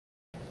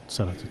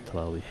صلاة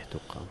التراويح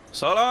تقام.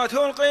 صلاة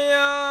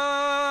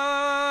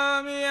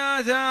القيام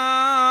أثابكم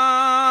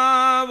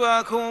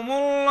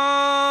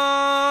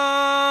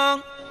الله.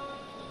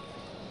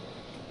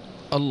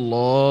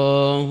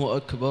 الله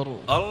أكبر.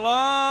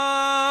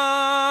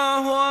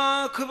 الله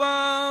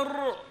أكبر.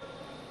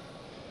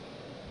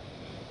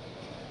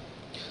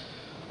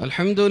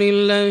 الحمد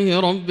لله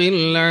رب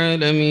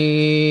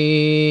العالمين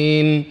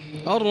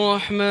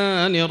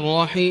الرحمن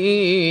الرحيم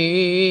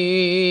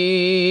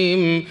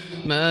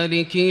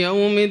مالك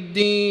يوم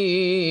الدين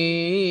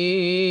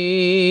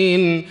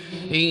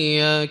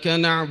إياك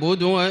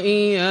نعبد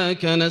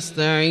وإياك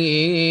نستعين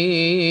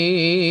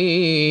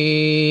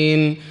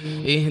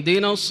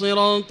اهدنا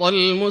الصراط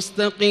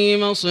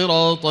المستقيم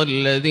صراط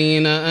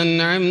الذين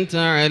أنعمت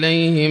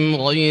عليهم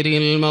غير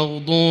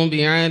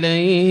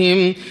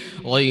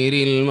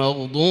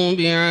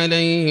المغضوب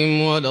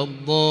عليهم ولا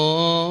الضالين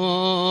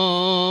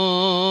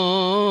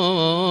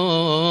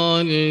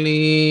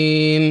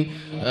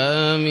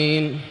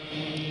آمين.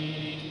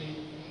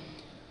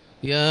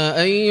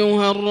 يا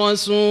أيها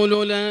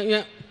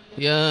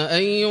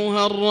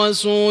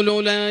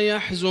الرسول لا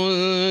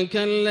يحزنك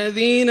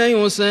الذين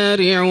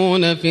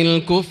يسارعون في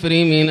الكفر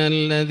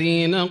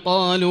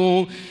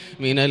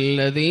من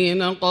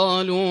الذين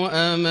قالوا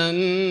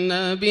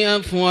آمنا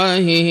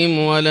بأفواههم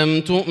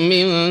ولم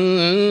تؤمن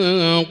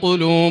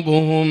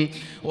قلوبهم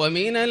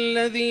ومن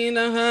الذين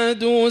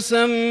هادوا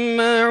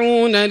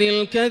سماعون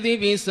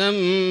للكذب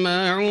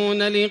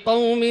سماعون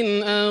لقوم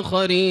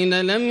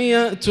آخرين لم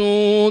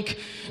يأتوك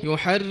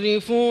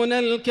يحرفون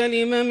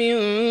الكلم من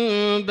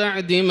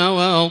بعد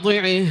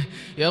مواضعه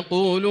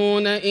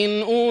يقولون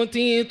إن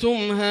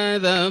أوتيتم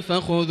هذا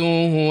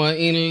فخذوه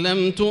وإن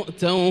لم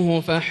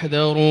تؤتوه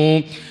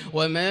فاحذروا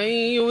ومن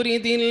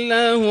يرد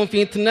الله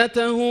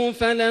فتنته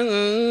فلن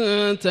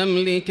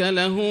تملك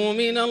له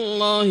من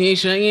الله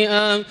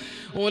شيئا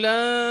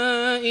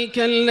أولئك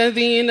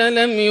الذين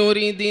لم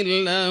يرد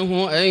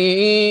الله أن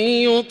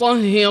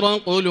يطهر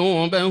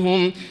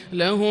قلوبهم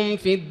لهم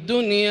في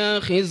الدنيا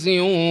خزي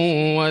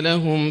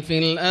ولهم في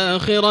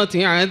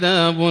الآخرة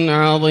عذاب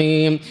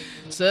عظيم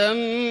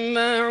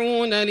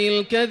سماعون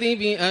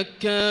للكذب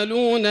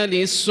أكالون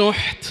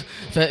للسحت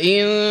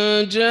فإن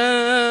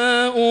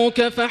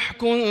جاءوك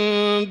فاحكم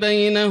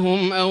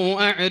بينهم أو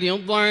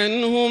أعرض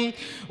عنهم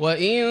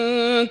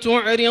وإن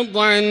تعرض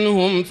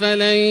عنهم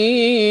فلن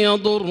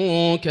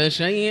يضروك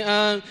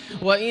شيئا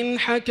وإن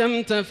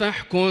حكمت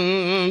فاحكم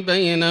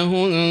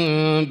بينهم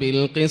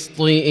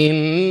بالقسط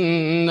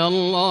إن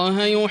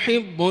الله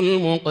يحب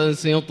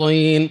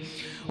المقسطين.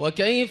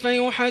 وكيف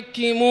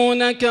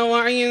يحكمونك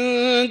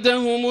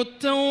وعندهم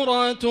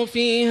التوراة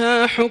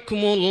فيها حكم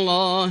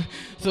الله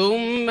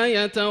ثم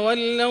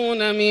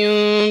يتولون من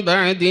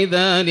بعد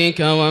ذلك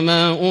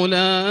وما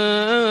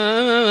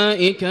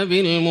أولئك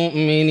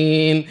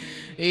بالمؤمنين.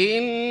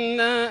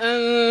 إنا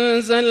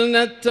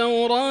أنزلنا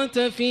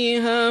التوراة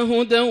فيها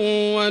هدى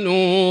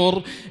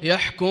ونور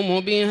يحكم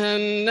بها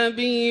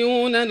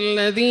النبيون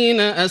الذين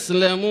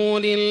أسلموا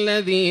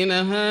للذين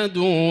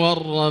هادوا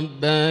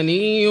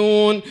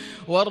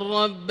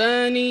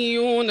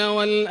والربانيون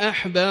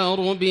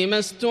والأحبار بما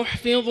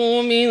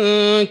استحفظوا من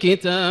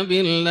كتاب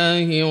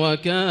الله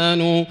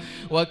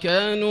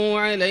وكانوا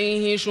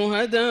عليه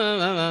شهداء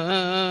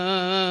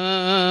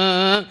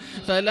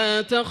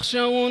فلا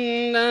تخشوا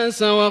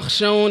الناس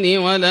واخشوني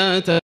ولا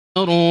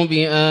تشتروا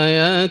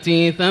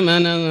بآياتي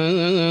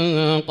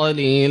ثمنا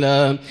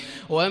قليلا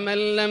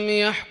ومن لم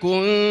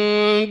يحكم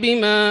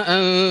بما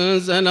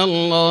أنزل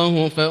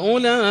الله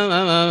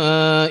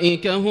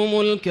فأولئك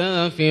هم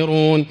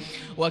الكافرون.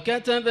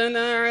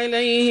 وكتبنا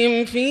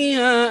عليهم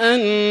فيها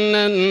أن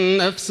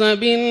النفس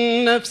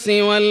بالنفس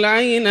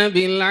والعين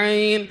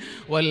بالعين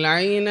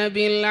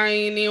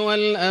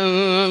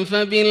والأنف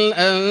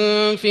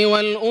بالأنف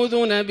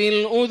والأذن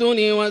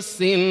بالأذن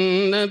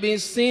والسن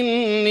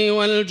بالسن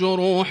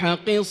والجروح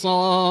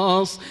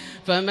قصاص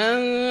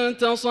فمن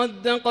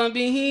تصدق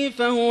به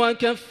فهو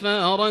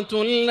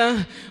كفارة له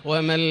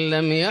ومن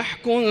لم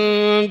يحكم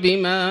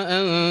بما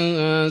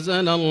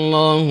أنزل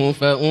الله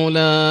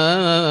فأولئك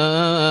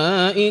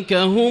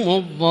هم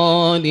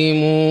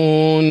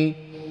الظالمون.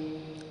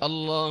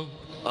 الله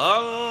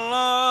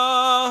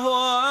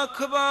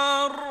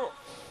أكبر.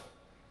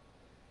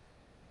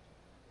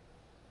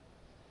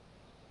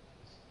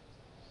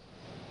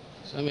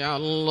 سمع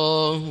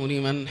الله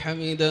لمن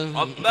حمده.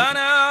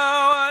 ربنا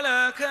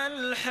ولك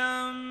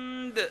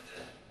الحمد.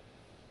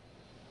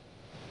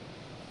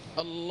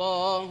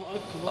 الله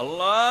أكبر.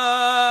 الله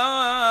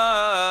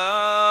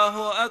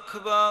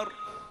أكبر.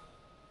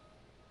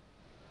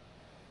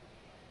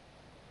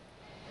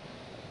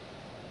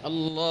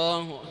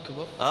 الله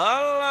أكبر.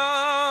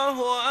 الله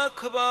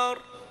أكبر.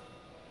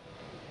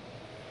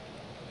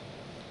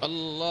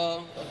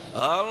 الله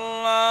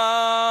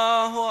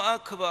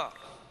أكبر.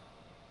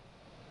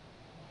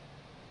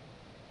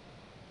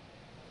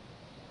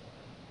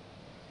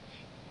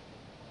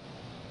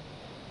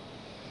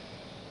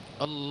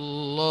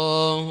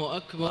 الله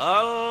أكبر.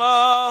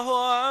 الله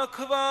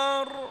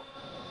أكبر.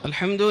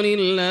 الحمد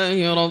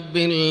لله رب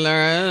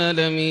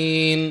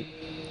العالمين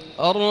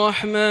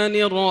الرحمن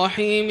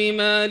الرحيم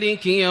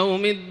مالك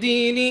يوم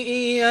الدين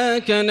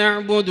إياك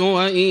نعبد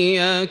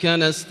وإياك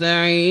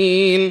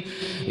نستعين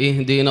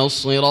اهدنا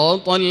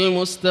الصراط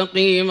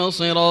المستقيم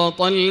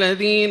صراط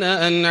الذين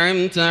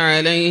أنعمت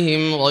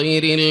عليهم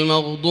غير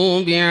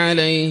المغضوب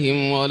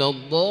عليهم ولا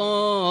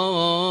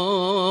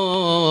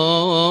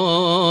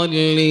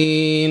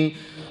الضالين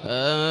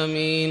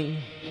آمين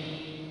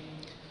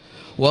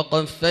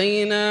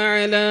وقفينا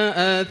على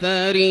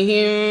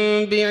آثارهم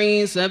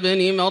بعيسى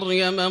ابن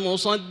مريم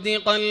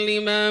مصدقا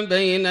لما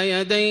بين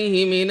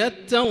يديه من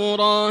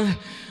التوراة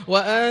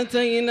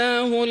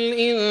وآتيناه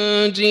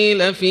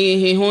الإنجيل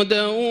فيه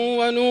هدى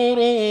ونور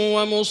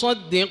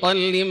ومصدقا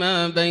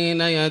لما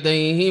بين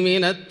يديه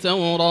من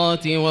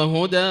التوراة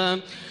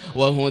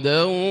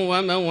وهدى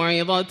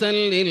وموعظة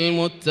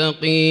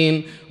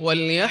للمتقين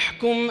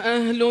وليحكم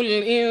أهل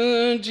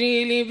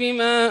الإنجيل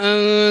بما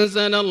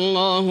أنزل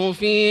الله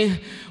فيه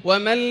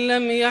ومن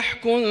لم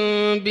يحكم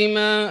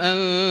بما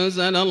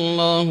أنزل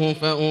الله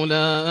فأولئك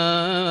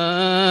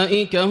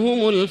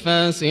هم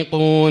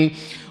الفاسقون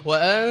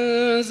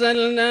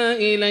وأنزلنا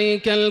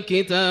إليك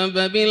الكتاب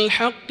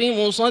بالحق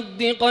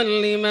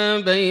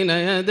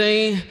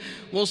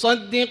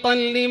مصدقا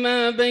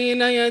لما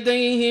بين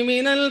يديه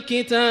من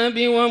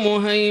الكتاب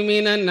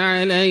ومهيمنا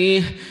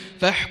عليه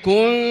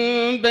فاحكم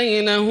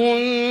بينهم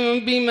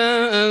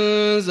بما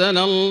أنزل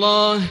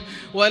الله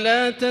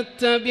ولا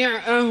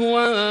تتبع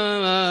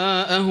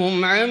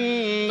أهواءهم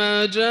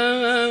عما جاءك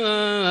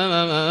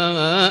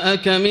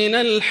من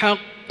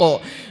الحق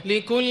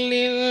لكل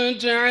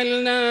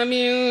جعلنا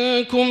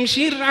منكم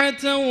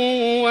شرعة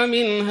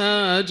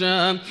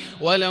ومنهاجا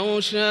ولو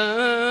شاء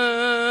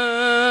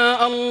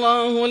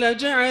الله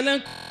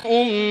لجعلكم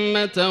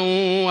أمة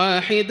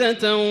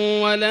واحدة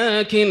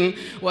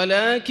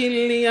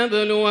ولكن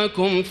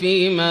ليبلوكم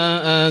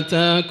فيما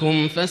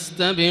آتاكم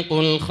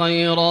فاستبقوا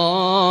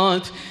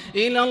الخيرات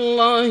إلى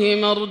الله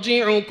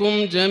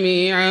مرجعكم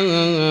جميعا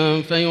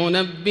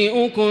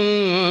فينبئكم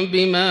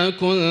بما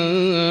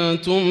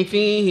كنتم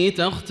فيه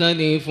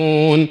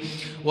تختلفون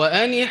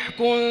وأن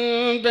يحكم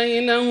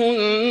بينهم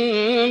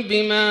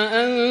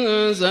بما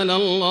أنزل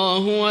الله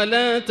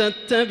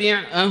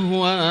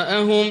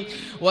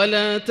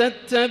ولا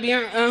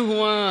تتبع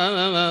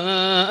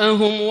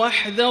أهواءهم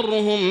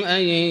واحذرهم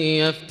أن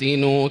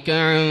يفتنوك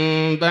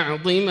عن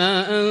بعض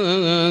ما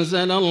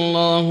أنزل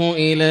الله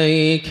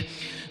إليك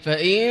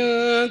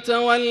فإن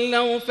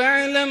تولوا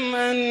فاعلم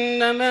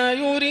أنما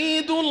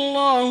يريد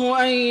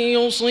الله أن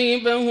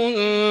يصيبهم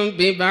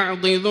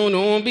ببعض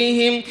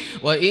ذنوبهم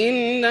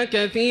وإن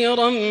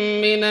كثيرا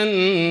من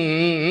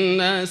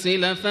الناس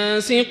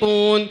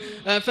لفاسقون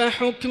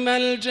أفحكم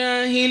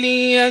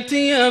الجاهلية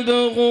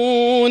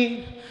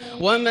يبغون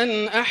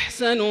ومن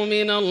أحسن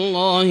من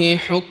الله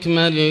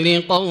حكما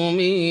لقوم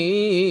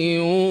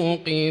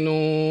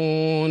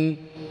يوقنون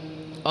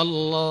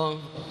الله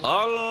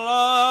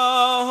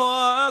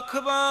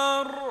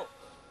أكبر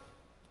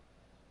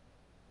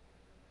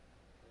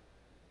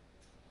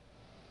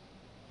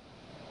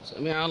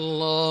سمع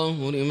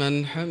الله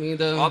لمن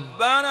حمده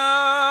ربنا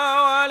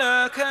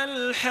ولك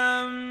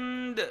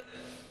الحمد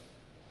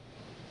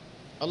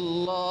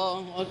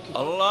الله أكبر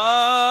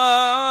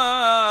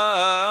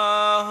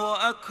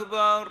الله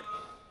أكبر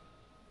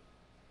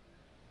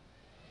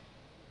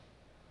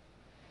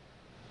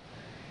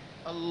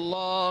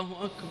الله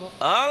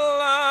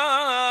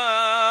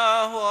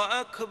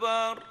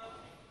أكبر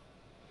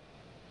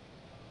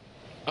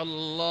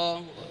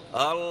الله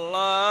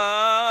أكبر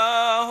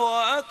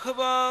الله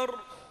أكبر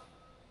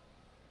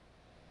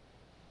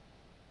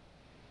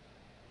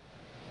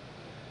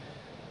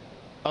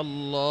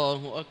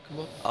الله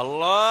أكبر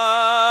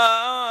الله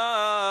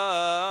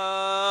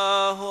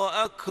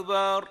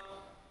أكبر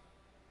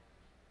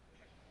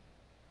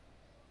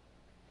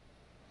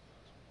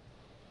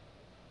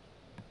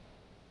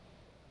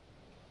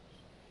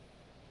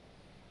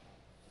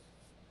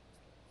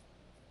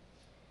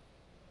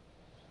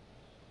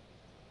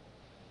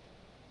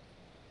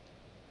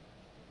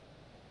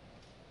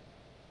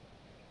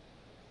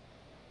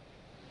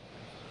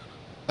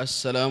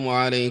السلام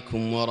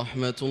عليكم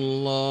ورحمة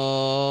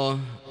الله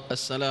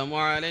السلام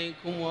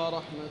عليكم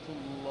ورحمة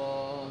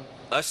الله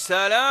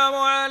السلام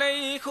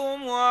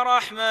عليكم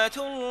ورحمة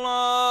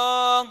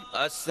الله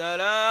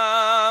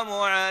السلام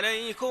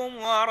عليكم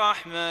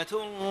ورحمة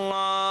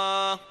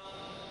الله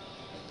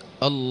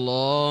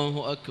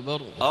الله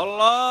أكبر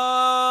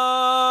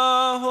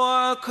الله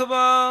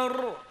أكبر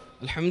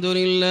الحمد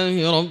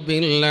لله رب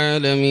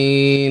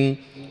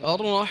العالمين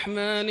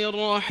الرحمن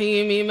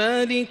الرحيم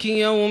مالك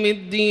يوم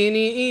الدين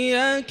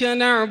إياك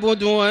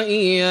نعبد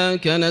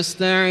وإياك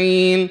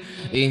نستعين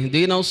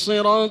اهدنا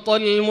الصراط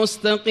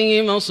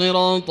المستقيم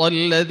صراط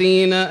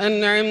الذين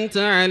أنعمت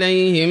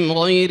عليهم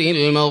غير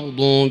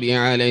المغضوب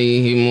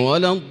عليهم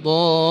ولا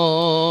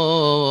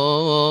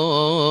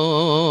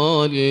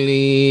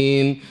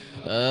الضالين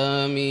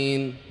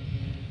آمين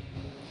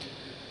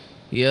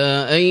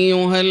يا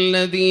أيها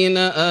الذين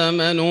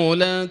آمنوا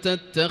لا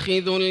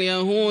تتخذوا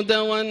اليهود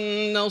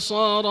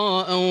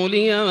والنصارى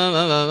أولياء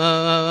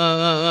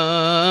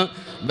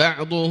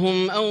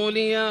بعضهم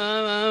أولياء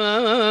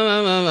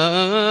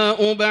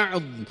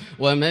بعض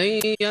ومن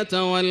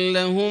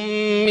يتولهم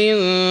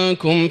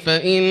منكم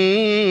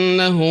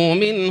فإنه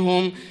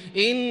منهم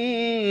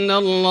إن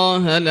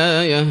الله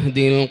لا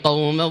يهدي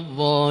القوم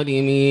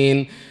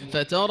الظالمين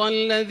فترى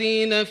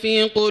الذين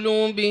في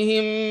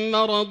قلوبهم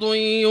مرض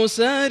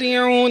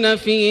يسارعون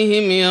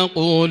فيهم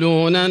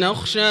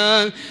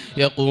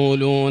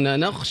يقولون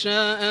نخشى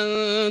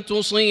أن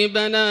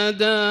تصيبنا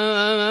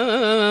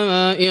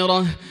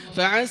دائرة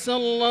فعسى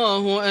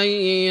الله أن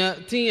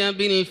يأتي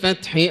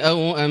بالفتح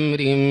أو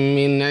أمر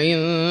من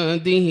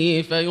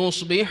عنده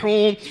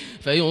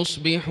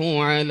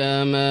فيصبحوا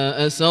على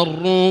ما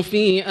أسروا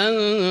في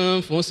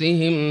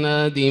أنفسهم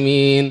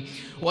نادمين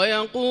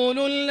ويقول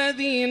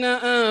الذين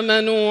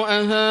آمنوا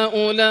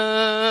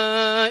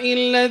أهؤلاء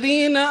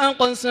الذين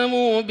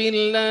أقسموا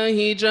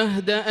بالله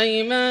جهد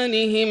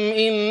أيمانهم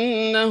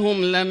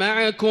إنهم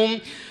لمعكم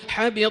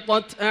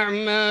حبطت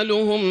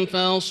أعمالهم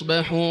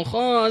فأصبحوا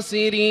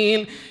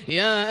خاسرين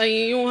يا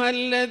أيها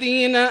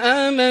الذين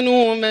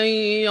آمنوا من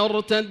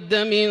يرتد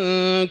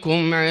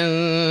منكم عن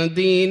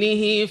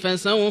دينه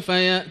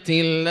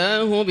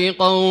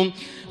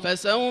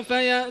فسوف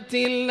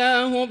يأتي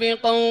الله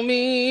بقوم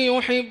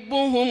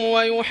يحبهم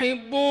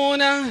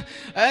ويحبونه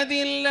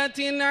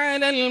أذلة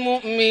على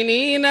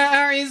المؤمنين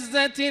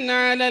أعزة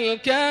على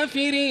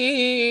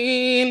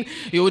الكافرين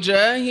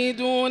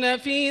يجاهدون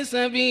في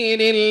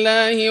سبيل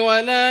الله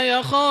ولا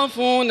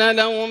يخافون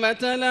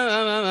لومة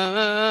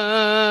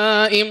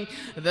لائم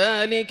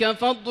ذلك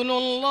فضل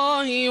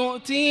الله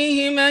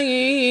يؤتيه من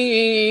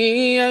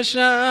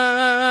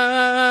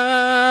يشاء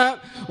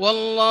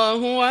والله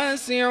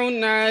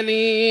واسع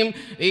عليم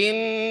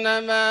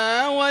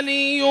إنما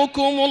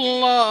وليكم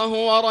الله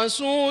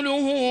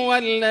ورسوله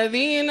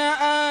والذين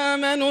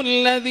آمنوا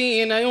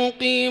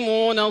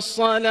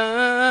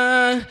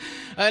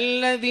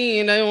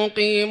الذين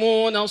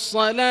يقيمون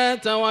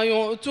الصلاة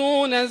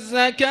ويؤتون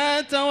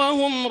الزكاة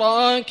وهم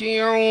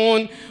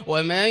راكعون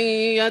ومن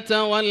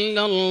يتول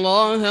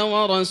الله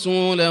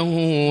ورسوله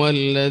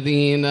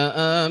والذين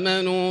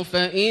آمنوا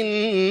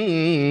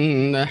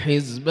فإن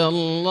حزب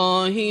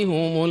الله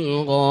هم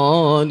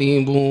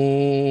الغالبون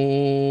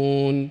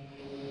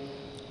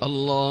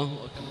الله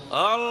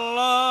أكبر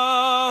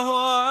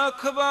الله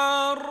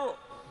أكبر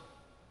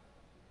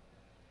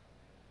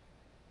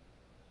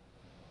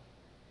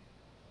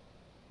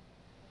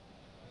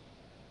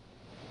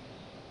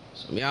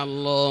سمع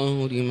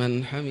الله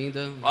لمن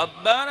حمده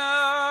ربنا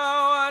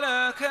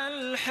ولك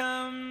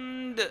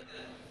الحمد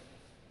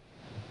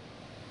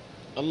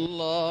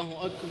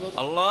الله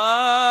أكبر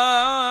الله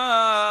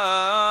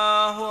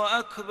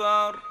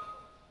أكبر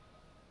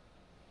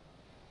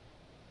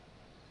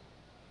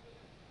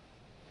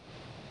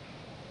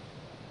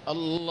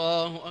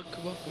الله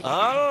أكبر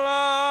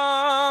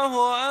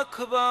الله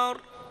أكبر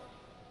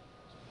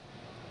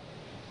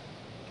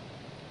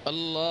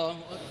الله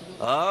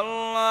أكبر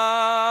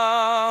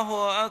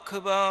الله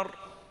أكبر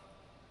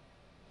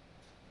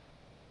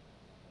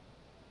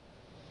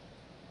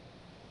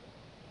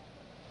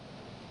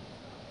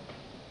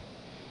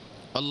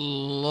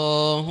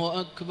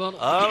الله أكبر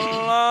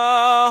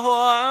الله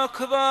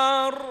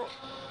أكبر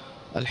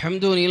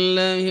الحمد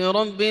لله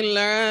رب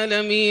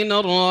العالمين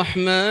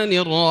الرحمن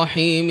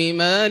الرحيم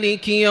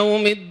مالك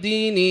يوم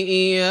الدين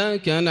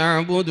إياك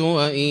نعبد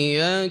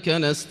وإياك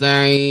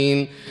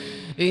نستعين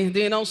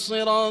اهدنا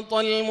الصراط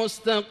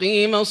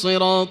المستقيم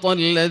صراط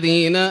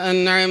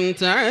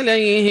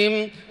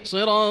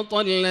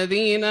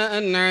الذين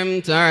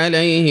أنعمت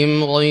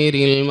عليهم غير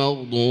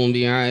المغضوب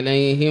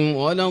عليهم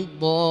ولا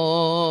الضالين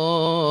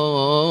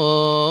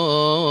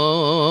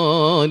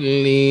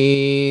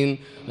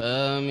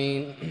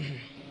آمين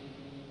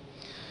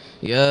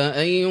يا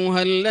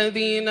أيها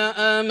الذين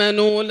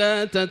آمنوا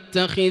لا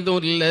تتخذوا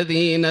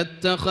الذين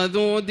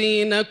اتخذوا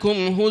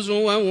دينكم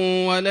هزوا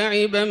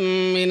ولعبا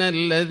من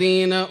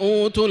الذين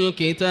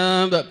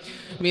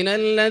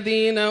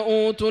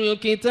أوتوا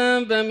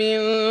الكتاب من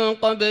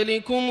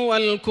قبلكم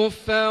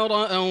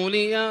والكفار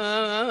أولياء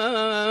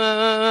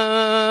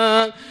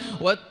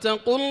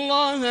واتقوا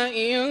الله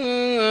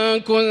إن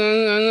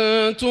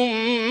كنتم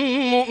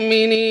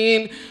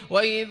مؤمنين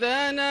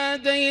وإذا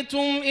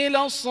ناديتم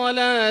إلى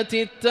الصلاة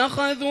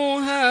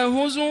اتخذوها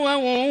هزوا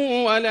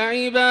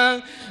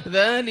ولعبا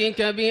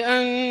ذلك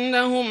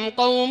بأنهم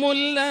قوم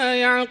لا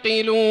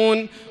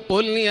يعقلون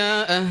قل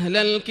يا أهل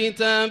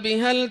الكتاب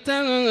هل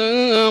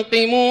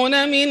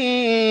تنقمون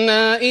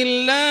منا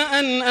إلا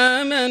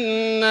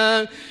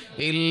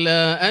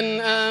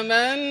أن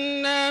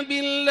آمنا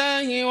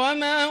بالله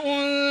وما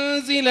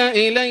أنزل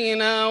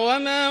إلينا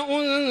وما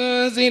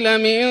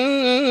أنزل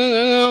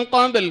من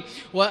قبل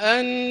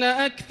وأن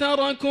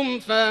أكثركم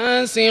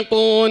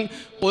فاسقون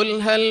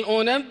قل هل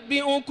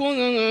أنبئكم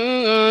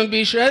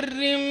بشر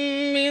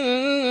من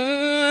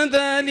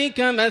ذلك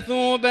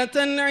مثوبة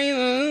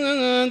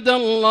عند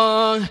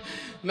الله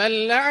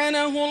من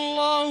لعنه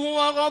الله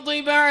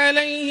وغضب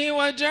عليه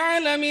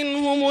وجعل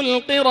منهم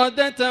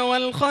القردة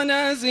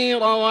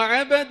والخنازير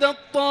وعبد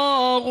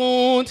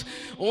الطاغوت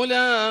أولئك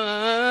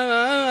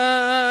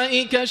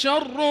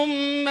شر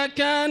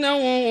مكانا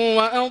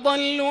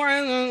وأضل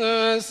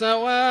عن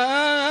سواء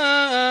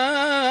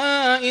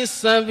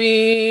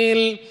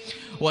السبيل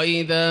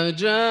وإذا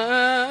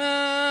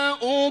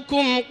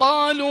جاءوكم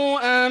قالوا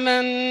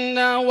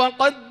آمنا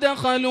وقد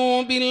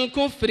دخلوا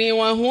بالكفر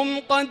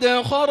وهم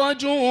قد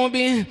خرجوا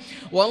به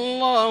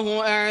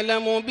والله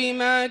أعلم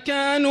بما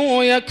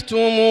كانوا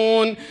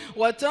يكتمون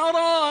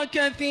وترى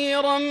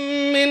كثيرا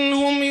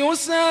منهم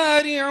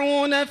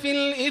يسارعون في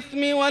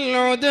الإثم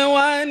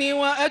والعدوان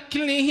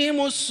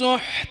وأكلهم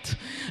السحت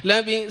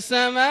لبئس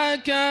ما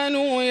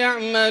كانوا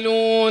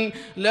يعملون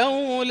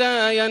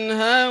لولا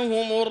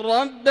ينهاهم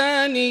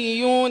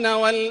الربانيون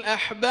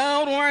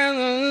والأحبار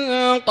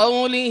عن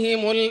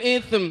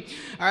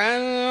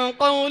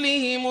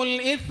قولهم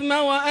الإثم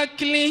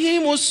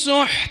وأكلهم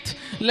السحت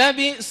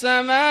لبئس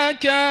ما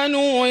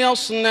كانوا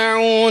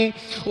يصنعون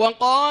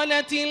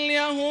وقالت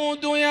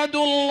اليهود يد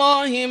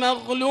الله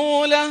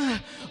مغلولة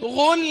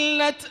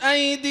غلت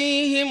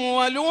أيديهم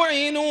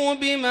ولعنوا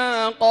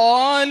بما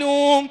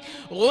قالوا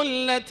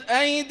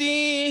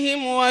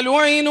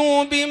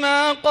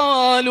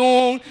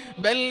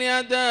بل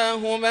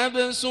يداه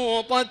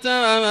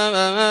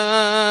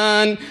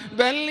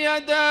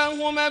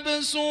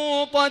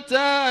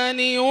مبسوطتان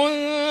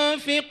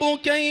ينفق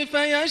كيف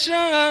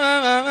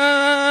يشاء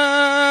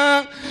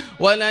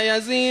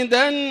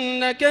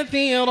وليزيدن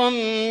كثيرا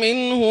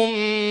منهم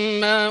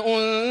ما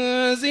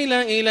أنزل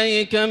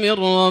إليك من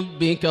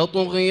ربك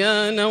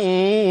طغيانا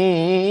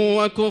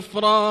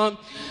وكفرا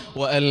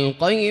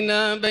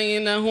وألقينا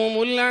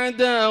بينهم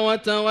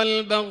العداوة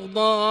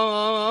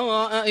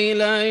والبغضاء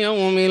إلى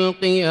يوم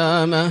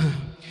القيامة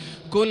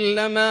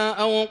كلما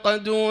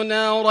أوقدوا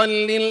نارا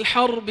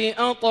للحرب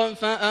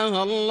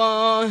أطفأها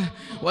الله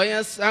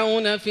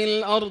ويسعون في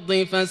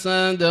الأرض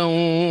فسادا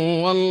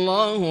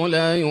والله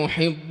لا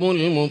يحب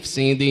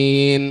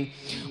المفسدين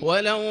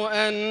ولو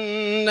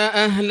أن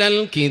أهل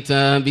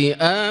الكتاب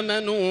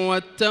آمنوا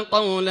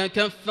واتقوا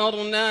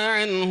لكفرنا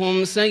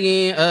عنهم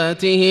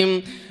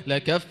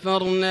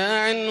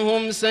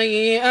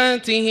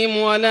سيئاتهم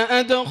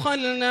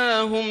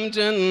ولأدخلناهم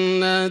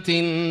جنات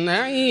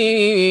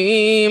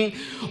النعيم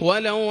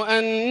ولو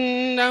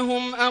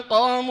أنهم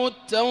أقاموا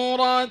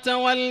التوراة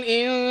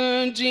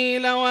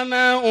والإنجيل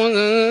وما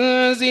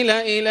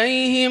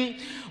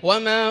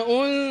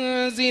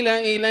أنزل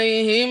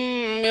إليهم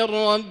من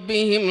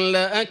ربهم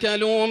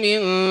لأكلوا من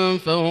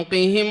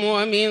فوقهم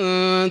ومن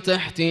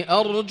تحت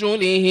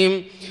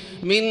أرجلهم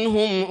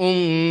منهم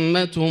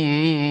أمة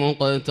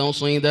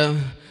مقتصدة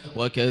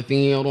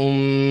وكثير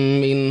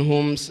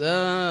منهم ساء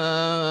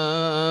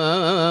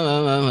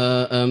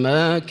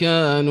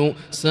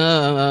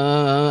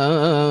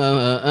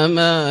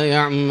ما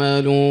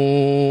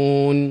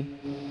يعملون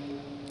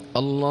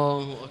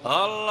الله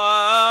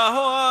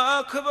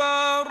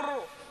أكبر.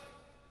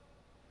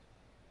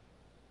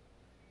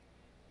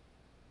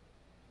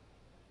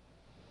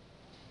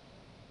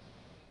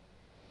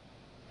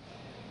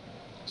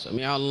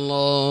 سمع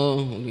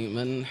الله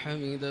لمن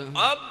حمده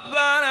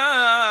ربنا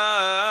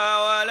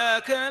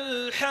ولك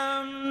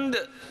الحمد.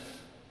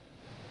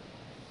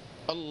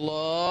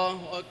 الله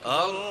أكبر.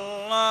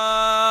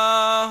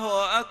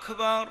 الله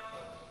أكبر.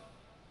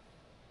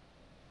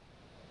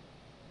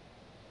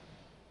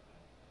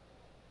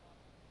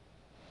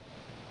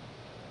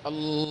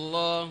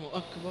 الله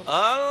أكبر.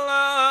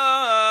 الله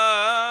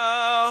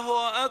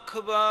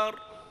أكبر.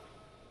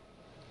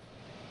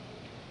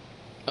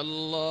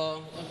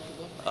 الله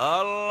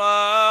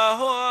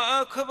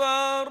أكبر. الله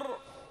أكبر.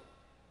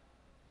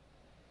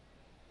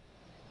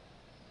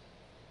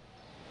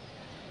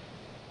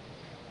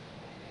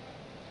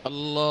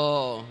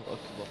 الله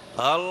أكبر.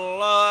 الله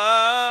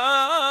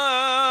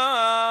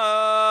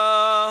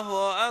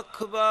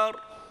أكبر.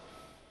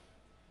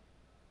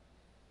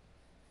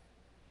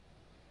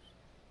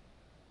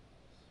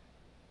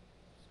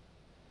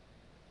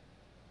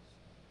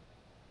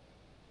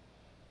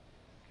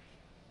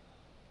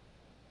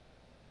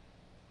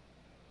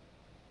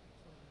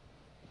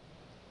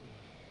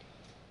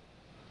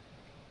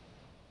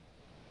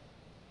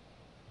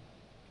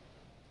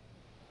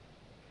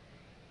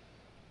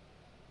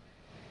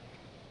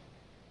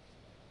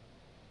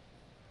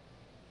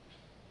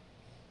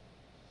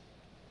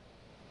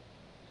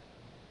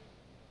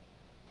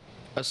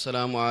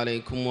 السلام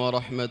عليكم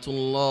ورحمة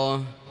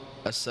الله.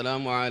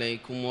 السلام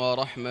عليكم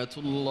ورحمة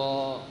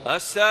الله.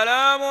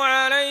 السلام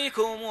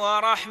عليكم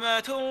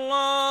ورحمة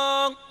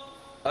الله.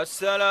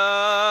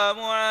 السلام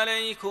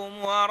عليكم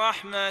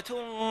ورحمة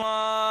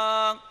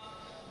الله.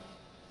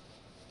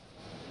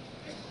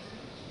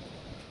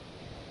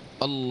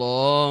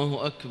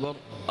 الله أكبر.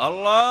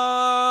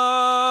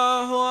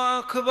 الله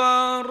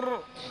أكبر.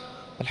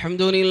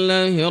 الحمد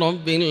لله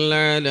رب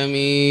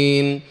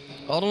العالمين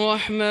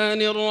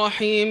الرحمن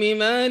الرحيم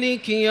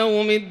مالك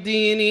يوم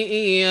الدين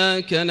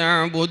إياك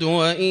نعبد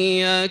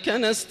وإياك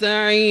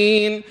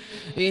نستعين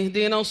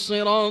اهدنا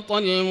الصراط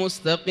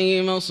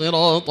المستقيم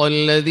صراط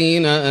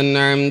الذين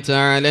أنعمت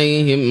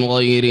عليهم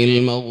غير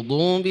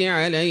المغضوب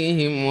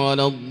عليهم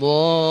ولا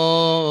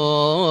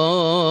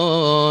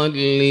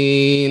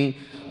الضالين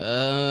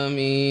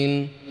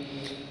آمين.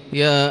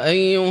 يا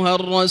أيها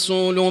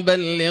الرسول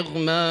بلغ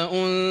ما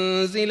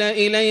أنزل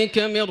إليك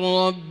من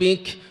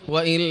ربك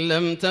وإن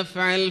لم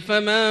تفعل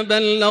فما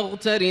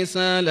بلغت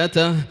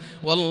رسالته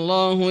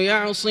والله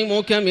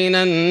يعصمك من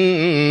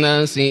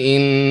الناس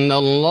إن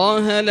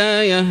الله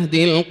لا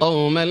يهدي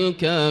القوم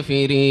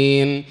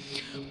الكافرين.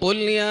 قل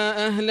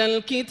يا أهل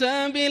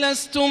الكتاب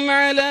لستم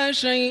على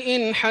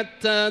شيء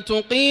حتى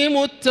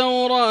تقيموا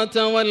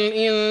التوراة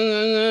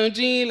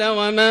والإنجيل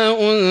وما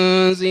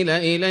أنزل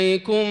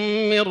إليكم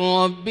من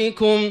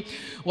ربكم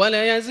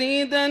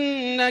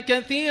وليزيدن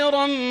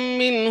كثيرا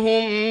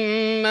منهم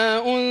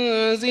ما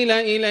أنزل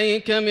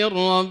إليك من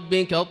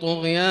ربك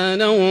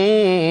طغيانا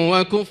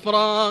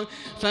وكفرا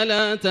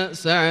فلا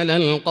تأس على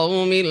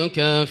القوم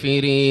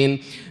الكافرين.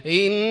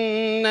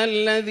 إن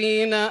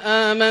الذين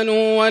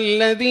آمنوا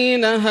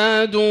والذين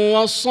هادوا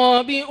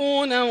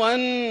والصابئون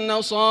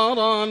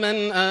والنصارى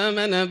من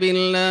آمن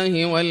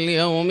بالله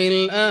واليوم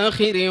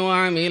الآخر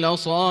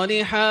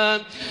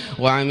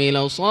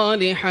وعمل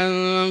صالحا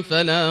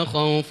فلا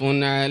خوف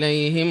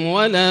عليهم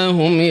ولا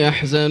هم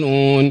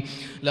يحزنون.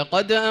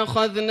 لقد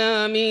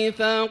أخذنا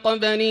ميثاق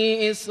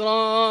بني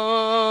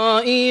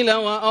إسرائيل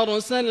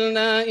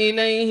وأرسلنا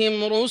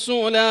إليهم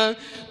رسلا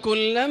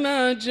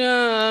كلما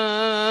جاءهم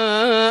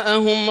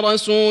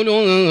رسول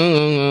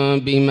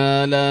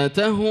بما لا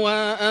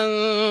تهوى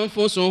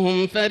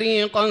أنفسهم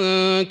فريقا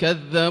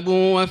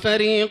كذبوا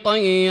وفريقا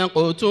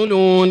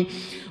يقتلون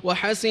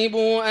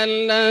وحسبوا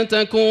ألا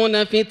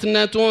تكون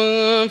فتنة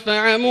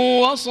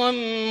فعموا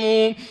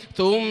وصموا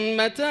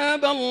ثم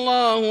تاب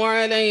الله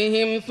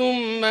عليهم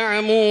ثم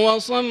عموا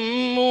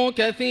وصموا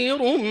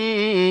كثير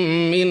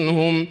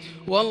منهم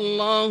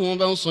والله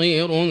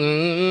بصير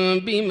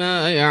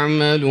بما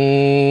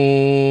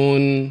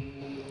يعملون.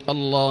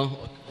 الله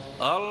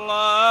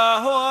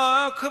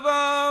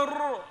أكبر.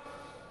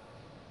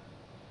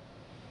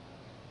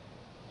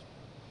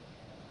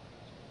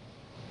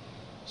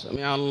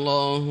 سمع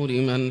الله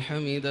لمن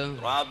حمده.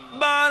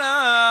 ربنا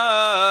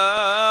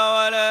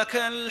ولك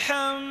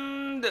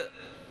الحمد.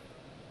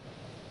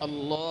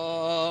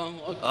 الله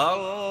أكبر.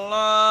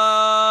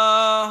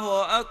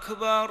 الله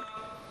أكبر.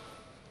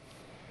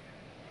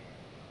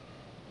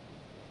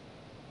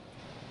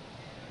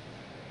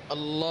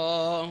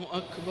 الله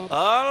أكبر.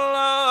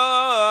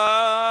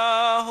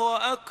 الله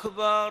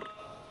أكبر.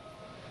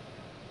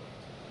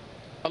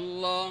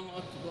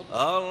 الله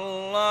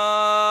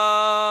أكبر.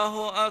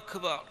 الله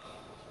أكبر.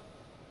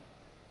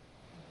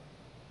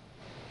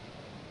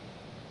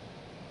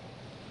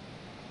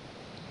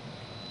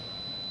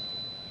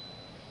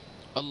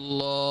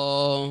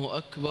 الله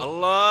أكبر.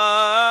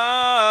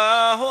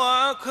 الله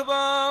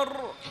أكبر.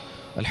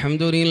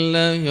 الحمد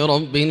لله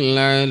رب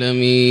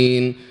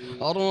العالمين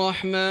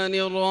الرحمن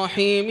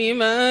الرحيم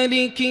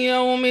مالك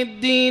يوم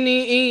الدين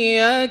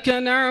إياك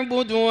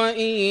نعبد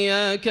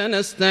وإياك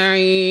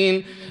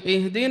نستعين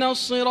اهدنا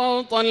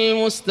الصراط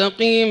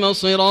المستقيم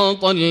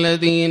صراط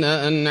الذين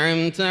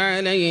أنعمت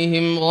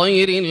عليهم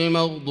غير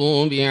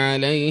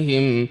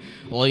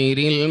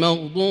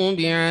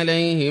المغضوب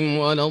عليهم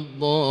ولا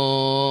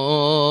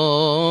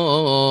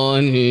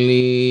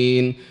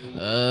الضالين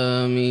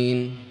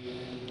آمين.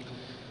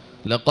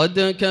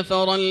 لقد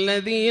كفر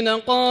الذين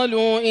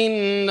قالوا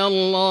إن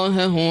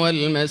الله هو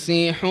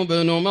المسيح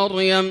ابن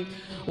مريم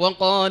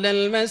وقال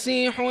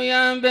المسيح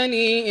يا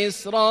بني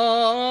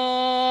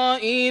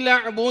إسرائيل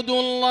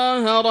اعبدوا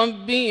الله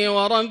ربي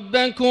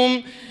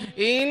وربكم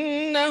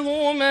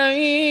إنه من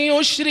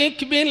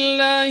يشرك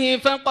بالله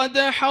فقد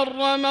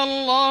حرم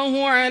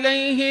الله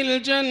عليه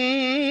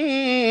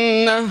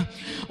الجنة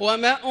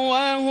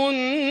ومأواه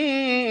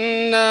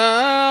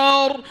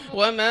النار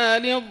وما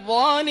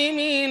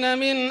للظالمين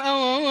من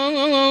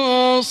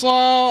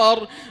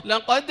أنصار.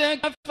 لقد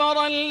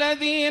كفر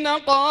الذين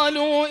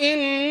قالوا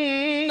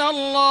إن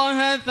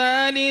الله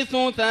ثالث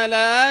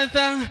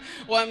ثلاثة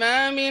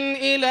وما من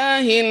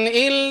إله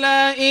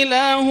إلا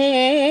إله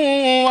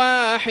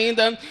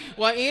واحد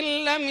وإن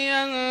لم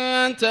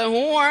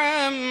ينتهوا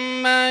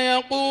عما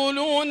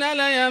يقولون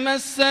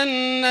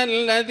ليمسن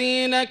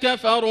الذين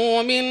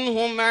كفروا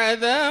منهم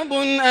عذاب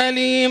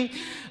أليم.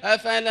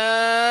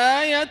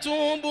 أفلا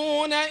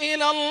يتوبون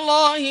إلى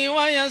الله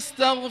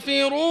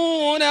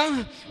ويستغفرونه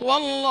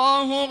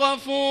والله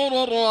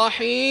غفور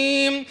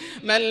رحيم.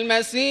 ما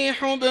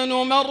المسيح ابن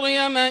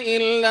مريم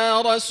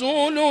إلا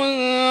رسول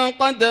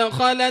قد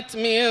خلت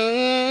من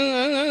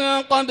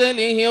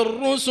قبله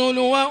الرسل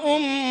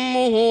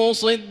وأمه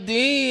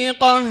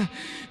صديقة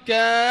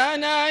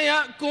كانا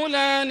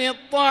يأكلان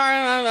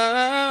الطعام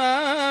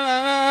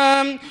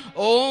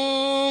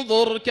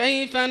انظر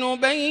كيف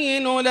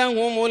نبين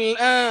لهم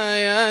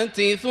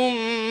الآيات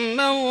ثم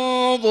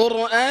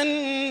انظر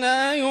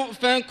أنى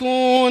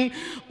يؤفكون.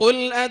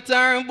 قل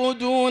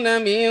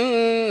أتعبدون من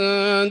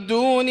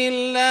دون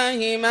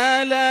الله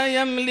ما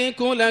لا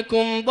يملك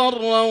لكم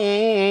ضرا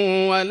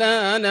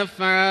ولا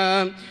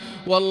نفعا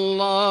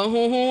والله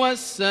هو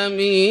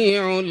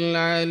السميع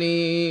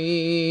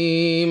العليم.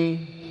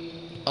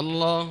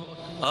 الله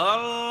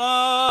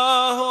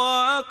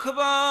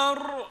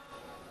أكبر.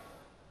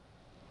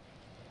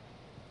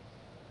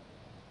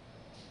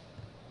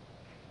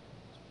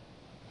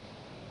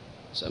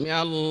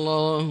 سمع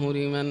الله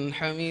لمن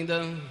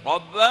حمده.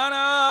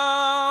 ربنا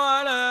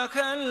ولك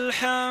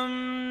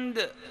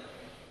الحمد.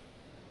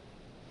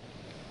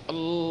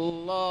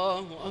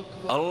 الله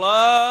أكبر.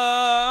 الله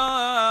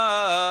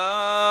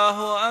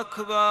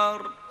أكبر.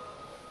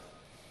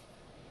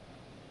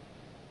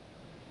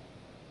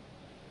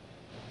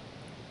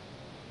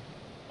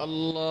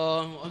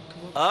 الله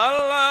أكبر.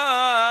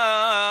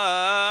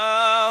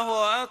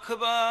 الله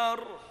أكبر.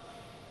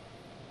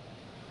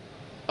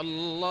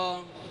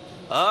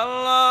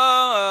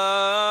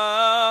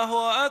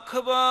 الله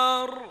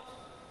أكبر.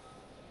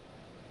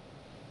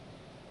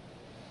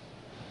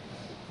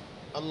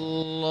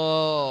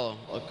 الله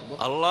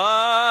أكبر.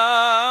 الله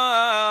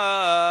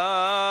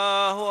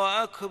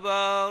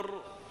أكبر.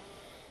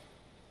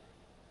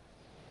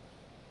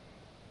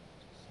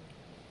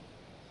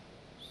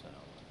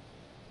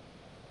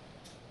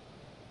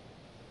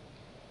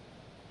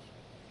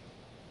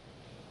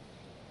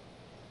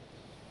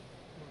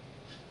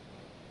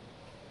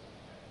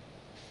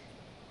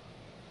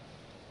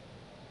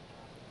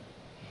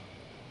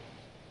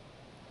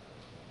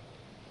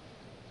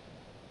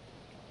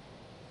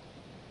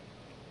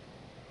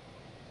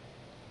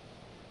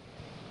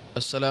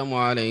 السلام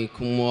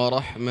عليكم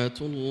ورحمة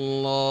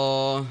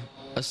الله.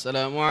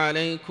 السلام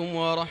عليكم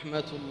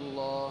ورحمة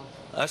الله.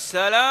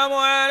 السلام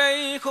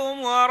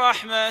عليكم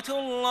ورحمة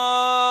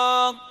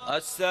الله.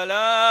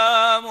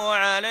 السلام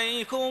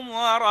عليكم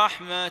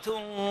ورحمة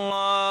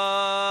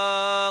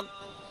الله.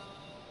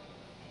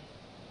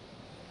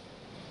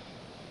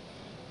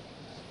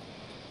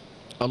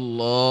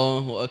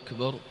 الله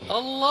أكبر.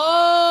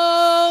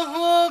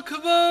 الله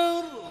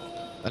أكبر.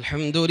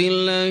 الحمد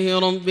لله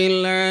رب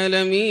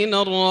العالمين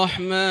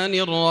الرحمن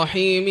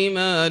الرحيم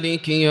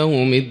مالك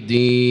يوم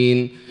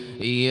الدين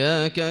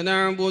إياك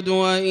نعبد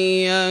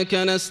وإياك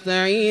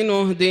نستعين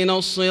اهدنا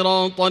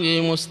الصراط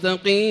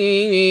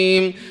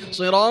المستقيم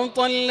صراط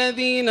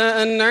الذين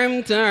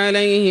أنعمت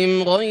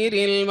عليهم غير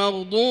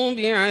المغضوب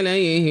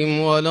عليهم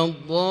ولا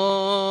الضالين.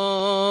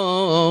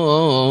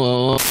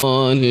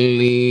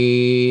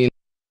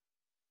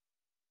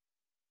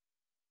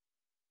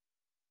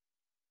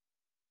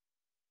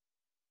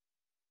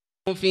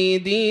 في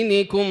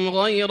دينكم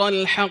غير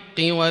الحق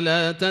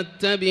ولا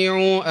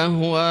تتبعوا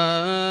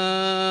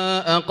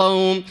أهواء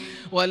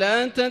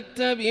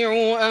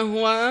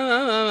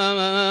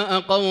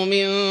قوم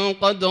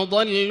قد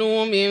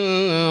ضلوا من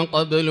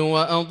قبل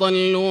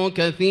وأضلوا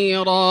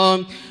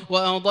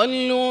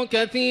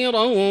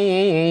كثيرا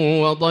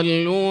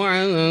وضلوا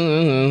عن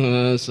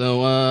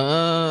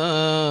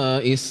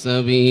سواء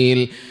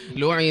السبيل.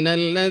 لعن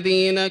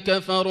الذين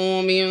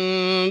كفروا من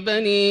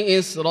بني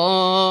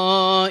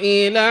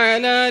إسرائيل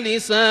على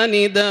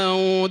لسان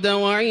داود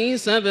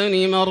وعيسى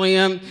بن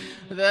مريم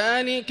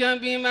ذلك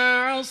بما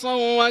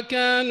عصوا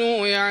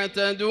وكانوا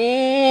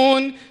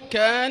يعتدون.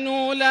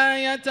 كانوا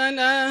لا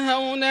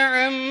يتناهون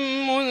عن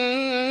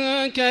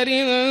منكر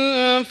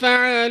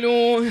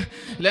فعلوه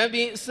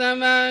لبئس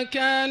ما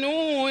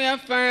كانوا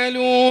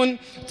يفعلون.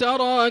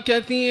 ترى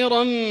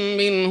كثيرا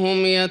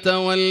منهم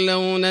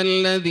يتولون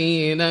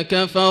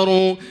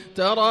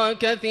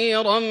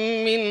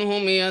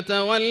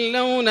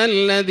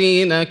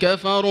الذين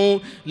كفروا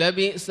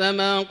لبئس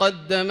ما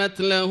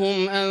قدمت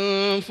لهم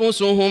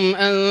أنفسهم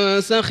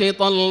أن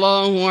سخط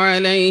الله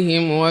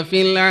عليهم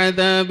وفي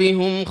العذاب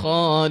هم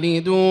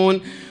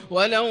خالدون.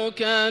 ولو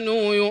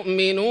كانوا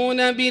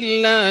يؤمنون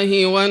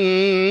بالله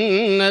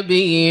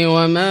والنبي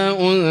وما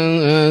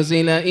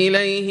أنزل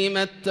إليه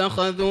ما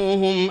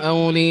اتخذوهم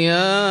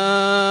أولياء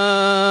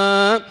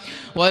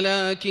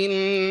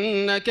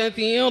ولكن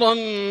كثيرا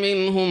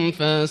منهم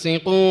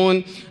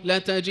فاسقون.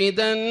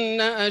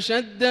 لتجدن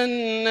أشد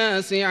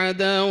الناس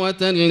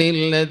عداوة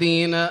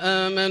للذين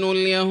آمنوا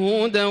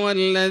اليهود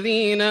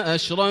والذين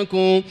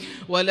أشركوا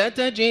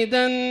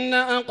ولتجدن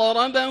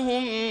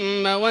أقربهم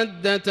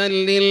مودة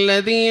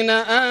للذين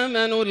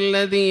آمنوا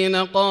الذين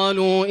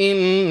قالوا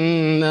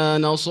إنا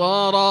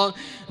نصارى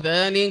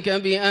ذلك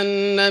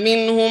بأن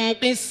منهم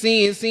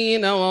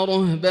قسيسين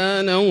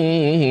ورهبانا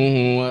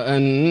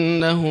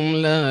وأنهم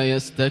لا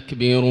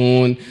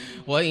يستكبرون.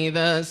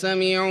 وإذا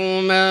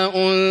سمعوا ما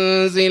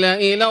أنزل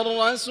إلى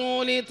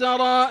الرسول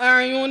ترى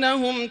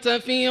أعينهم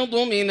تفيض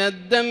من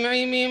الدمع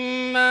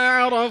مما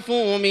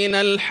عرفوا من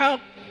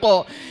الحق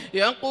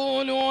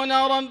يقولون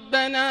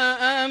ربنا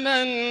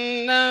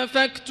آمنا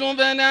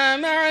فاكتبنا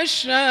مع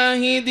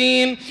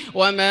الشاهدين.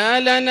 وما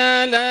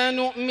لنا لا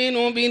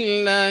نؤمن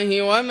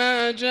بالله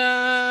وما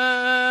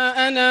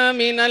جاءنا لنا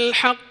من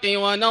الحق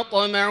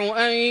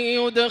ونطمع أن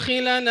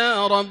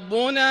يدخلنا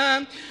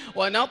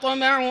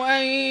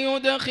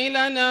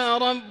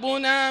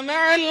ربنا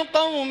مع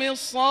القوم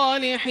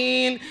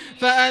الصالحين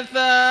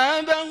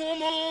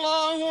فأثابهم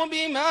الله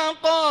بما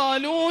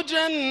قالوا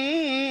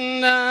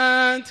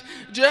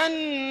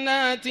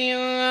جنات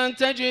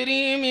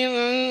تجري من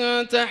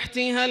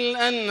تحتها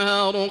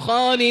الأنهار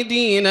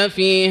خالدين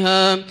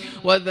فيها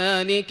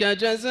وذلك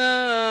جزاء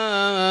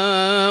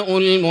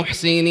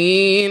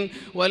المحسنين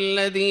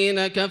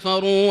والذين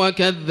كفروا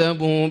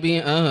وكذبوا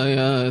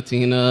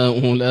بآياتنا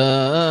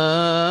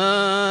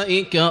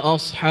أولئك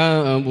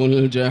أصحاب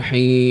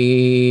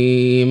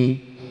الجحيم.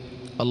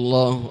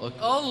 الله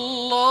أكبر.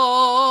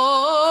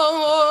 الله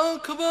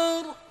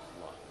أكبر.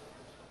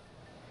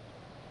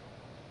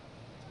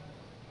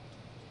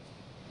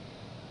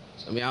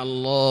 سمع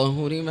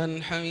الله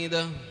لمن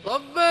حمده.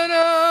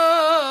 ربنا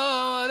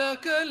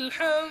ولك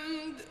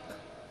الحمد.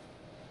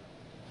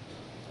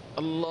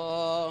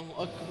 الله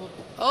أكبر.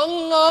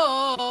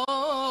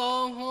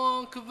 الله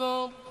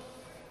أكبر.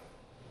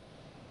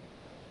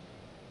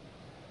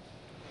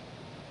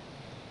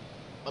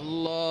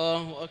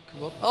 الله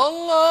أكبر.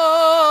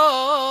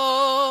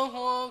 الله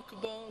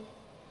أكبر.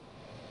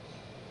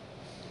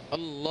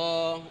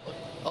 الله أكبر.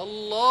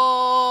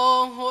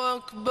 الله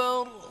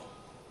أكبر.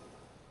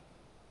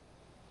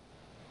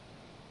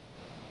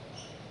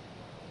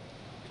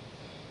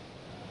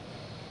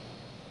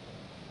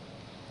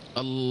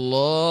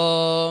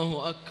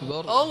 الله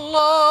أكبر.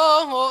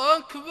 الله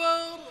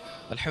أكبر.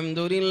 الحمد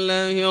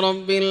لله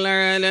رب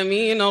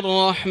العالمين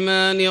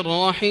الرحمن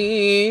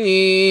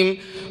الرحيم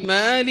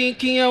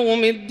مالك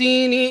يوم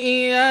الدين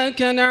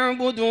إياك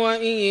نعبد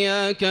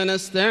وإياك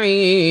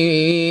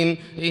نستعين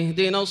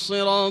اهدنا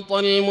الصراط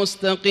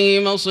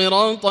المستقيم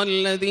صراط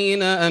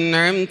الذين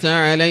أنعمت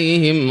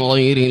عليهم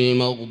غير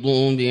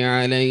المغضوب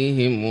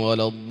عليهم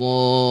ولا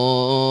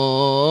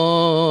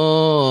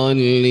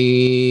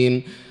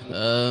الضالين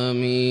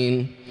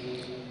آمين.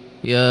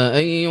 يا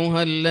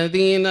أيها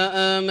الذين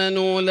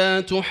آمنوا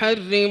لا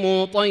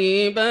تحرموا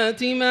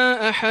طيبات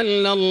ما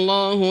أحل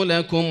الله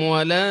لكم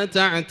ولا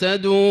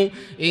تعتدوا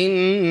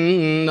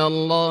إن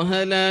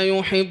الله لا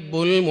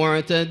يحب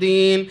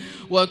المعتدين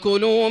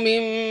وكلوا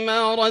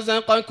مما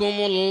رزقكم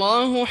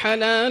الله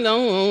حلالا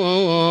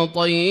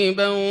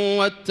طيبا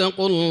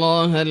واتقوا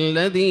الله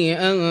الذي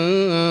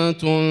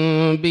أنتم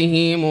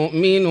به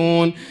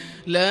مؤمنون.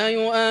 لا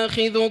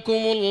يؤاخذكم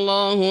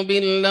الله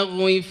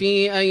باللغو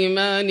في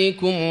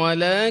أيمانكم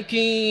ولكن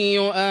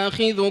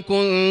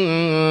يؤاخذكم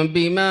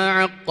بما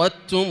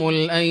عقدتم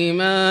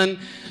الأيمان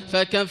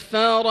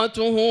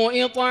فكفارته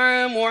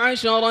إطعام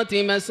 10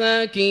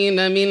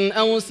 مساكين من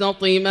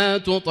أوسط ما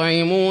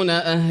تطعمون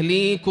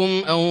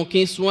أهليكم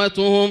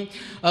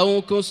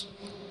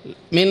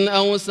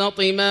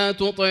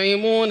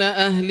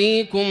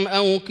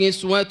أو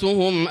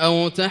كسوتهم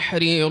أو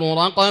تحرير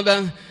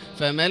رقبة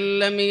فمن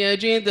لم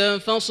يجد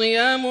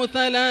فصيام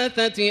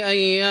 3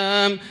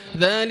 أيام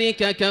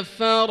ذلك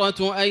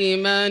كفارة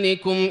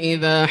أيمانكم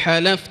إذا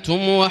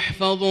حلفتم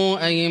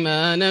واحفظوا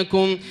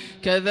أيمانكم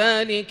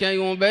كذلك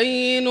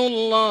يبين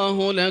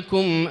الله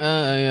لكم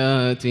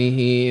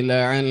آياته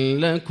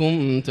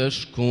لعلكم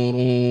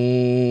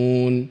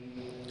تشكرون.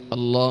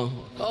 الله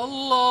أكبر.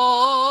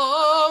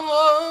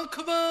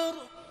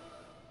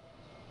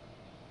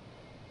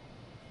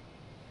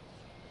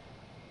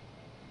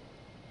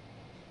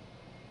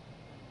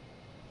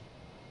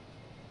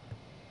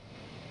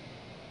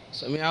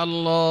 سمع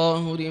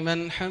الله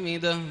لمن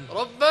حمده.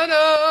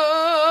 ربنا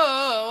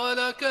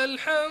ولك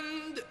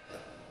الحمد.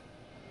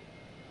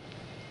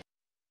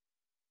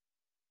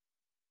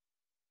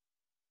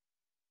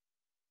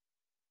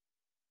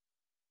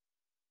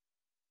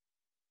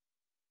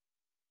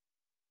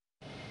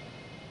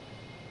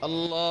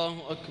 الله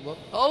أكبر.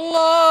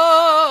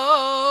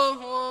 الله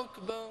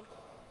أكبر.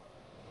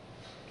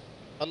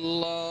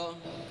 الله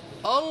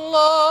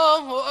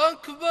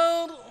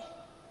أكبر.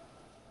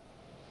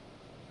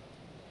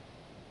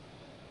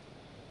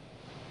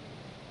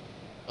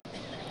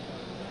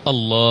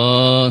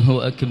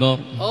 الله أكبر.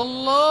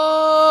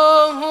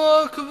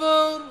 الله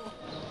أكبر.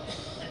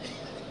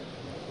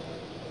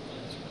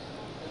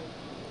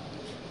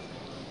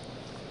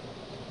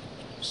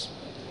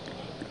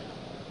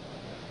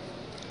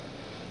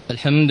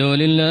 الحمد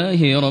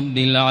لله رب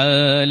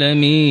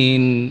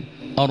العالمين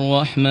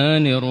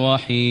الرحمن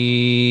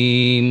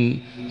الرحيم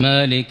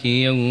مالك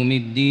يوم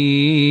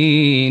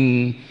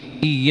الدين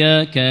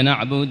إياك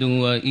نعبد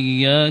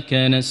وإياك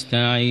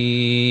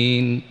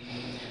نستعين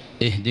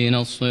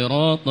اهدنا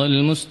الصراط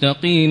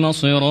المستقيم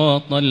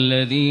صراط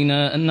الذين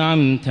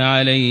أنعمت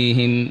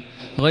عليهم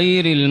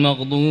غير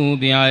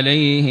المغضوب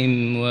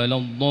عليهم ولا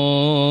الضالين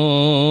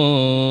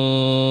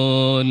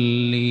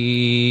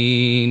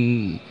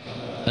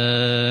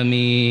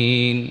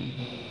آمين.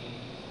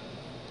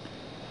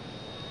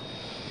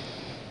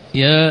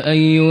 يا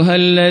أيها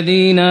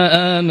الذين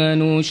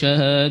آمنوا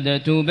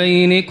شهادة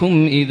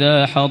بينكم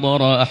إذا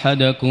حضر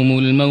أحدكم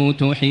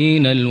الموت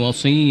حين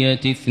الوصية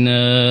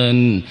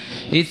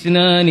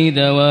اثنان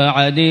ذوى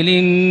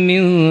عدل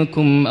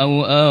منكم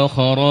أو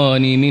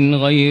آخران من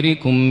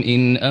غيركم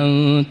إن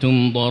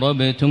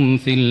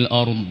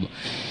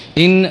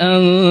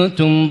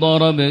أنتم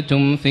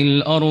ضربتم في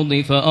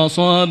الأرض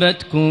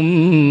فأصابتكم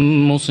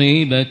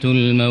مصيبة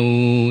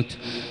الموت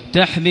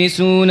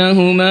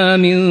تحبسونهما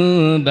من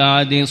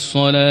بعد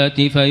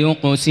الصلاة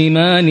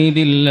فيقسمان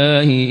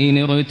بالله إن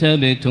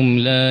ارتبتم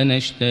لا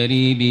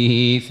نشتري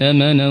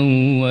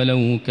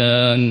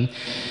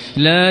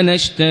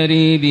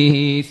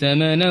به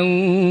ثمنا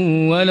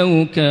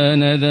ولو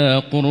كان ذا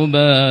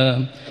قربى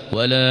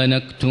ولا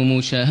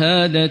نكتم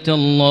شهادة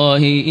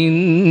الله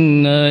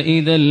إنا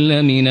إذا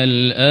لمن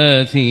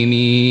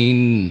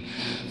الآثمين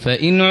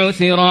فإن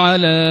عثر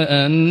على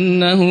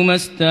أنهما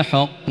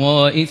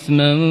استحقا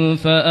إثما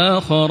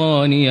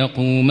فآخران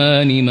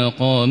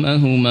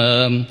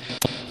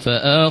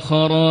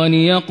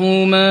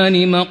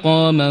يقومان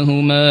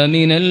مقامهما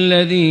من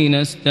الذين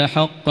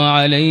استحق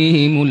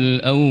عليهم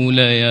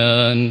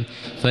الأوليان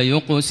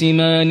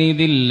فيقسمان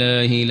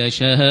بالله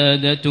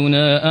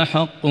لشهادتنا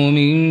أحق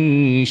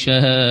من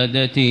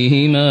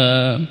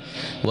شهادتهما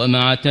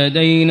وما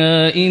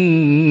اعتدينا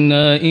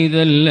إنا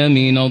إذا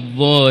لمن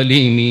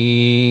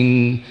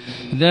الظالمين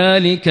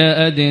ذلك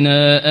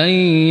أدنى أن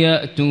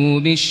يأتوا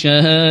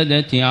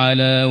بالشهادة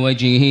على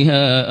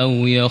وجهها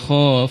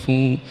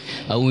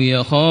أو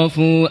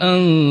يخافوا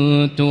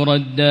أن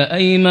ترد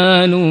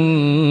أيمان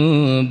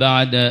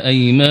بعد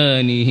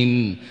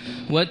أيمانهم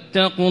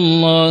واتقوا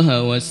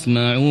الله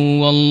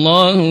واسمعوا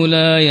والله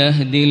لا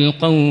يهدي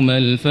القوم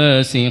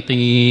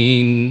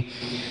الفاسقين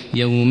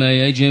يوم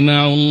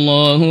يجمع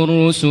الله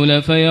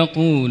الرسل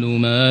فيقول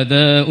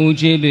ماذا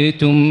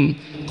أجبتم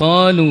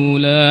قالوا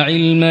لا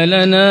علم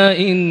لنا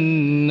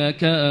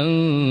إنك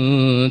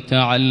أنت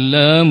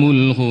علام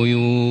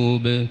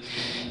الغيوب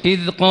إذ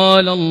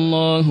قال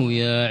الله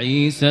يا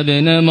عيسى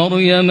ابن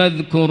مريم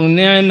اذكر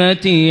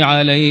نعمتي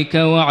عليك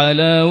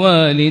وعلى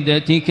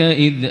والدتك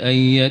إذ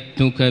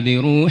أيدتك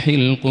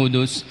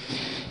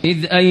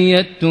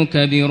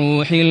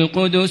بروح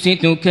القدس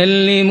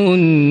تكلم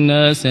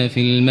الناس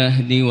في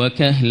المهد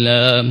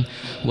وكهلا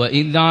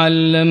وإذ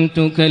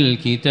علمتك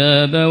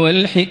الكتاب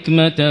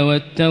والحكمة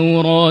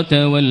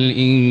والتوراة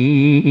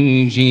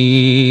والإنجيل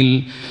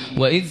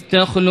وإذ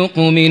تخلق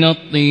من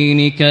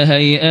الطين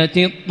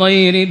كهيئة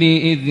الطير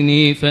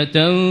بإذني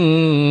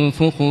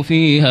فتنفخ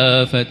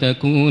فيها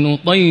فتكون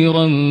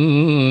طيرا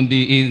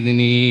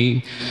بإذني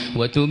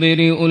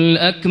وتبرئ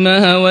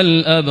الأكمه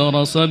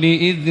والأبرص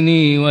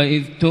بإذني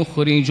وإذ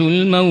تخرج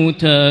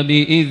الموتى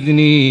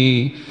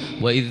بإذني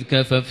وإذ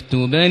كففت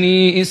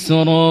بني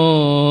إسرائيل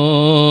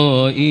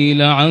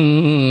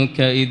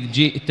عنك إذ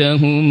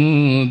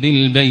جئتهم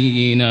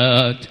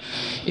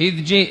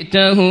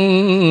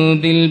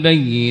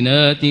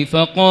بالبينات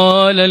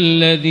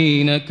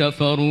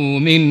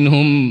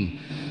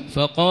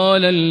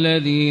فقال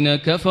الذين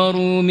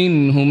كفروا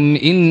منهم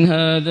إن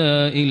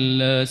هذا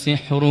إلا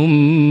سحر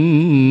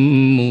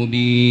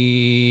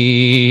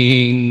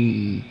مبين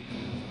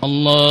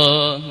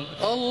الله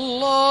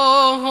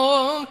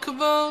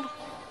أكبر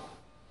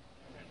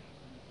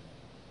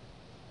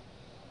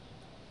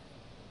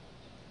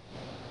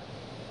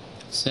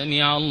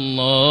سمع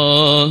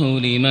الله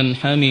لمن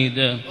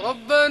حمده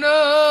ربنا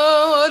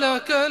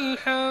ولك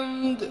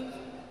الحمد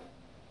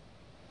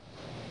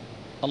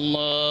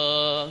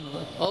الله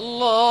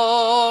أكبر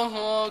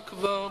الله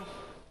أكبر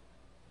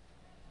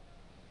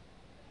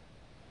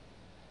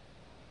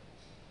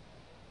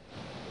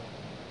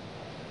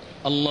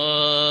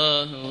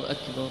الله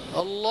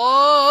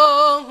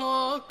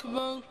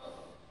أكبر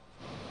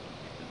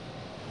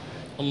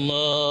الله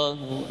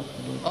أكبر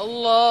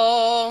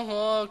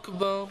الله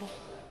أكبر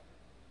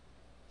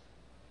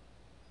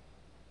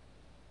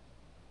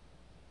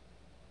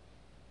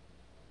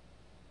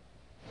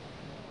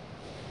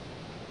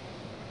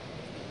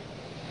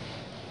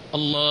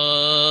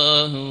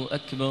الله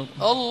أكبر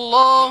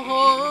الله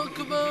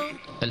أكبر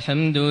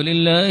الحمد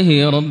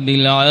لله رب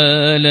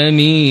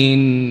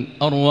العالمين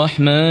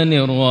الرحمن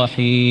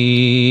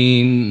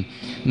الرحيم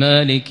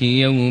مالك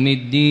يوم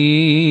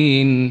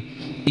الدين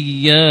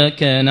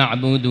إياك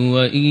نعبد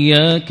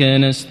وإياك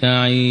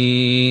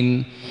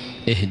نستعين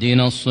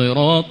اهدنا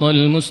الصراط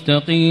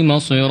المستقيم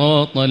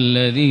صراط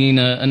الذين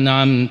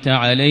أنعمت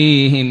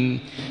عليهم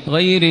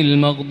غير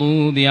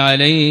المغضوب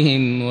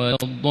عليهم ولا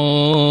الضالين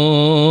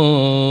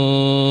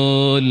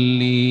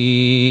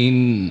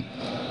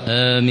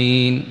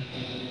آمين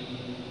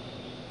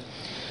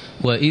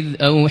وإذ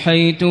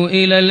أوحيت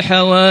إلى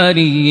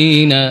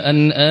الحواريين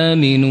أن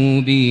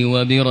آمنوا بي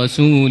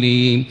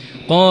وبرسولي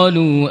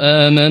قالوا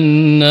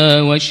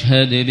آمنا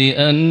واشهد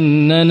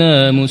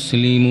بأننا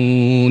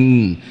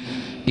مسلمون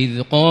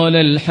إذ قال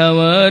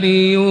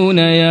الحواريون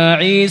يا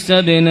عيسى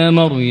ابن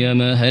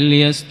مريم هل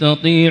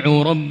يستطيع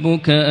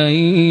ربك أن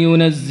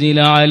ينزل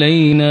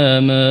علينا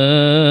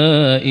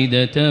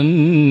مائدة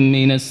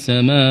من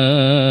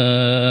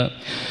السماء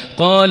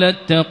قال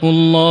اتقوا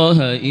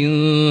الله إن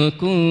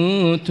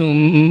كنتم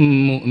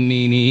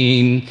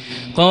مؤمنين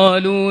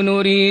قالوا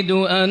نريد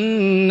أن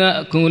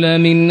نأكل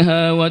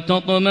منها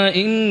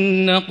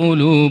وتطمئن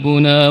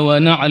قلوبنا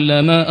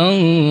ونعلم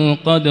أن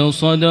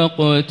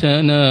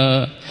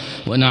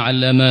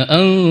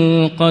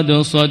قد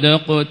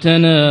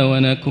صدقتنا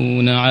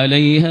ونكون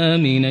عليها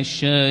من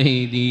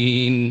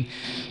الشاهدين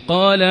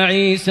قال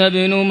عيسى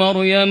ابن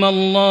مريم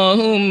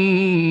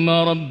اللهم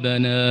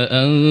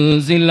ربنا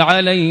أنزل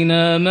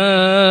علينا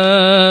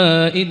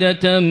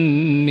مائدة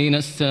من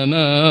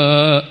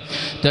السماء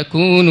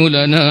تكون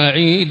لنا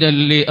عيدا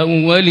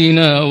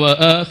لأولنا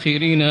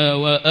وآخرنا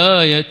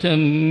وآية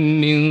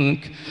منك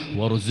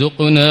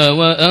وارزقنا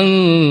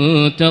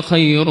وأنت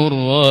خير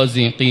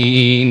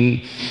الرازقين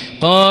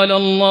قال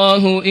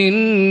الله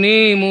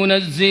إني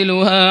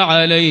منزلها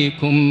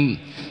عليكم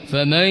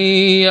فمن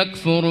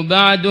يكفر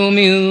بعد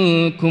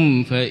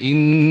منكم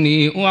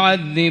فإني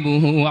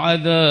أعذبه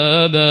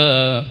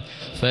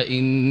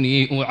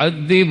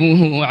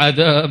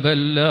عذابا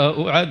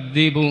لا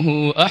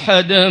أعذبه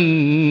أحدا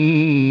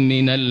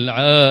من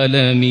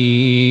العالمين.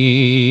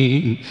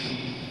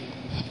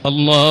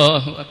 الله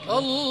أكبر.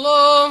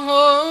 الله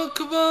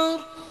أكبر.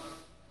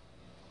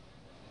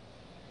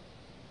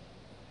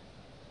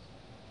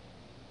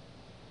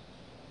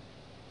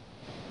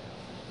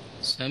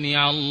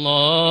 سمع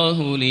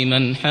الله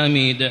لمن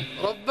حمده.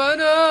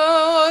 ربنا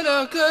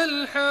ولك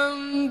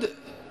الحمد.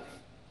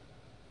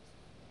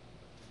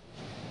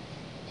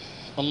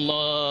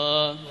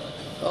 الله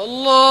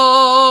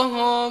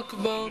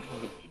أكبر.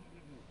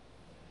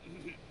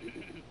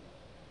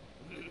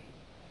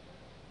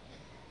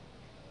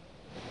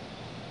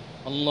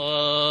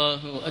 الله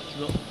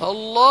أكبر.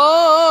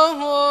 الله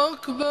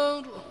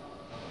أكبر.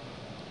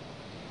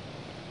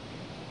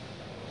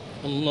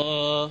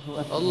 الله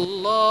أكبر.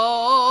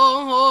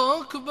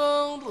 الله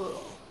أكبر.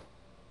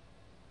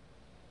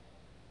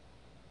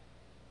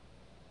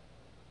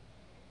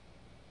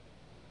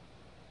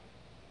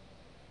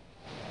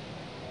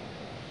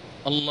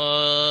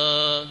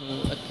 الله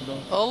أكبر.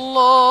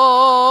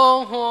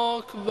 الله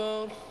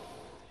أكبر.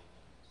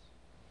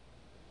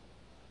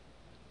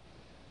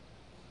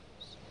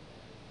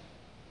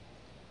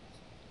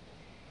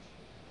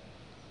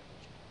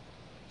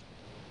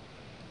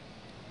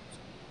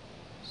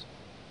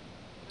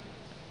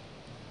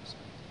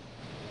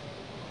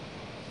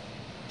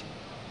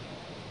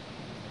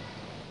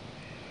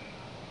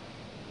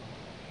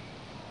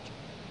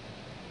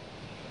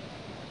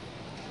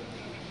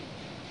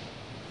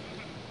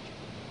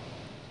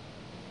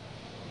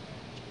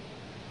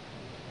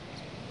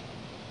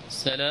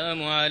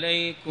 السلام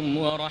عليكم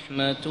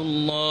ورحمة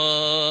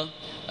الله.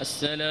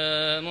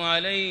 السلام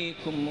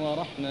عليكم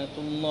ورحمة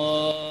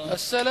الله.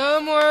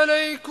 السلام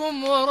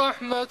عليكم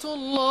ورحمة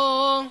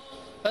الله.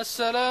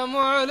 السلام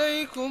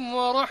عليكم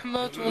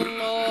ورحمة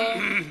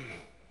الله.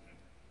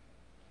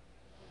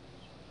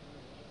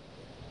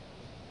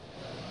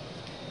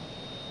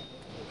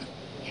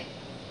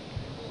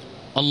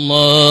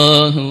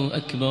 الله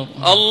أكبر.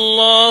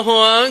 الله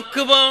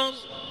أكبر.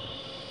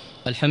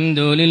 الحمد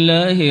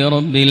لله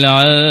رب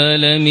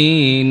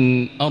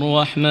العالمين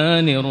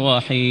الرحمن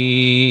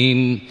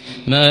الرحيم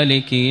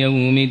مالك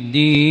يوم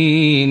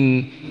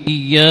الدين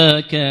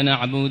إياك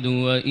نعبد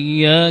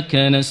وإياك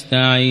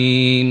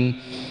نستعين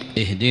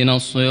اهدنا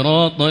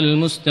الصراط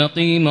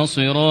المستقيم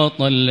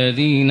صراط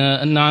الذين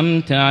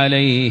أنعمت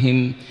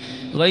عليهم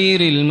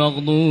غير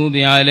المغضوب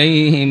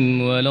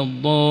عليهم ولا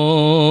الضالين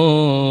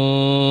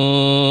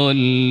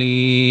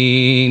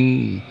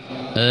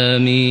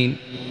آمين.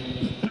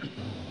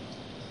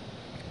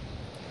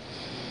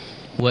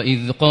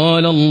 وإذ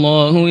قال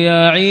الله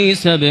يا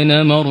عيسى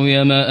ابن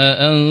مريم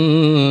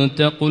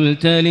أأنت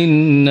قلت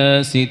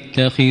للناس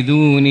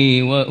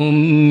اتخذوني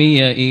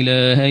وأمي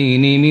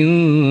إلهين من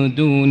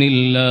دون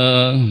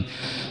الله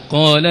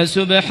قال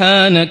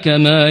سبحانك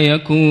ما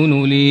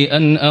يكون لي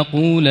أن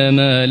أقول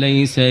ما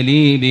ليس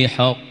لي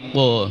بحق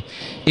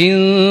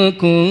إن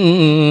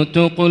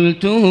كنت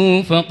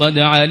قلته فقد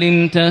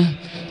علمته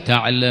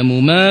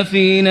تعلم ما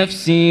في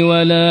نفسي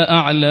ولا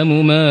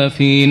أعلم ما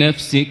في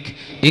نفسك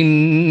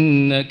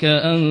إنك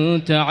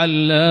أنت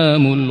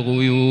علام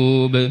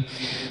الغيوب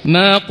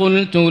ما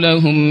قلت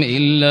لهم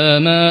إلا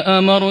ما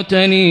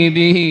أمرتني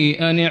به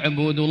أن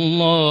اعبدوا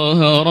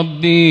الله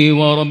ربي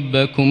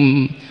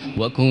وربكم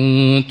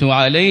وكنت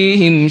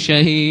عليهم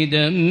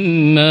شهيدا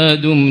ما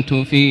دمت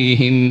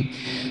فيهم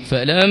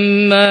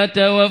فلما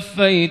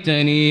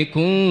توفيتني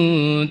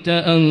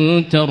كنت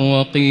أنت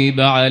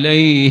الرقيب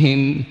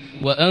عليهم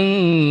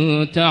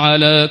وأنت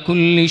على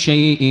كل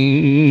شيء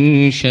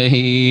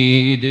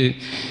شهيد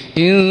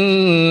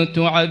إن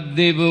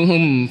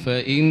تعذبهم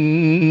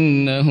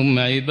فإنهم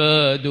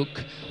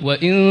عبادك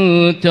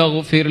وإن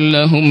تغفر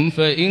لهم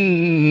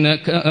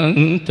فإنك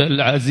أنت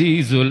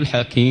العزيز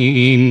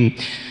الحكيم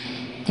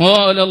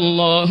قال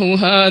الله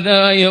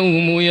هذا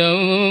يوم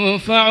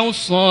ينفع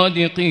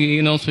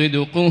الصادقين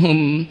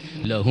صدقهم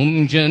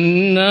لهم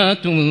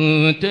جنات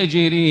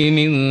تجري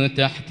من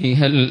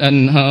تحتها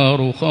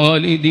الأنهار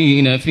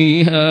خالدين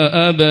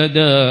فيها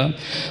أبدا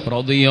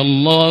رضي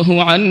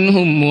الله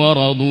عنهم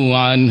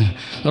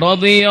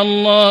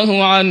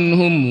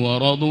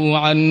ورضوا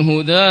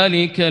عنه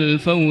ذلك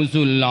الفوز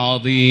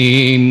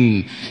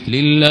العظيم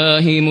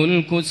لله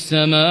ملك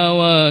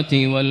السماوات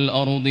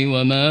والأرض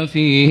وما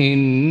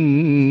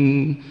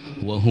فيهن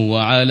وهو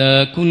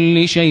على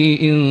كل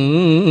شيء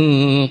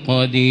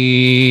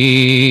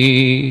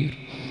قدير.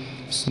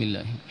 بسم الله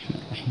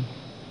الرحمن الرحيم.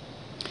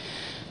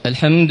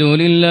 الحمد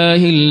لله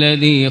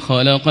الذي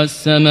خلق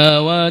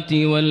السماوات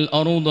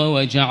والأرض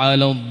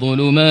وجعل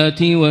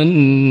الظلمات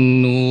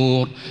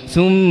والنور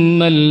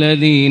ثم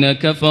الذين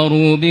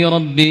كفروا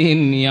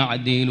بربهم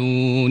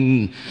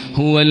يعدلون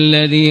هو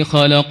الذي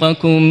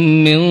خلقكم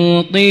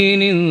من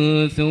طين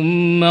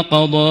ثم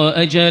قضى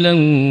أجلا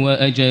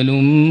وأجل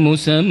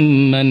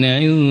مسمى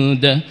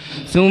عنده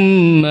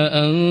ثم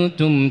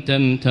أنتم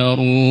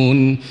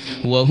تمترون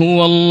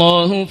وهو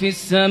الله في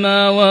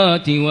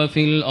السماوات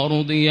وفي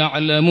الأرض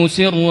يعلم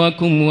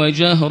سركم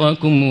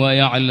وجهركم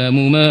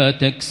ويعلم ما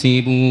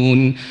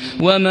تكسبون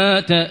وما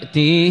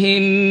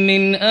تأتيهم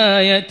من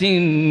آية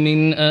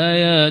من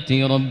آيات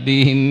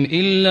ربهم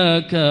إلا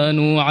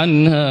كانوا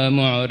عنها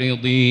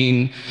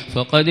معرضين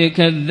فقد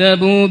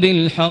كذبوا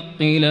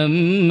بالحق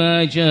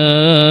لما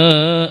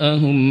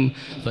جاءهم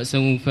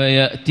فسوف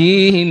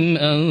يأتيهم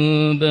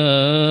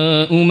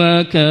أنباء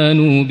ما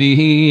كانوا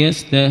به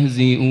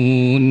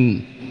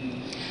يستهزئون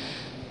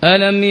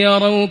ألم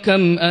يروا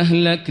كم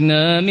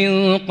أهلكنا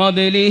من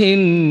قبلهم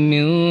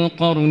من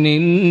قرن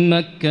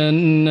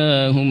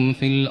مكناهم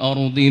في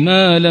الأرض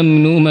ما لم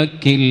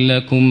نمكن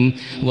لكم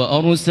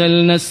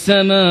وأرسلنا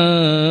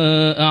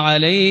السماء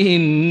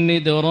عليهم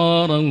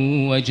مدرارا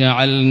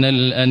وجعلنا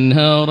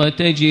الأنهار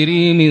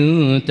تجري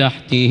من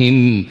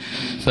تحتهم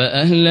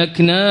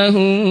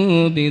فأهلكناهم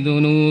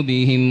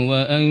بذنوبهم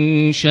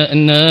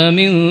وأنشأنا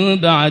من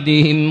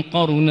بعدهم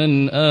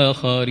قرنا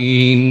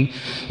آخرين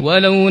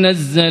ولو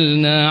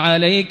نزلنا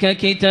عليك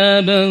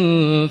كتابا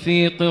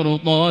في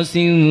قرطاس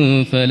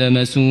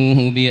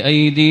فلمسوه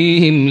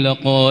بأيديهم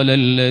لقال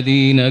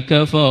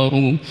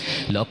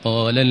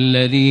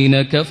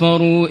الذين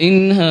كفروا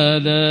إن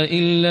هذا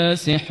إلا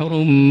سحر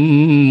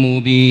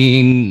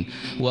مبين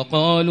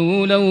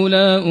وقالوا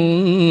لولا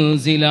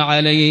أنزل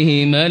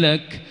عليه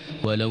ملك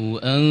ولو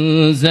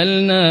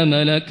أنزلنا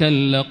ملكا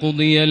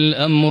لقضي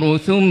الأمر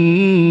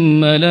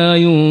ثم لا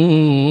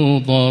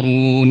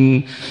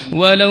ينظرون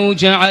ولو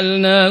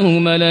جعلناه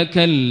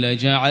ملكا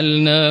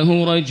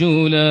لجعلناه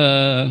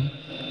رجلا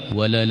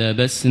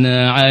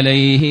وللبسنا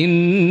عليهم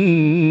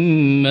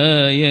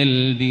ما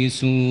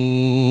يلبسون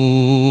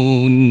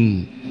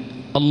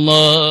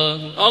الله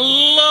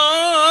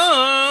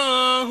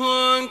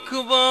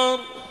أكبر.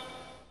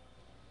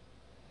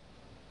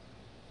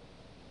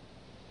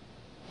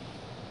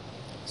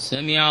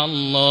 سمع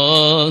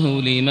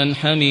الله لمن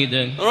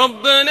حمده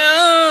ربنا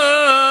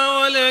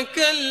ولك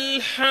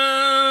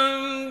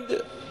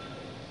الحمد.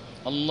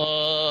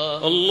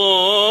 الله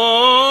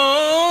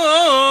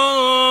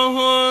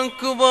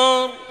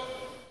أكبر.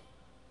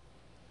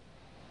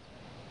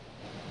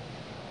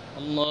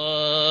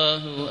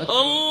 الله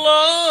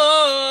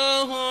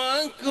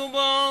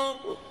أكبر.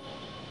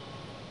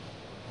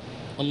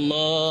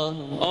 الله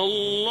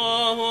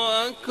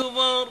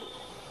أكبر.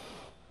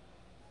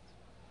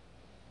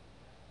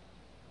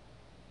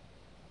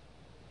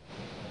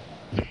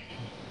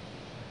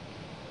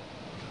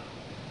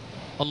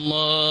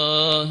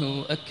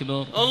 الله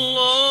أكبر.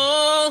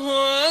 الله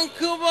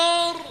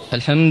أكبر.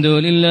 الحمد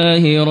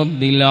لله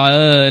رب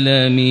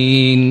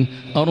العالمين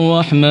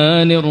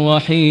الرحمن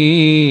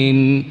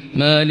الرحيم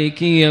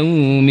مالك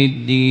يوم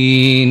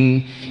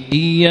الدين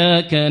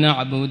إياك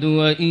نعبد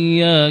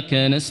وإياك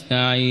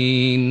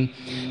نستعين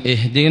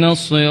اهدنا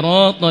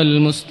الصراط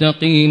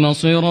المستقيم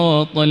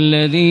صراط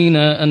الذين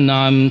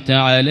أنعمت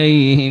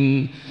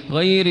عليهم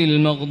غير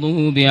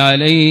المغضوب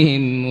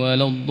عليهم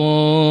ولا الضالين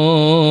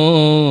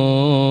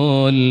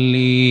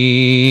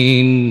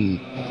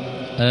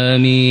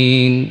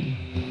آمين.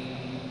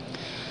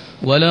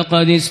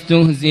 ولقد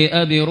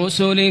استهزئ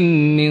برسل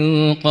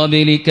من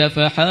قبلك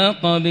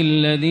فحاق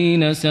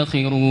بالذين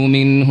سخروا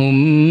منهم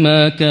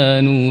ما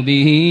كانوا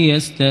به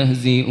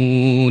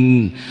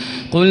يستهزئون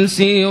قل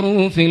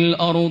سيروا في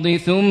الأرض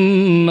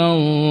ثم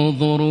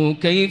انظروا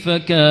كيف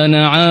كان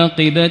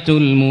عاقبة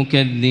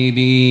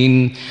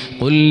المكذبين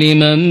قل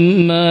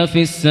لمن ما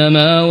في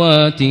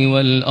السماوات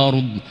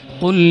والأرض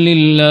قل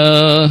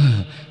لله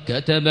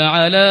كتب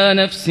على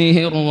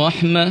نفسه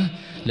الرحمة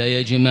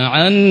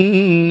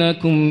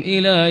ليجمعنكم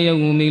إلى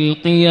يوم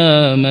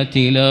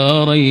القيامة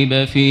لا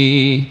ريب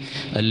فيه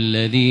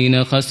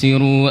الذين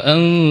خسروا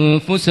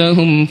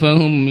أنفسهم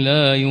فهم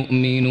لا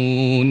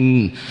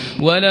يؤمنون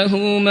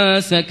وله ما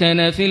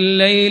سكن في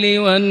الليل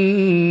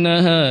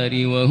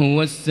والنهار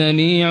وهو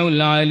السميع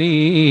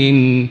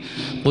العليم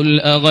قل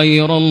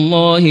أغير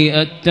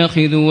الله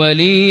أتخذ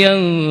وليا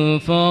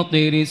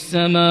فاطر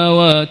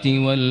السماوات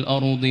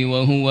والأرض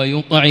وهو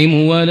يطعم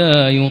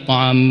ولا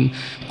يطعم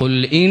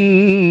قل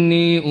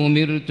إني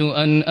أمرت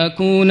أن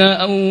أكون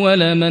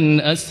أول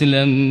من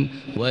أسلم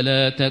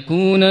ولا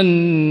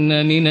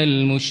تكونن من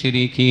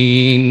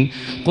المشركين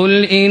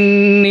قل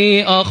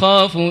إني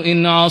أخاف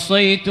إن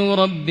عصيت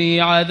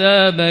ربي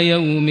عذاب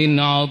يوم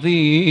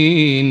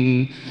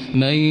عظيم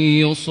من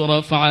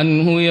يصرف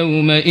عنه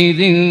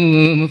يومئذ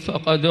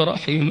فقد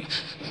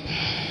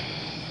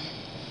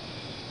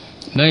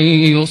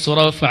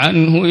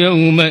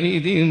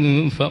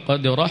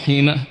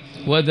رحمه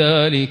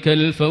وذلك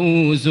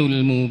الفوز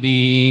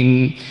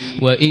المبين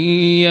وإن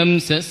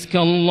يمسسك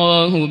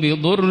الله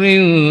بضر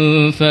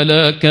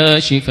فلا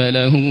كاشف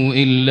له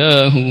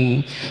إلا هو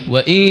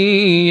وإن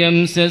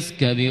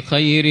يمسسك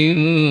بخير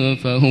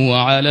فهو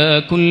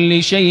على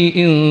كل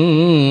شيء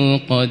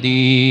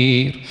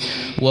قدير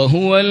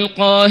وهو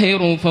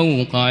القاهر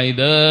فوق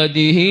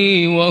عباده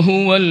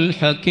وهو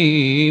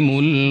الحكيم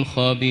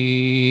الخبير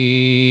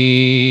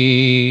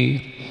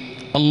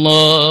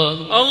الله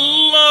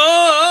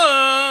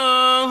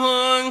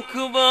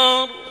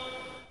أكبر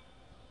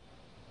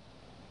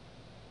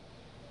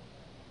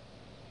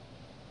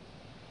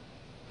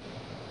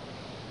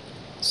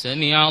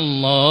سمع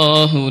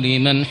الله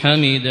لمن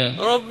حمده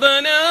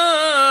ربنا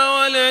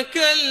ولك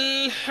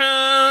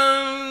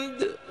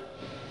الحمد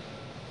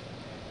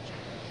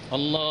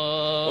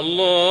الله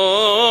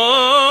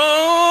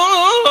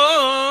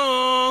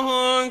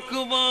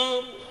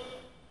أكبر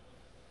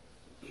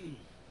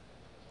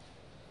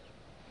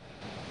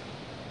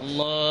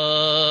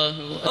الله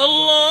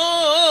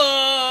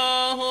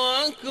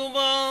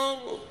أكبر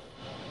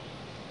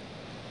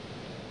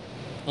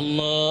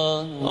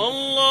الله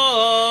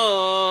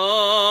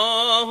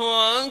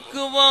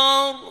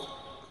أكبر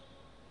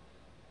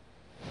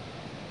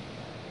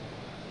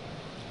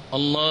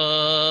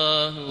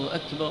الله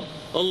أكبر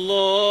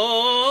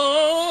الله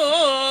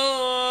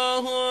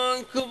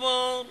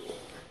أكبر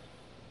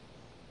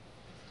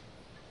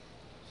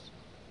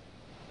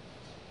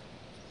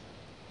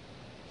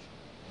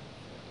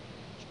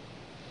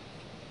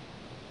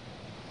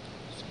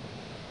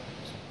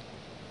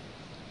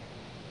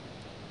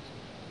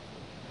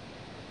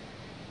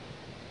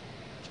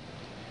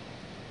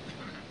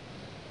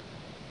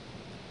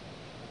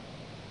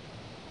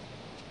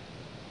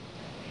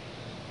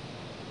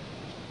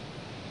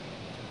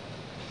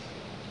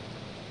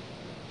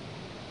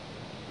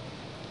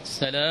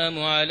السلام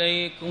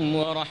عليكم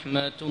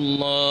ورحمة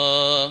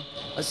الله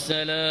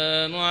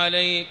السلام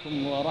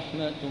عليكم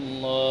ورحمة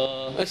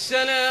الله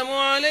السلام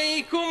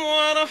عليكم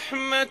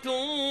ورحمة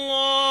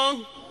الله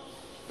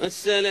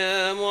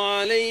السلام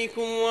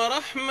عليكم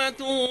ورحمة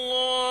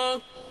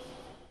الله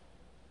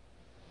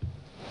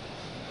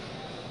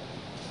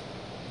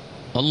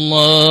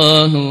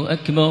الله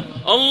أكبر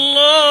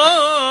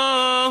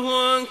الله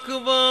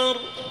أكبر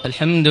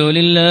الحمد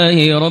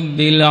لله رب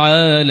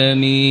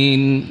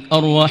العالمين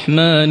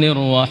الرحمن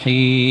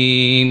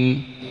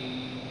الرحيم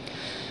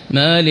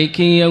مالك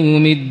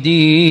يوم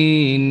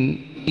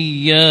الدين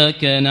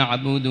إياك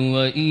نعبد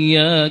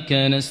وإياك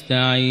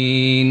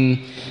نستعين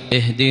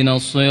اهدنا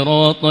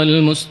الصراط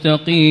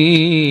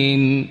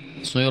المستقيم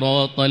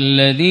صراط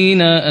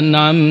الذين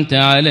أنعمت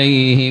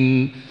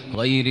عليهم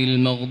غير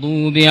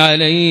المغضوب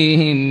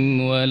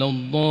عليهم ولا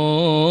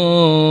الضالين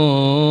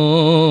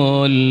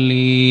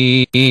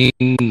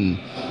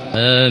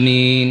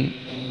آمين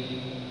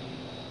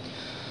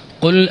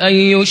قل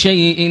أي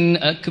شيء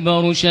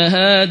أكبر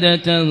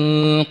شهادة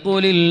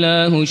قل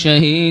الله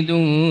شهيد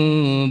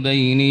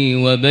بيني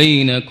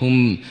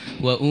وبينكم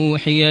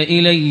وأوحي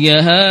إلي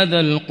هذا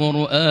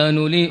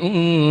القرآن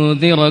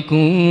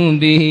لأنذركم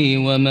به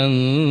ومن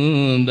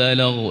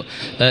بلغ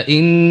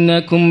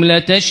أئنكم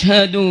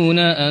لتشهدون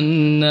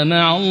أن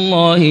مع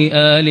الله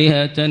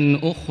آلهة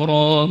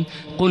أخرى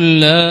قل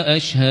لا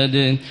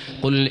أشهد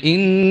قل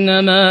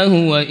إنما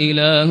هو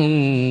إله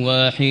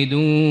واحد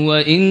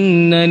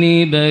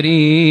وإنني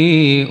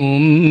بريء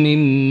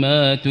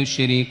مما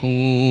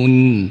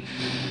تشركون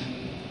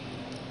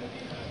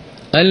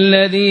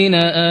الذين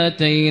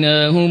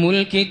آتيناهم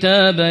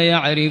الكتاب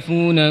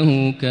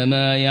يعرفونه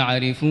كما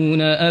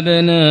يعرفون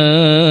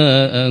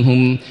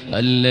أبناءهم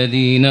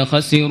الذين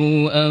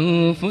خسروا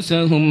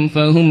أنفسهم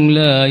فهم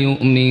لا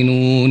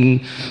يؤمنون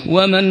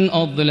ومن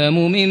أظلم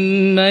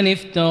ممن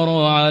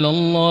افترى على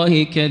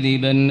الله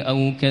كذبا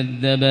أو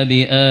كذب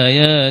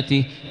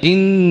بآياته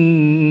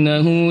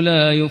إنه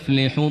لا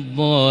يفلح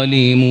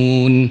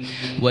الظالمون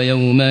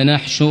ويوم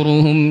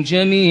نحشرهم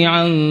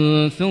جميعا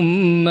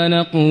ثم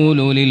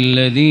نقول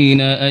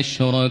للذين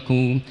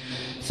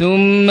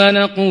ثم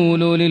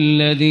نقول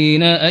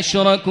للذين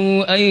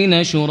أشركوا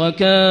أين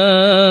شركاؤكم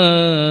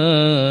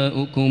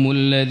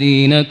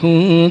الذين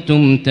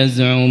كنتم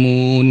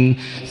تزعمون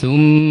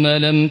ثم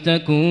لم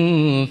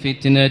تكن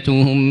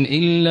فتنتهم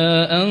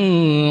إلا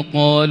أن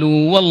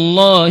قالوا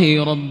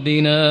والله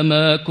ربنا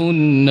ما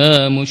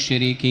كنا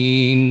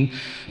مشركين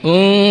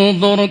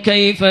انظر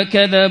كيف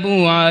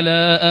كذبوا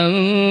على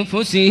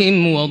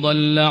أنفسهم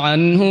وضل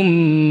عنهم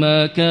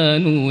ما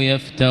كانوا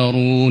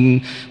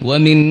يفترون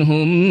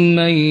ومنهم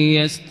من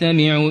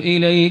يستمع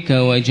إليك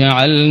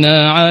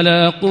وجعلنا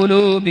على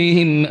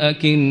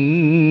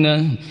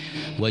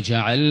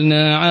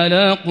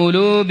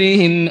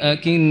قلوبهم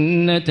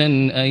أكنة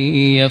أن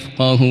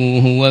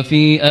يفقهوه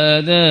وفي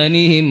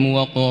آذانهم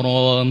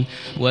وقرا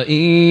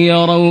وإن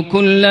يروا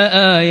كل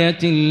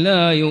آية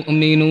لا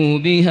يؤمنوا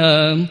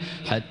بها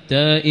حتى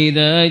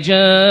إذا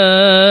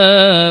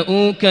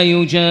جاءوك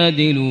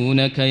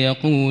يجادلونك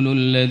يقول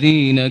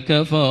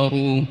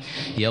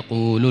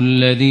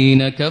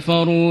الذين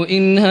كفروا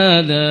إن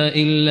هذا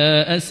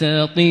إلا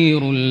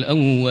أساطير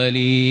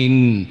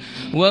الأولين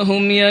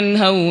وهم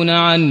ينهون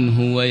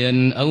عنه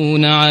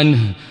وينأون عنه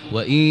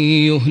وإن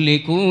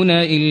يهلكون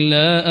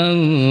إلا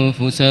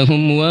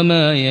أنفسهم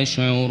وما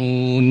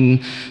يشعرون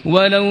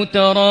ولو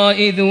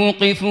ترى إذ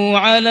وقفوا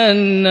على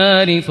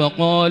النار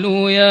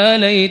فقالوا يا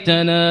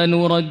ليتنا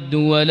نرد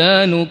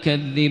ولا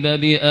نكذب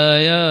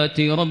بآيات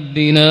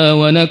ربنا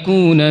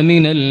ونكون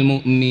من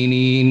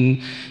المؤمنين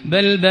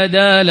بل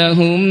بدا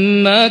لهم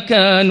ما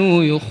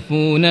كانوا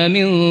يخفون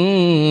من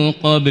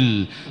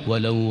قبل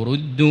ولو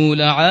ردوا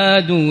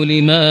لعادوا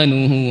لما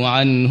نهوا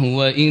عنه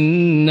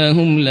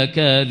وإنهم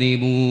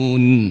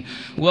لكاذبون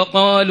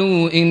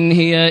وقالوا إن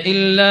هي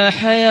إلا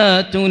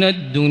حياتنا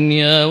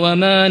الدنيا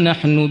وما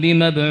نحن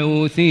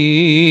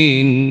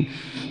بمبعوثين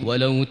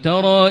ولو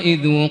ترى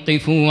إذ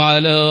وقفوا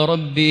على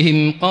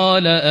ربهم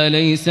قال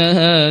أليس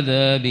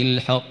هذا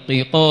بالحق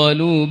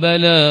قالوا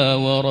بلى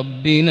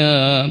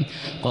وربنا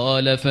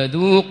قال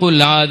فذوقوا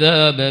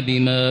العذاب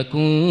بما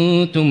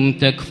كنتم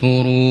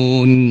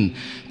تكفرون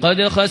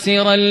قد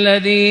خسر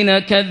الذين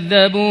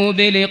كذبوا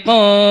بلقاء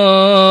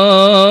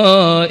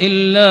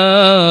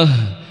الله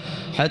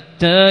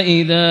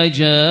حتى إذا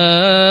جاءتهم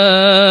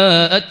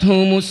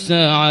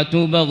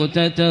الساعة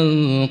بغتة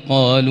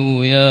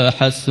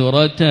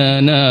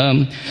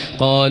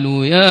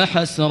قالوا يا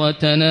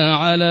حسرتنا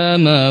على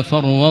ما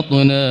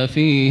فرطنا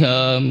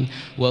فيها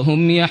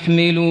وهم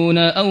يحملون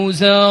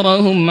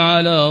أوزارهم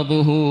على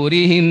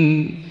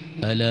ظهورهم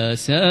ألا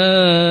ساء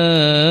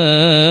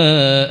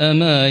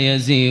ما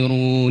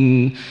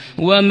يزيرون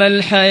وما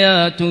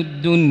الحياة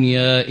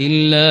الدنيا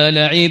إلا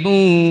لعب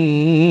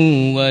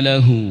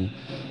وله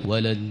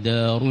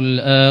وللدار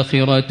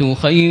الآخرة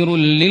خير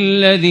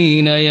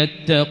للذين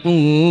يتقون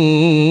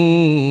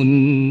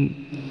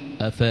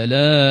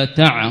أفلا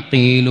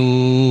تعقلون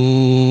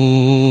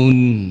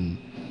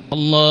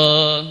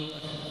الله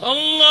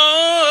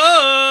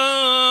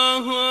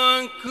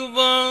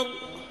أكبر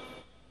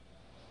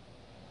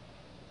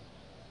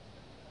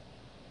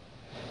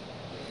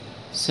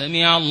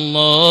سمع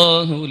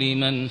الله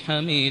لمن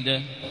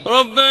حمده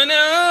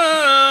ربنا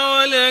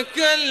ولك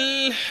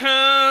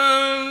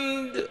الحمد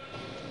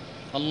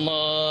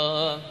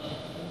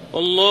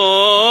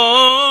الله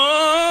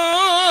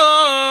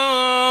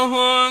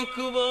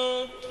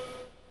أكبر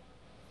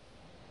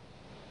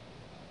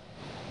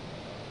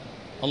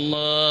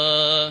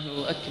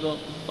الله أكبر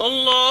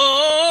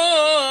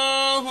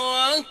الله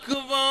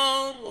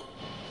أكبر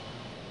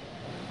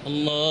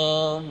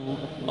الله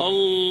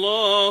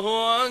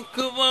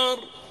أكبر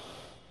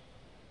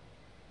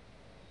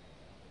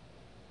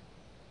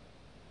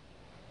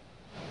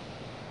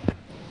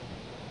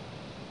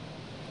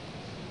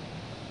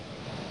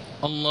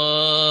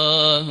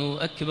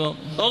الله أكبر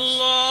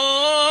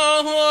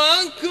الله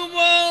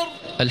أكبر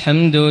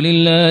الحمد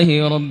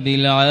لله رب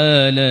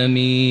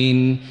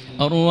العالمين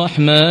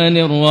الرحمن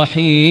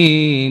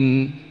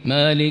الرحيم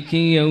مالك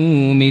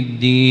يوم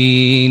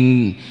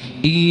الدين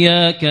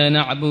إياك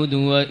نعبد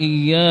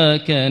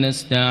وإياك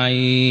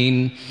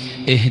نستعين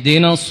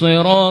اهدنا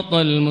الصراط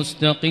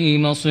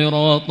المستقيم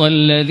صراط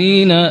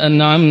الذين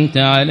أنعمت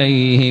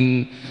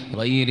عليهم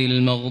غير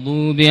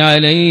المغضوب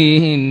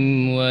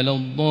عليهم ولا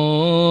الضالين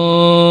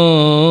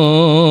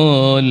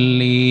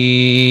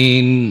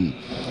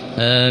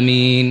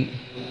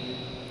آمين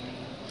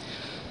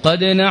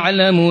قد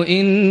نعلم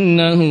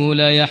إنه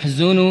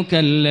ليحزنك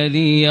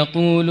الذي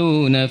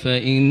يقولون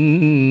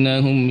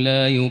فإنهم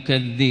لا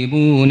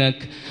يكذبونك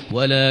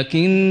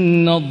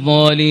ولكن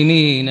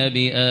الظالمين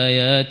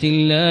بآيات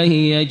الله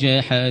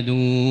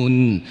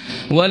يجحدون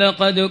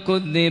ولقد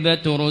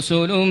كذبت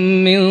رسل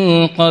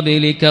من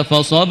قبلك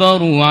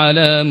فصبروا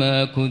على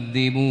ما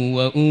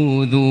كذبوا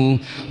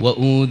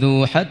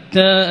وأوذوا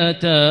حتى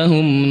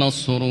أتاهم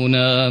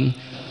نصرنا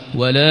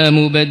ولا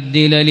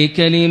مبدل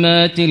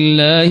لكلمات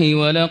الله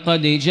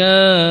ولقد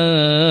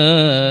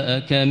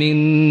جاءك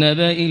من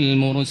نبأ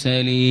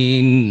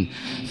المرسلين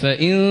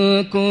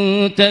فإن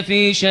كنت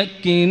في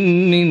شك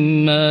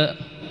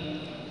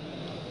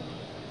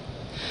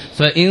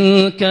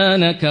فإن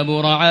كان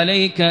كبر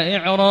عليك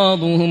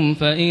إعراضهم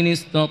فإن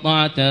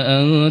استطعت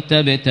أن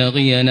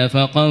تبتغي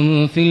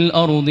نفقا في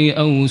الأرض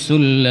أو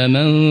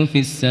سلما في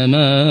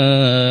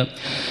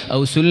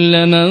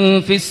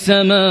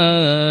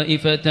السماء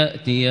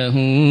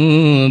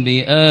فتأتيهم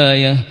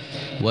بآية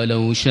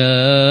ولو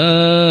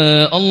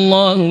شاء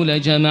الله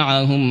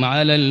لجمعهم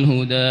على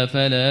الهدى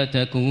فلا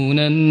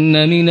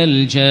تكونن من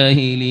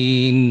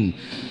الجاهلين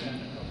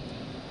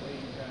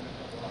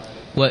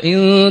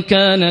وإن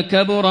كان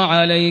كبر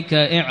عليك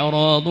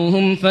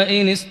إعراضهم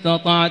فإن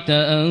استطعت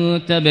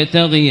أن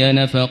تبتغي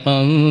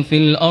نفقا في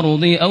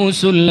الأرض أو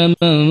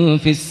سلما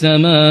في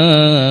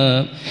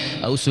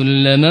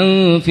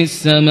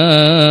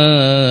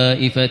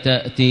السماء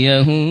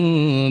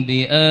فتأتيهم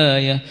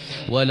بآية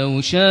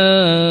ولو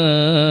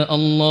شاء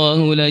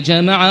الله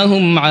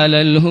لجمعهم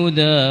على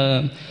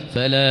الهدى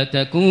فلا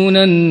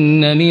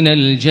تكونن من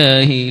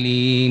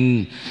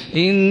الجاهلين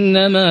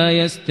إنما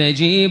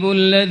يستجيب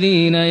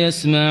الذين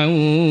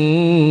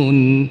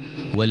يسمعون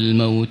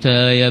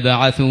والموتى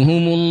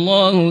يبعثهم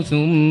الله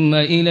ثم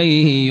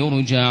إليه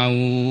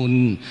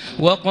يرجعون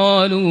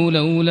وقالوا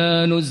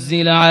لولا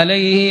نزل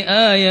عليه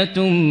آية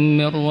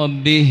من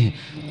ربه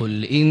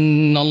قل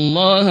إن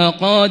الله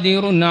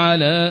قادر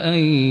على أن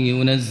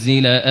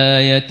ينزل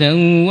آية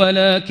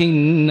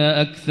ولكن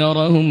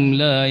أكثرهم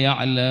لا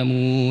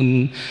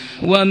يعلمون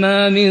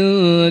وما من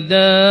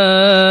دابة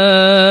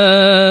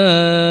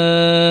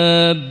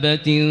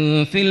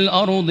في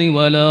الأرض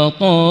ولا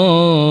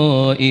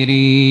طائر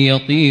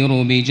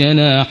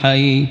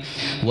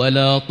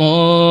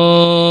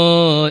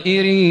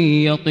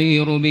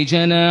يطير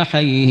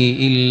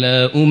بجناحيه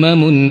إلا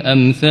أمم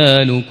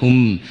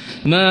أمثالكم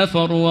ما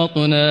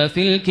فرطنا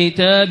في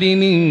الكتاب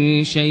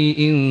من شيء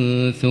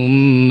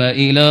ثم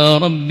إلى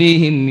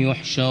ربهم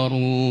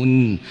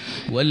يحشرون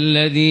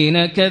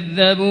والذين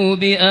كذبوا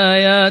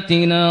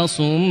بآياتنا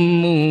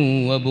صم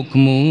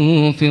وبكم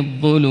في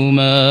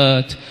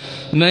الظلمات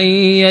من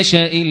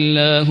يشاء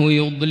الله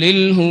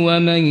يضلله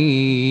ومن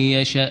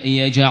يشاء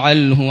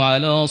يجعله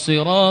على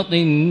صراط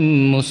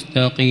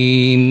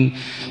مستقيم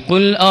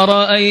قل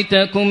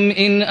أرأيتكم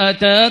إن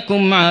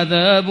أتاكم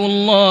عذاب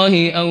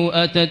الله أو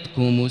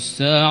أتتكم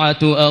الساعة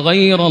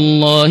أغير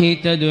الله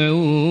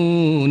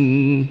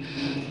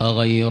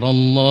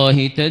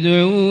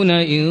تدعون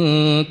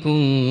إن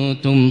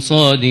كنتم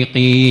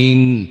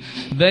صادقين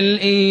بل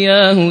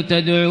إياه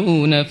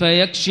تدعون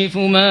فيكشف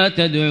ما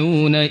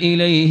تدعون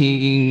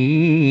إليه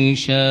إن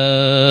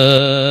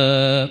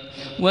شاء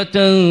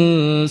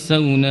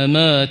وتنسون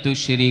ما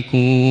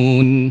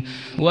تشركون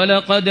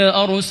ولقد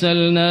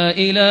أرسلنا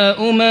إلى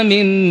أمم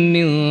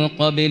من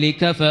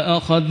قبلك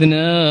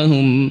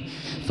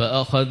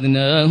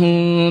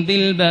فأخذناهم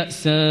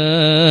بالبأساء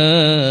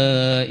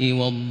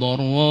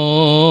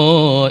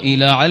والضراء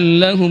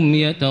لعلهم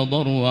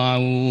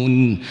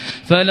يتضرعون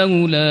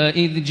فلولا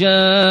إذ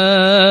جاءهم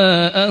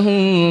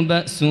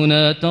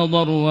بأسنا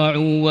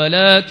تضرعوا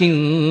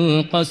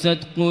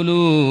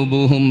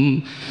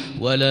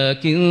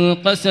ولكن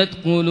قست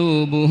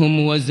قلوبهم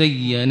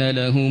وزين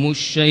لهم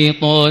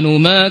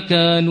الشيطان ما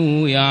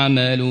كانوا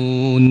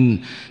يعملون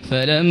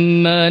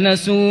فلما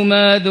نسوا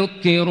ما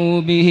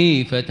ذكروا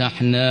به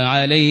فتحنا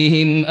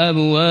عليهم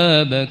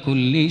أبواب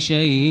كل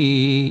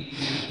شيء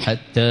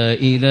حتى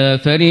إذا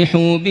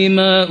فرحوا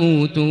بما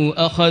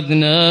أوتوا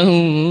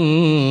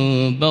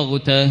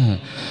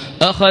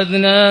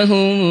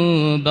أخذناهم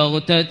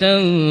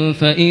بغتة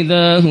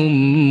فإذا هم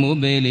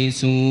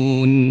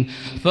مبلسون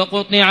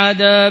فقطع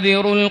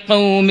دابر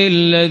القوم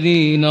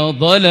الذين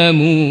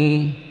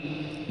ظلموا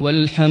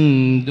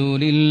والحمد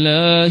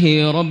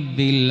لله رب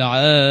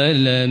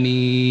العالمين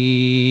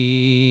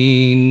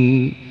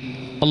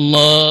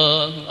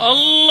الله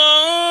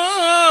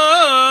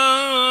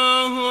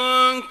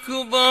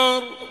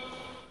أكبر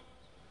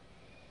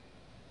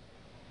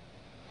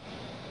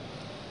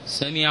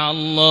سمع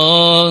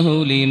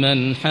الله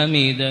لمن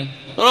حمده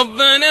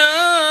ربنا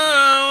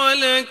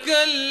ولك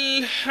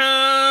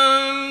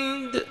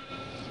الحمد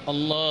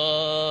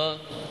الله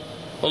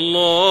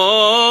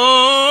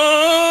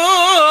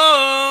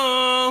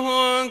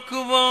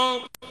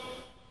أكبر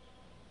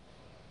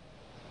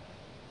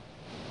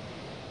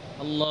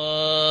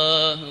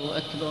الله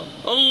أكبر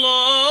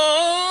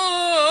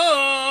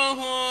الله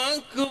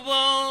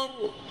أكبر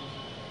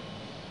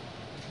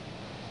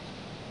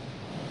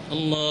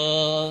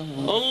الله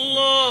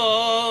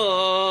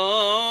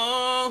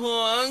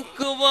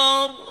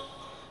أكبر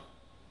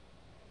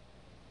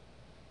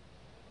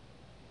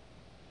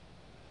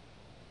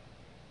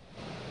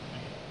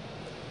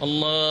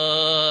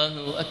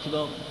الله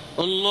أكبر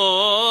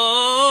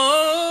الله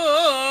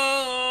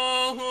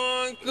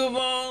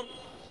أكبر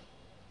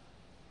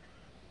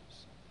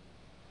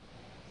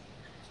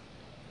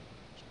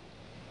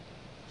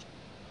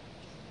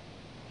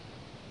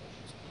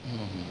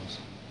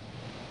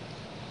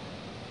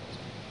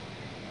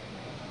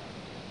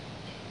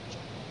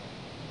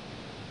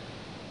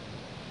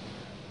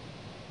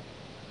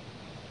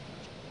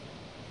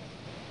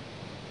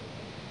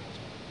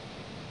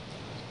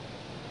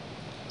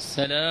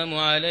السلام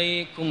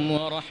عليكم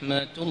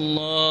ورحمة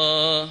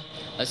الله.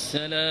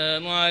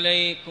 السلام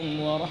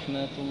عليكم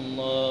ورحمة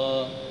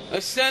الله.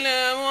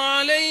 السلام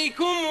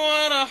عليكم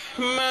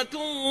ورحمة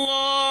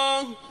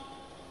الله.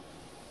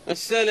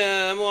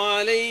 السلام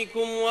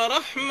عليكم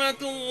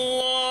ورحمة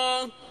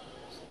الله.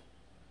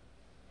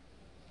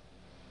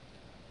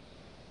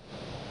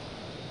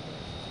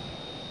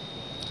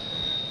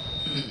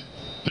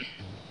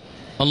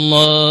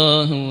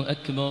 الله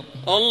أكبر.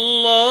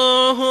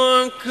 الله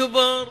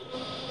أكبر.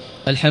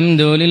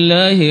 الحمد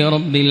لله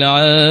رب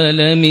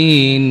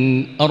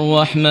العالمين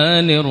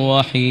الرحمن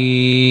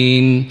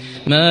الرحيم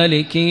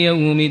مالك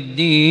يوم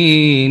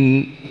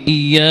الدين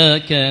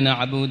إياك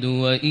نعبد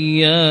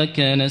وإياك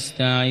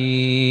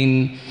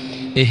نستعين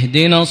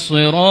اهدنا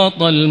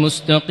الصراط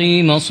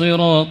المستقيم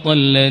صراط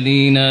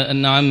الذين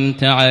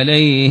أنعمت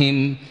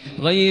عليهم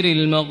غير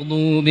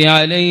المغضوب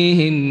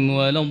عليهم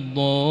ولا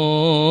الضالين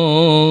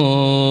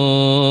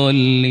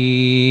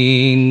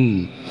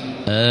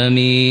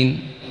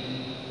آمين.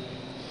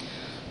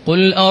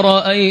 قل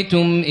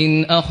أرأيتم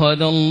إن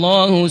أخذ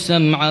الله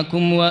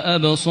سمعكم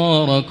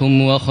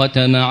وأبصاركم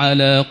وختم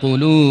على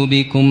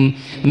قلوبكم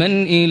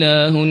من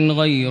إله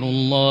غير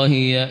الله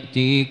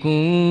يأتيكم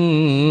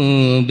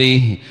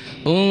به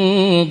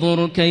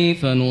انظر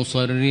كيف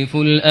نصرف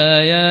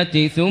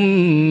الآيات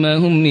ثم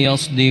هم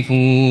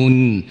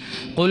يصدفون.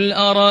 قل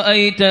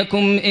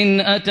أرأيتكم إن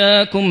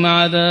أتاكم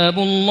عذاب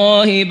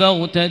الله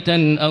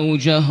بغتة أو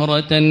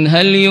جهرة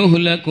هل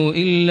يهلك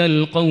إلا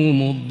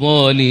القوم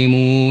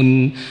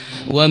الظالمون.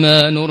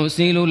 وما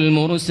نرسل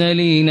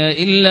المرسلين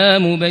إلا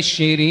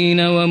مبشرين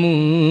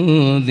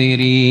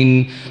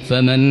ومنذرين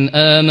فمن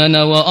آمن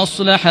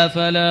وأصلح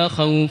فلا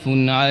خوف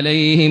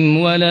عليهم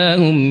ولا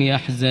هم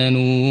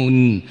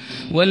يحزنون.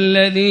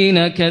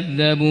 والذين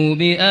كذبوا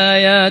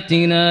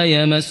بآياتنا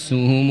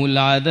يمسهم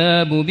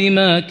العذاب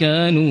بما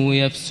كانوا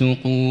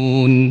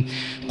يفسقون.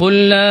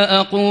 قل لا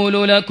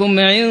أقول لكم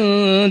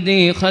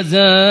عندي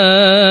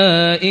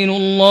خزائن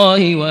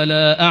الله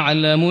ولا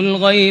أعلم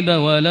الغيب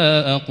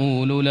ولا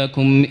أقول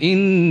لكم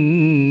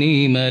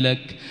إني ملك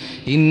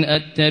إن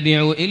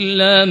أتبع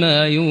إلا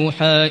ما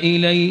يوحى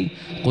إلي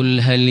قل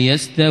هل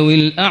يستوي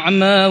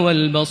الأعمى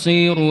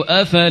والبصير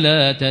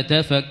أفلا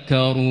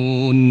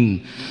تتفكرون.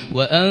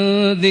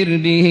 وأنذر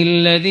به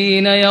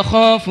الذين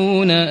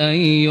يخافون أن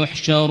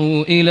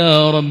يحشروا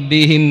إلى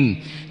ربهم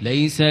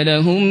ليس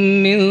لهم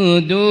من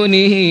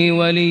دونه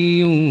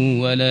ولي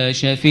ولا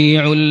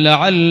شفيع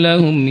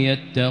لعلهم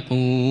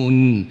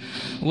يتقون.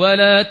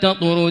 ولا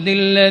تطرد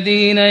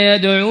الذين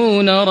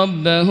يدعون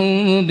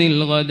ربهم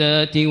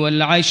بالغداة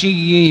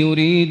والعشي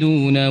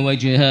يريدون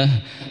وجهه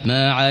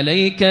ما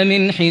عليك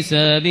من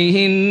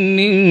حسابهم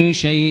من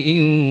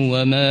شيء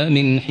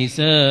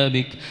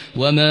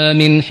وما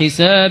من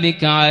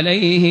حسابك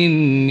عليهم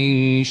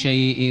من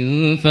شيء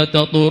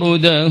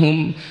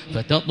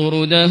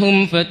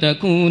فتطردهم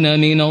فتكون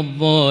من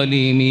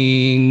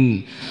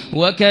الظالمين.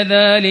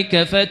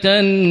 وكذلك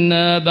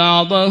فتنا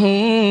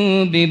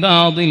بعضهم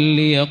ببعض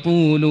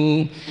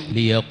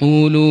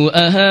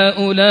ليقولوا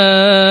أهؤلاء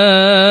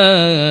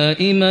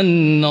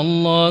من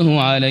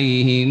الله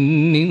عليهم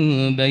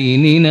من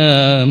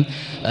بيننا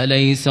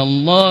أليس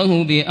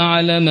الله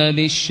بأعلم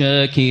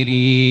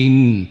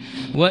بالشاكرين.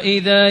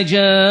 وإذا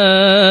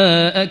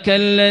جاءك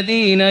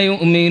الذين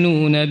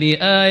يؤمنون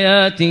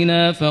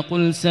بآياتنا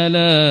فقل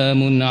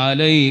سلام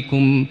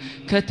عليكم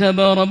كتب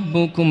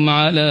ربكم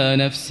على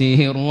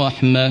نفسه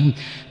الرحمة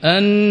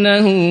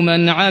أنه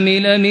من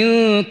عمل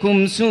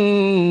منكم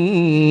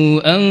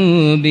سوءا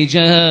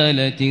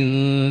بجهالة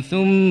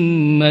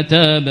ثم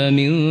تاب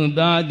من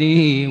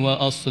بعده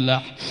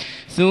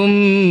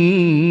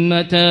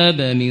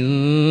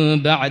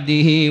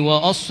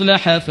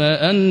وأصلح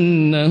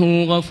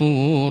فأنه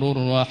غفور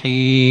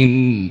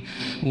رحيم.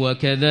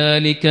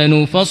 وكذلك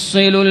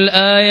نفصل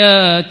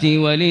الآيات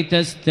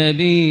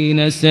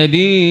ولتستبين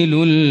سبيل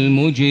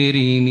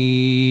المجرمين.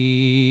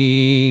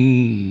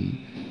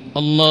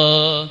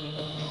 الله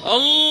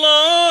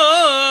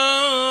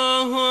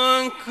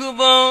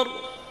أكبر.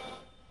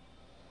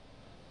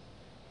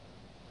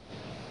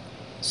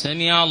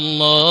 سمع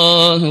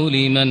الله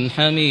لمن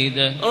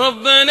حمده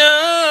ربنا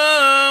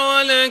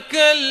ولك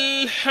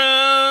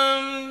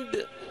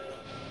الحمد.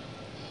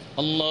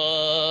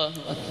 الله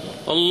أكبر.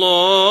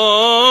 الله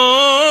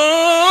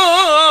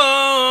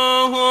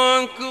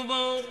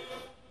أكبر.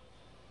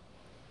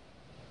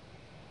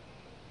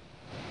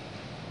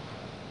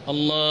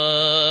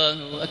 الله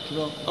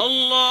أكبر.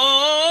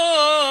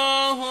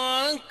 الله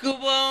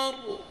أكبر.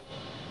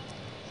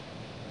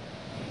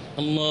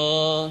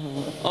 الله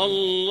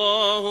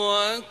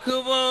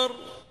أكبر.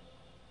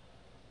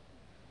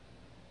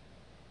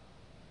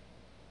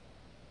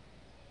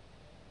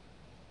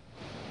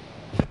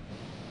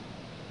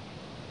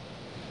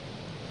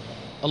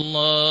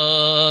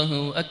 الله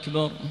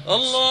أكبر.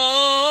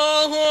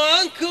 الله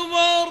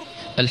أكبر.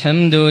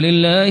 الحمد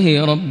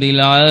لله رب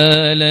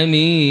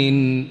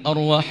العالمين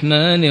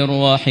الرحمن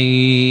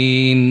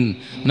الرحيم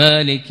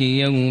مالك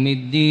يوم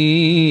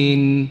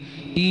الدين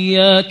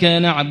إياك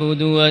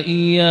نعبد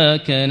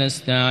وإياك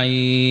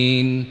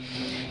نستعين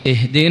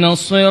اهدنا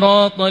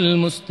الصراط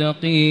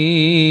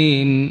المستقيم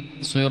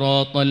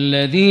صراط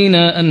الذين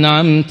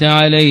أنعمت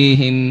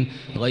عليهم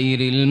غير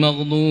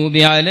المغضوب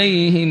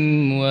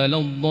عليهم ولا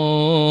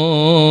الضالين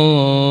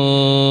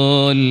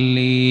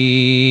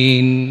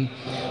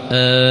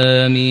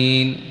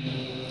آمين.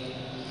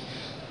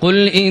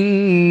 قل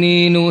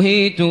إني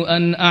نهيت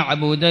أن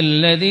أعبد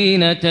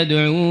الذين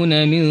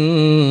تدعون من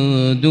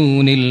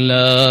دون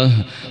الله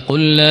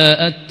قل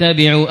لا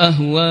أتبع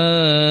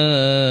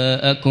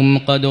أهواءكم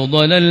قد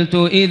ضللت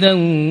إذا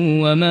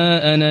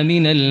وما أنا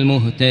من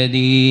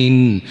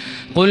المهتدين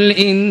قل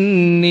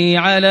إني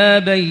على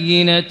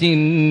بينة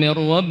من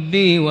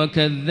ربي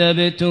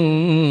وكذبتم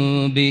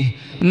به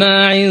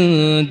ما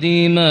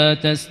عندي ما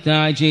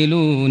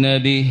تستعجلون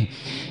به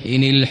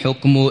إن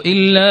الحكم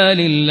إلا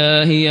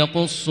لله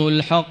يقص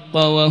الحق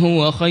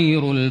وهو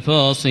خير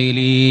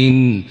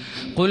الفاصلين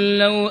قل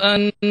لو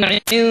أن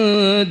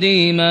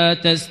عندي ما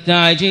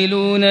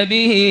تستعجلون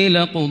به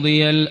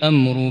لقضي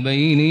الأمر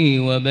بيني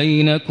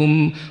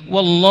وبينكم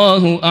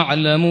والله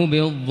أعلم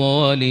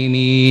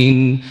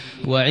بالظالمين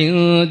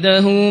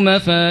وعنده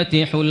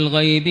مفاتح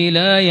الغيب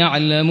لا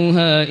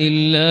يعلمها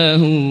إلا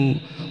هو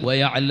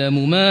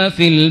ويعلم ما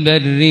في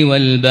البر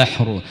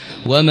والبحر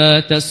وما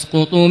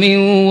تسقط من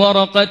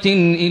ورقة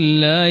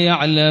إلا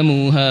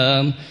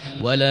يعلمها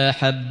ولا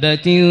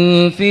حبة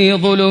في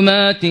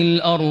ظلمات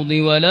الأرض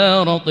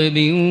ولا رطب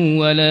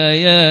ولا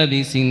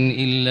يابس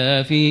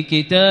إلا في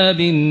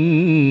كتاب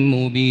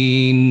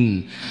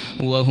مبين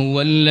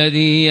وهو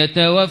الذي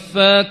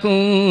يتوفاكم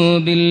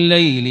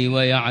بالليل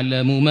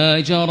ويعلم ما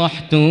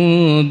جرحتم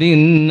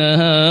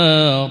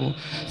بالنهار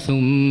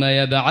ثم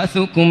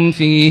يبعثكم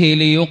فيه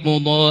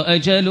ليقضى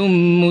أجل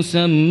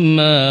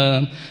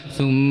مسمى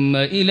ثم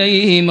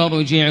إليه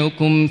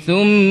مرجعكم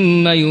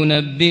ثم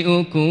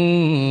ينبئكم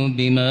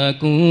بما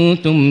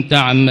كنتم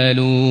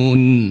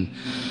تعملون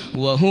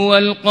وهو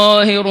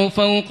القاهر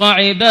فوق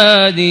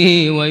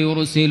عباده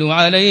ويرسل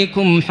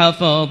عليكم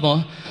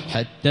حفاظة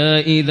حتى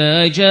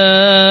إذا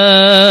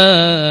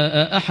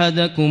جاء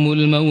أحدكم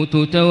الموت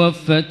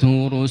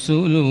توفته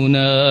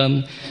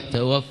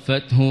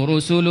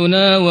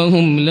رسلنا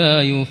وهم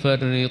لا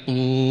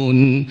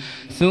يفرطون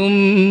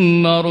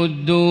ثم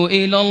ردوا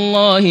إلى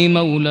الله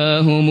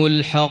مولاهم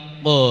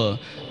الحق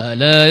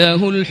ألا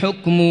له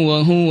الحكم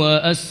وهو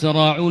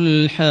أسرع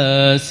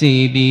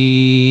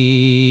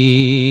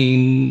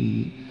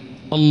الحاسبين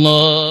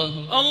الله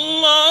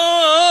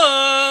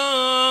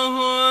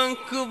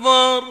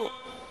أكبر.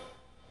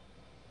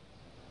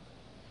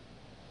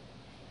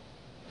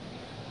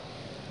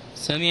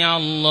 سمع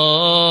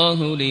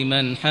الله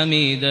لمن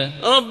حمده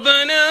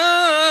ربنا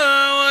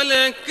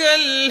ولك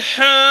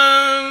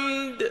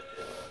الحمد.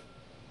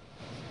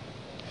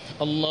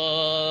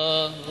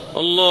 الله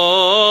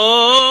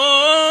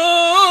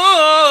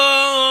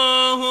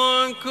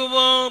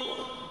أكبر.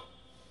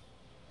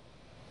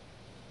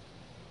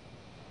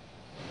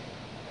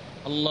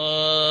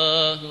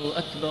 الله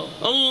أكبر.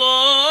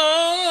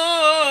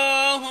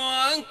 الله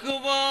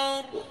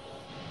أكبر.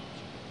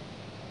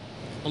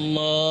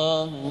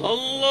 الله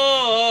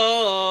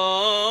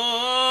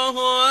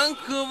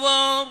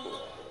أكبر.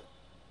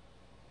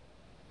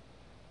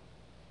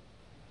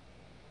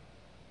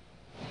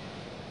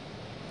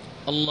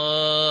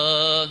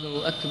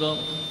 الله أكبر.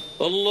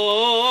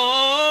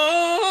 الله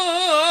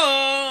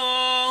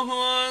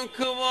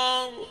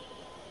أكبر.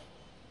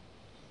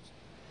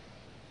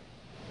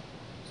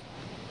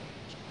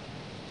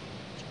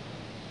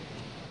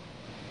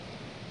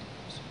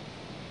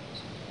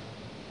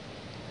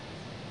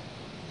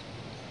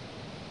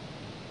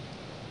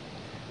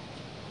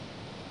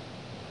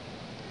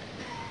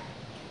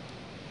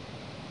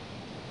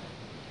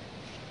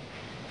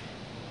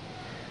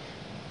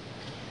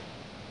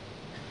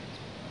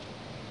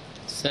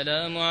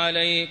 السلام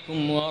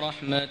عليكم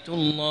ورحمة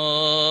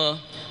الله.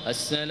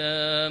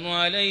 السلام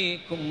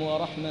عليكم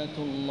ورحمة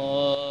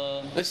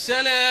الله.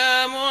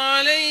 السلام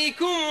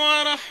عليكم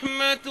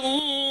ورحمة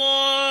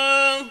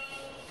الله.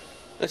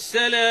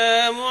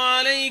 السلام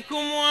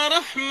عليكم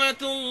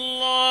ورحمة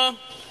الله.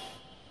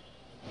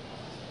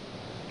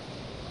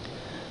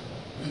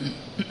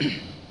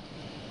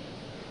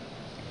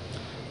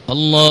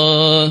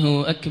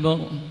 الله أكبر.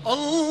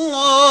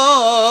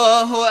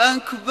 الله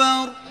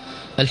أكبر.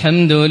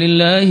 الحمد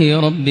لله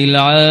رب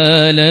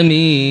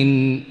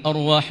العالمين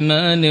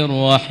الرحمن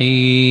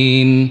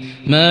الرحيم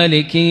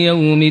مالك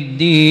يوم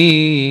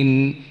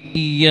الدين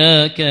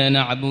إياك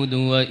نعبد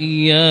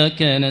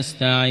وإياك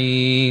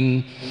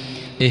نستعين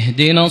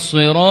اهدنا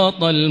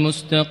الصراط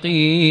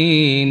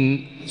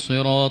المستقيم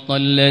صراط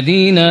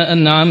الذين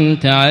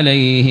أنعمت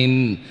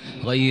عليهم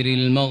غير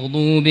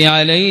المغضوب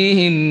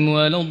عليهم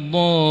ولا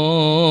الضالين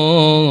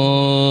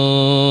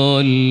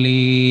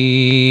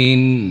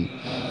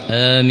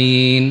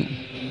آمين.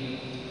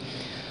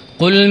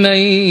 قل من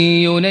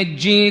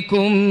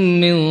ينجيكم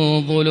من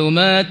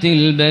ظلمات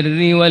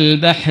البر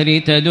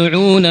والبحر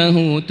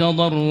تدعونه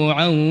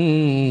تضرعا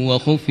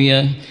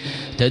وخفية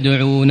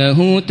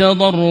تدعونه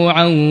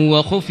تضرعا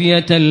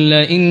وخفية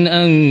لئن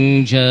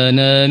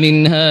أنجانا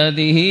من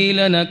هذه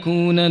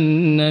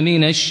لنكونن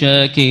من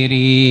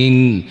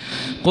الشاكرين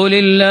قل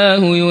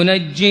الله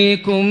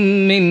ينجيكم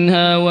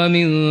منها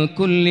ومن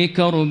كل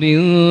كرب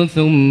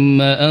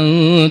ثم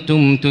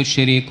أنتم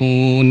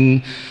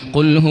تشركون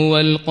قل هو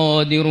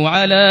القادر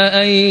على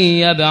أن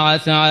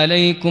يبعث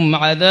عليكم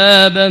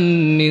عذابا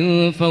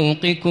من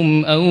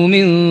فوقكم أو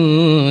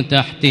من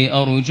تحت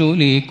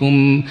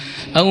أرجلكم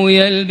أو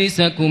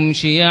يلبسكم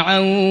شيعا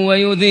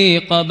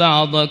ويذيق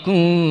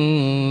بعضكم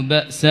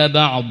بأس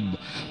بعض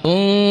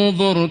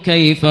انظر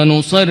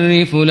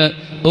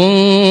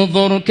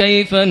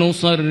كيف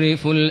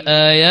نصرف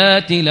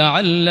الآيات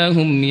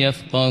لعلهم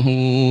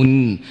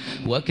يفقهون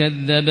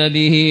وكذب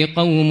به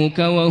قومك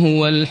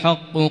وهو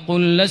الحق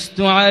قل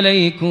لست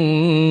عليكم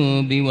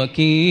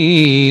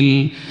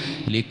بوكيل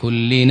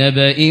لكل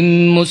نبأ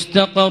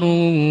مستقر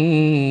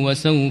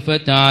وسوف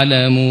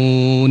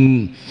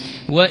تعلمون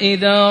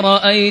وإذا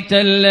رأيت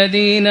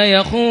الذين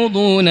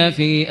يخوضون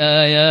في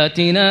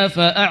آياتنا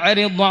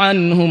فأعرض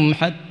عنهم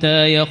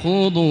حتى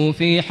يخوضوا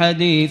في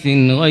حديث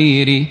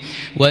غيره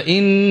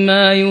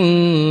وإما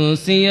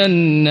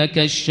ينسينك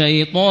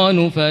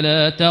الشيطان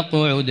فلا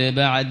تقعد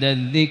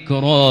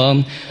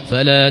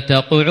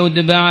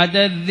بعد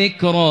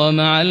الذكرى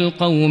مع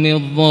القوم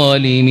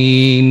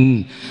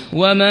الظالمين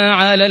وما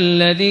على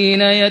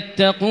الذين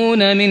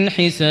يتقون من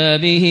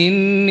حسابهم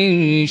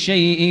من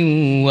شيء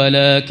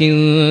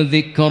ولكن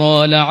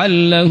ذكرى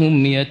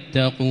لعلهم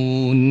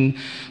يتقون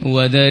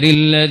وذر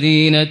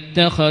الذين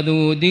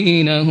اتخذوا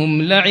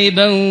دينهم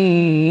لعبا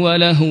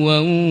ولهوا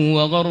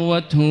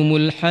وغرتهم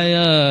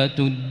الحياة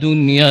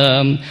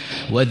الدنيا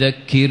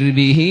وذكر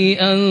به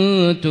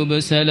أن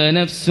تبسل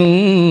نفس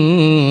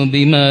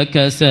بما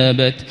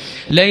كسبت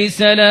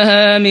ليس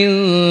لها من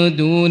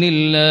دون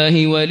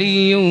الله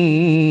ولي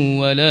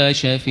ولا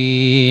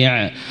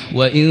شفيع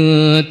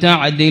وإن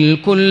تعدل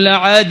كل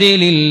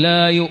عدل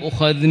لا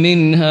يؤخذ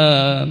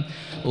منها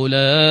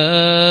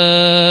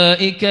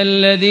أولئك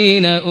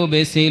الذين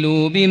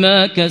أبسلوا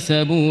بما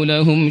كسبوا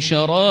لهم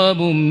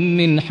شراب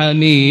من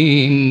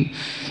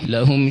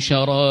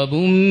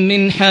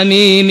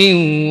حميم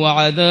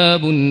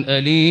وعذاب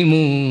أليم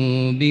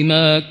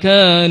بما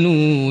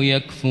كانوا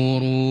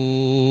يكفرون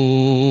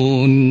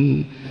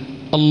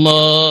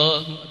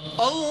الله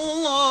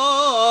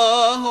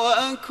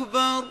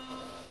أكبر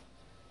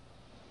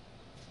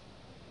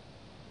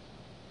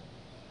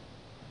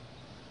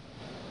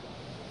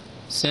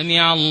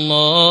سمع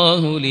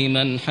الله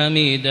لمن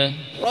حمده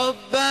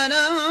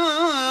ربنا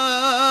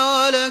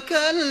ولك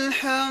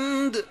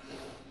الحمد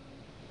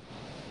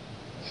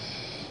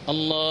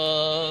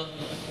الله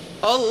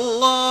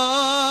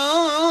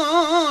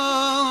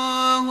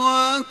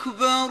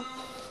أكبر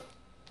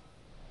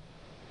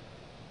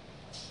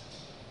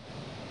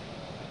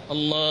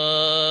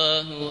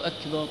الله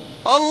أكبر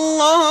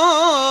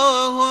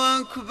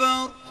الله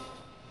أكبر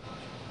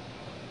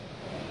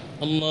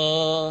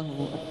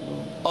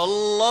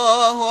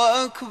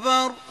الله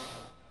أكبر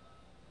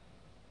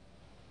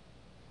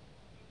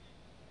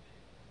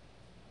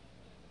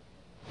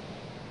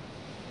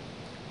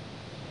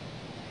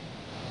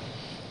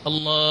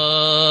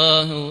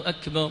الله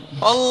أكبر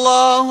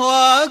الله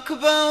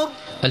أكبر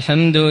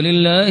الحمد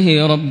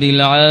لله رب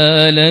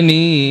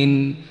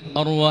العالمين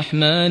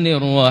الرحمن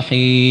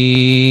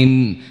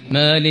الرحيم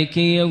مالك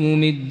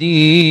يوم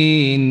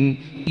الدين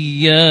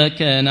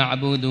إياك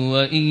نعبد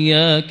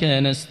وإياك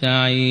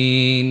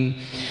نستعين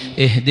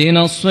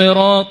اهدنا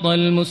الصراط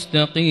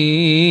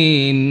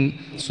المستقيم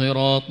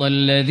صراط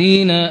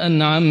الذين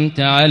أنعمت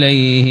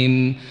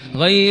عليهم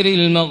غير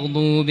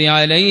المغضوب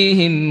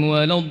عليهم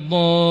ولا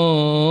الضالين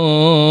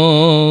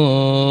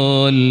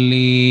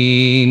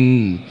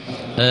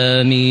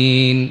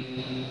آمين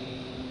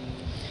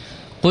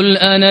قل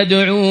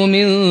أندعو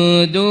من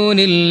دون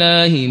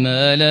الله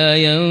ما لا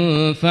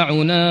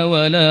ينفعنا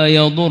ولا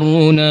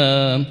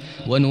يضرنا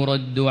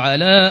ونرد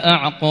على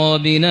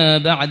أعقابنا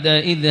بعد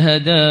إذ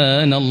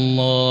هدانا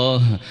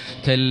الله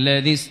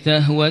كالذي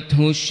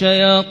استهوته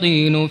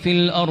الشياطين في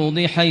الأرض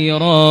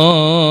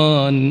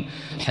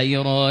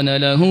حيران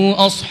له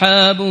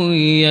أصحاب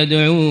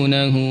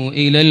يدعونه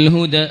إلى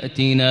الهدى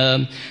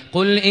ائتنا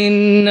قل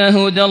إن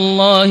هدى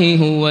الله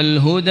هو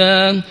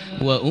الهدى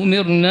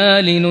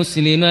وأمرنا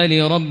لنسلم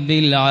لرب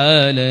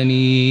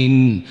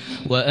العالمين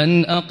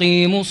وأن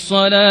أقيموا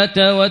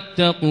الصلاة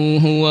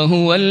واتقوه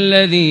وهو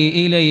الذي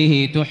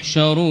إليه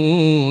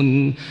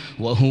تحشرون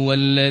وهو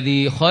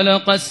الذي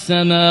خلق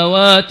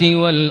السماوات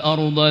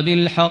والأرض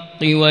بالحق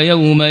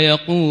ويوم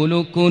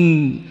يقول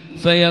كن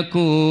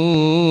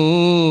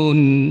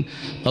فيكون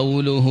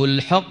قوله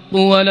الحق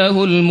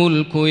وله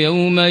الملك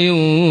يوم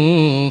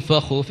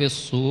ينفخ في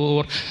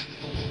الصور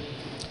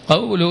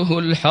قوله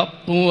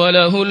الحق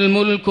وله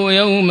الملك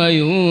يوم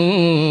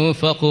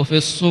ينفخ في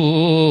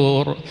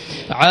الصور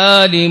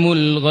عالم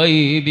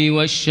الغيب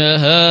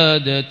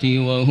والشهادة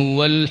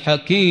وهو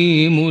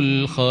الحكيم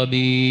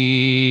الخبير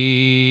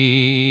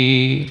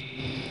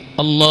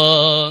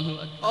الله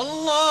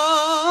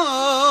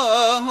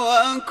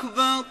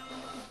أكبر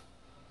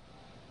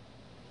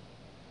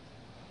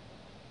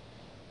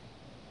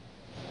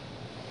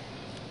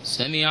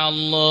سمع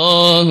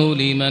الله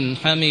لمن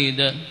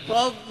حمده.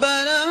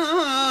 ربنا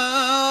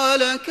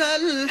لك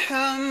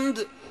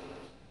الحمد.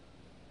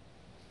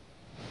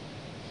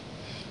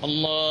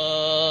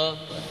 الله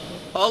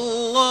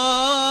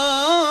الله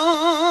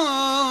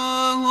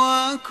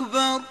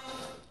أكبر.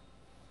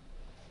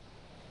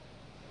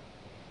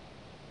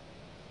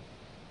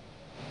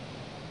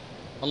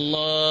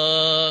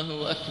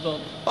 الله أكبر.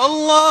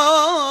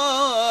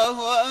 الله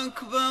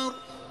أكبر.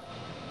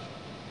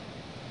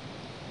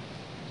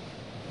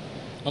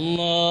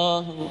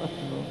 الله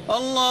أكبر.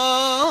 الله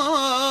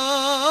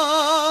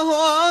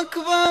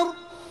أكبر.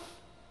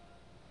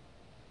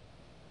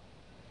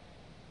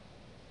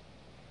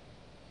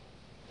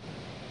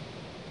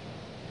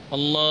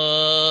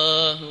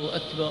 الله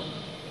أكبر.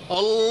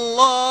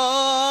 الله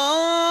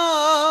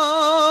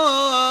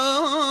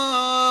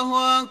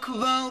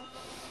أكبر.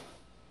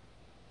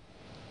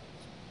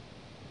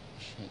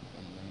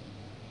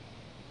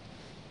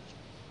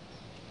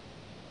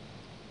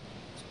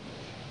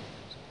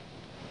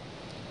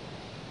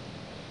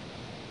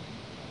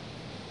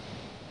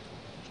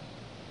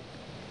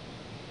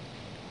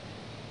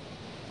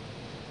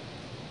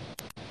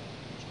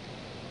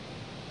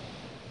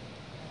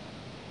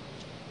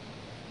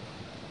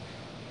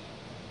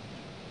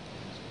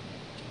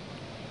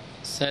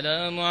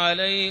 السلام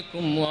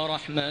عليكم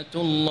ورحمة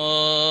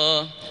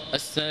الله.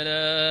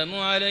 السلام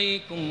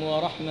عليكم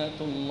ورحمة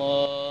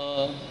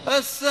الله.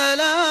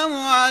 السلام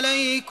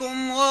عليكم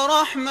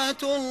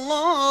ورحمة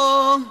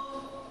الله.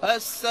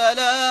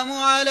 السلام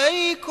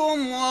عليكم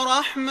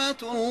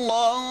ورحمة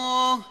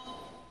الله.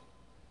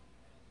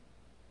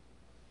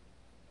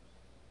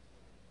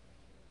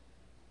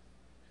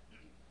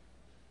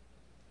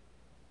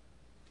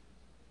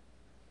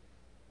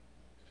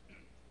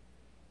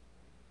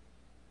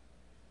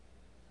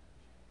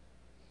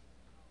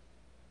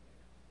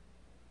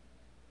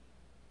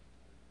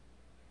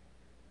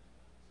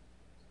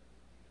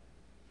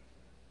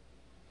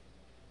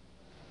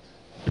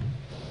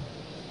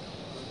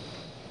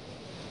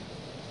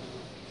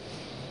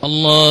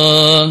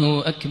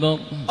 الله أكبر.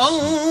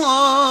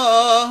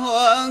 الله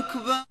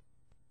أكبر.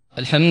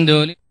 الحمد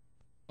لله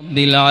رب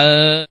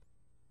العالمين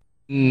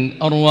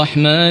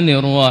الرحمن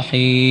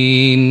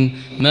الرحيم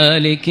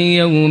مالك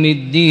يوم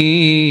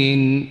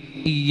الدين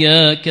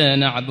إياك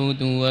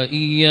نعبد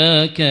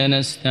وإياك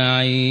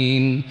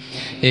نستعين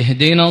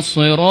اهدنا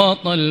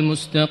الصراط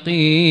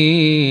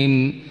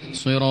المستقيم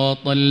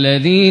صراط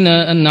الذين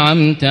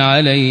أنعمت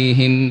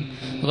عليهم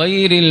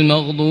غير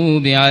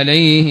المغضوب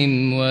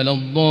عليهم ولا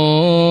الضالين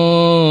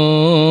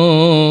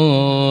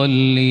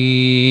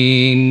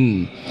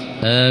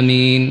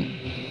آمين.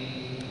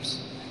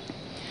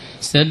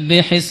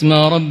 سبح اسم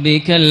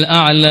ربك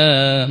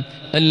الأعلى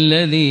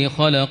الذي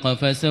خلق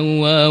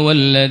فسوى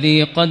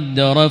والذي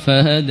قدر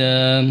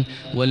فهدى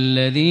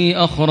والذي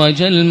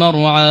أخرج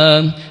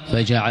المرعى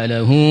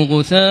فجعله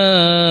غثاء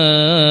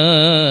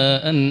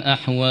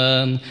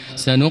أحوى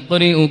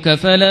سنقرئك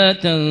فلا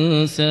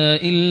تنسى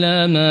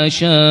إلا ما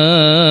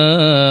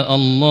شاء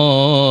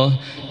الله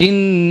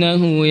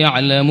إنه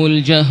يعلم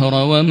الجهر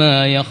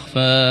وما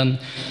يخفى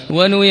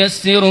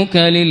ونيسرك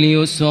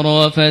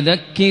لليسرى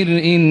فذكر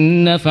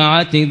إن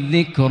نفعت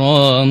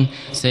الذكرى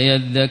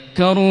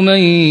سيذكر من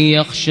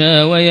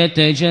يخشى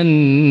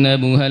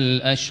ويتجنبها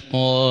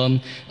الأشقى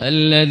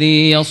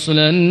الذي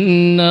يصلى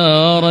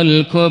النار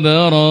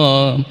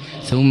الكبرى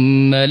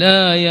ثم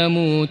لا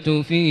يموت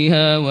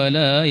فيها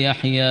ولا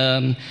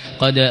يحيا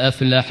قد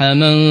أفلح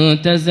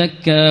من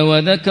تزكى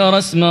وذكر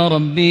اسم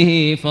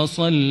ربه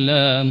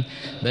فصلى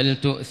بل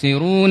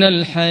تؤثرون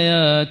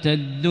الحياة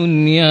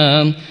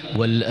الدنيا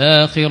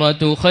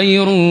والآخرة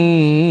خير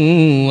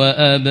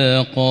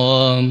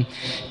وأبقى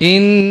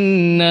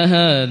إن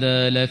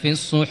هذا لفي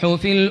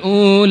الصحف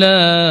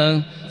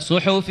الأولى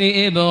صحف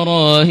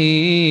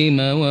إبراهيم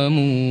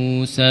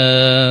وموسى.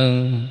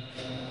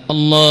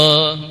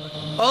 الله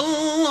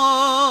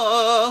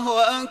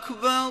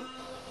أكبر.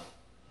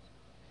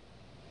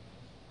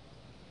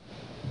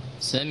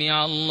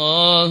 سمع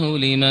الله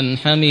لمن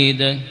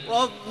حمده.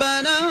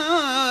 ربنا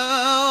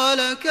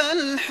ولك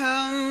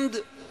الحمد.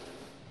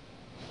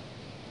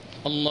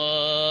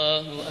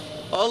 الله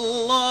أكبر.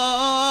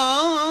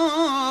 الله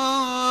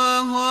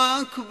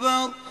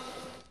أكبر.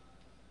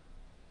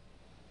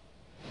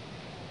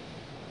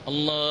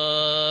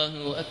 الله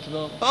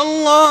أكبر.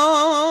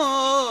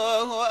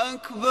 الله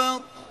أكبر.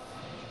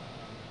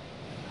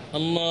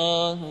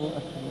 الله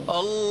أكبر.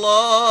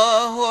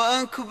 الله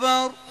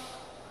أكبر.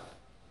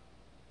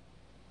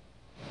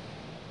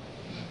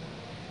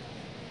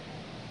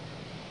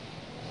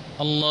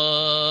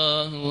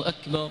 الله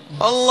أكبر.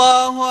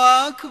 الله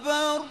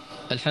أكبر.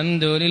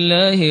 الحمد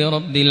لله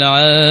رب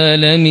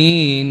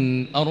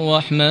العالمين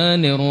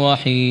الرحمن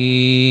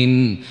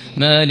الرحيم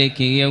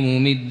مالك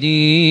يوم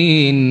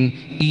الدين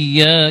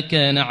إياك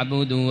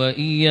نعبد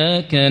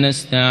وإياك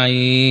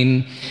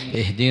نستعين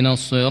اهدنا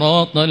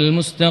الصراط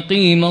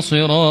المستقيم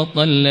صراط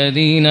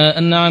الذين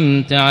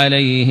أنعمت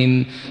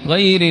عليهم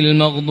غير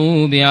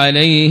المغضوب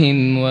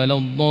عليهم ولا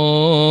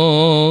الضالين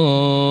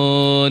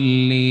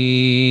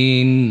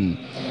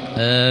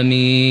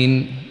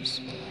آمين.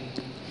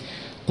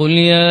 قل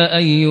يا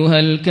أيها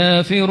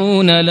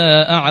الكافرون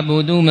لا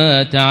أعبد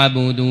ما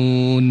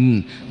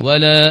تعبدون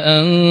ولا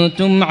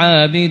أنتم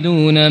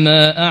عابدون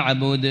ما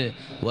أعبد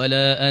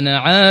ولا أنا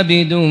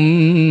عابد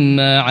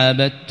ما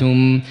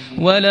عبدتم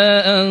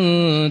ولا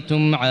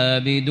أنتم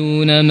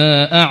عابدون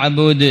ما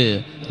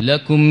أعبد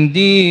لكم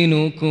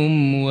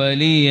دينكم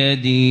ولي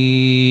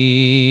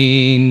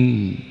دين.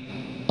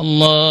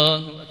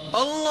 الله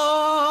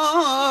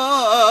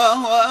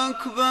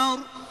أكبر.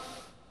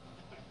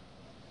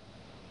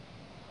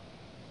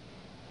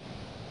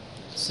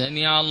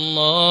 سمع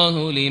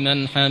الله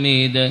لمن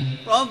حمده.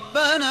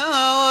 ربنا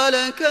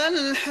ولك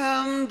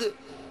الحمد.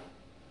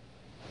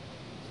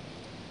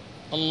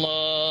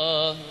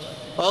 الله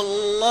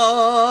أكبر.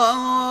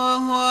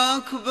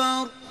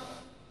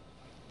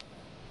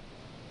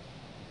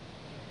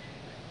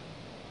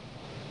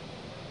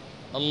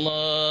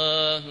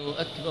 الله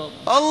أكبر.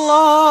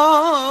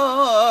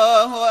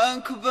 الله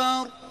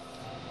أكبر.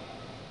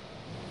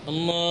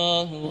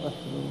 الله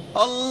أكبر.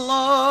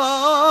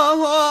 الله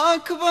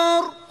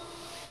أكبر.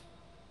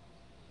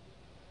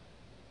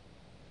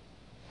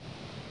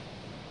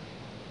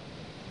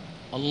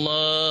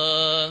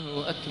 الله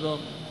أكبر.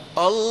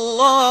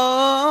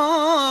 الله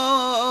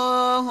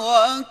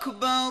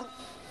أكبر.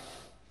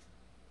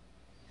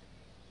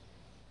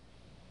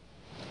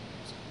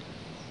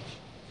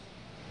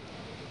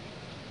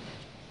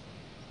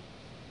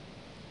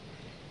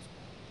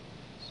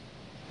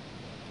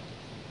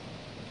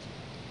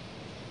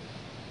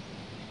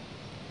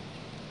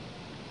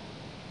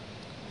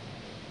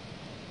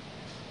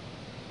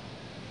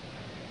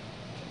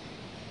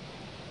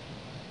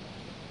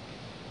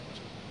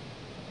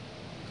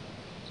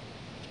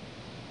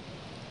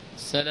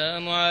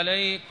 السلام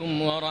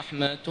عليكم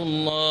ورحمة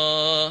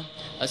الله.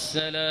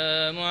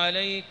 السلام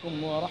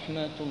عليكم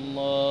ورحمة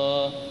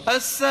الله.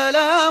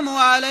 السلام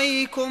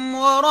عليكم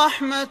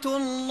ورحمة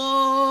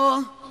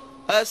الله.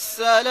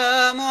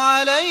 السلام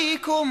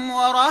عليكم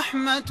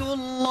ورحمة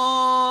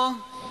الله.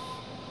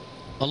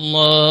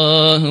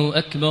 الله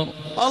أكبر.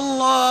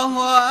 الله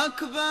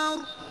أكبر.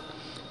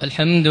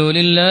 الحمد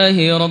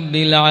لله رب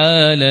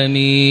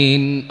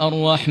العالمين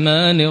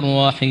الرحمن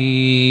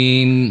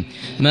الرحيم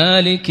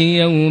مالك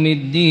يوم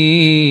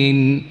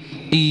الدين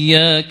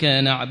إياك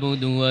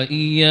نعبد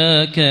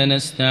وإياك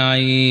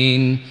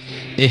نستعين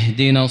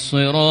اهدنا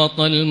الصراط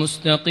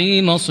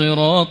المستقيم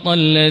صراط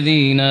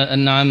الذين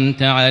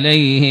أنعمت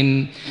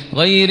عليهم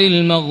غير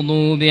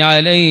المغضوب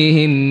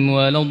عليهم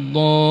ولا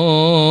الضالين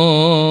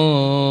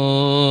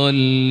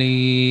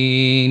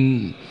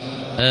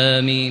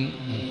آمين.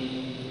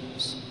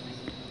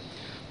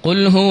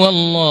 قل هو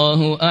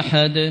الله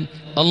أحد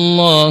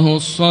الله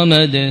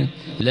الصمد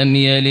لم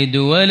يلد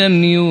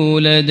ولم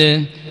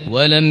يولد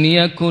ولم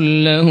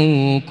يكن له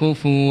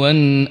كفوا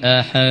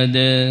أحد.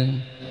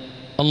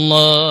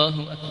 الله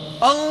أكبر.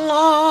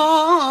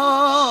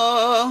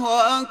 الله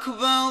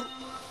أكبر.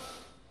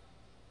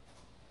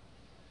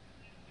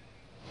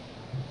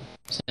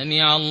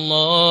 سمع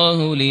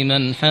الله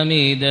لمن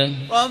حمده.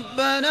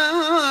 ربنا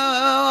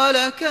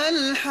ولك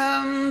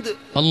الحمد.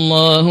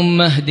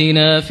 اللهم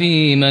اهدنا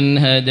فيمن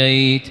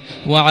هديت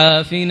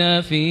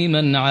وعافنا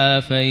فيمن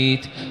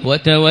عافيت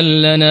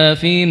وتولنا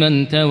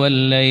فيمن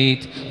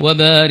توليت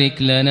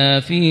وبارك لنا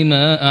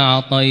فيما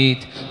أعطيت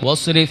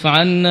واصرف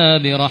عنا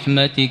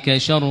برحمتك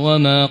شر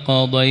ما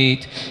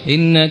قضيت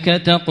إنك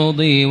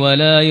تقضي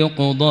ولا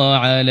يقضى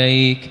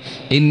عليك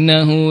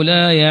إنه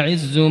لا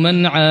يعز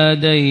من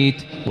عاديت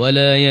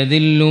ولا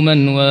يذل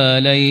من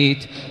واليت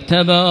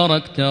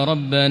تباركت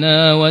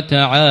ربنا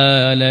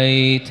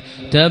وتعاليت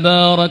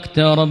تباركت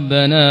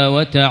ربنا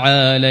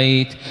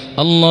وتعاليت.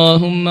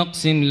 اللهم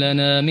اقسم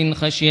لنا من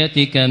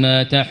خشيتك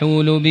ما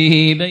تحول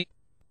به بيننا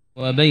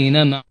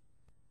وبين معصيتك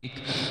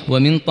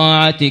ومن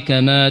طاعتك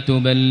ما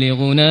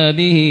تبلغنا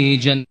به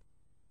جنتك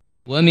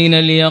ومن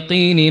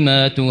اليقين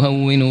ما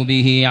تهون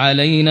به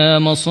علينا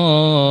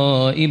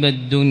مصائب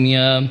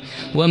الدنيا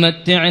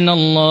ومتعنا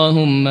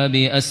اللهم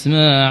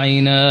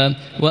بأسماعنا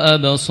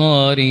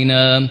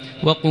وأبصارنا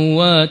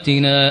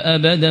وقواتنا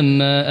أبدا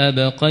ما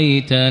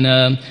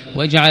أبقيتنا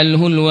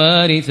واجعله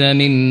الوارث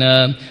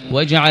منا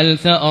واجعل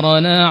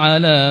ثأرنا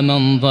على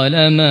من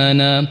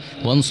ظلمنا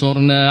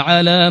وانصرنا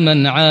على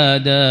من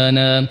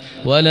عادانا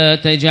ولا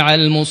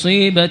تجعل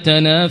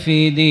مصيبتنا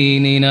في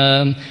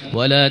ديننا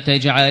ولا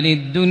تجعل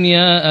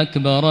الدنيا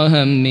أكبر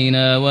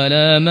همنا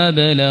ولا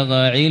مبلغ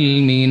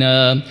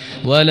علمنا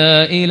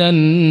ولا إلى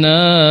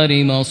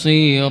النار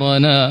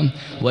مصيرنا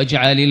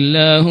واجعل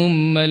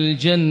اللهم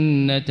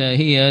الجنة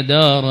هي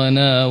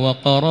دارنا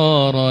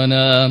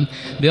وقرارنا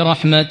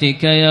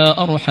برحمتك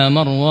يا أرحم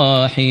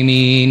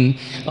الراحمين.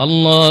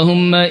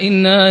 اللهم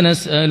إنا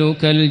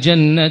نسألك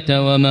الجنة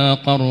وما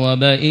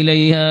قرب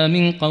إليها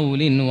من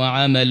قول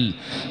وعمل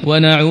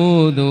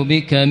ونعوذ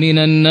بك من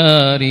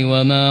النار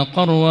وما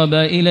قرب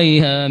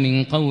إليها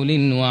من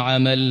قول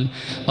وعمل.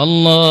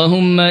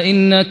 اللهم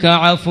إنك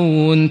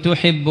عفو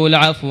تحب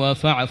العفو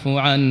فاعف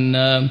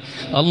عنا.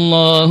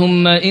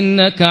 اللهم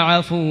إنك إنك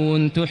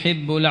عفو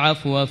تحب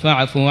العفو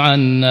فاعف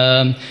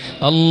عنا.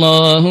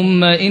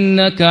 اللهم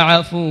إنك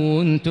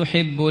عفو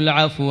تحب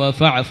العفو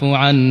فاعف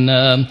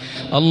عنا.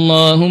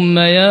 اللهم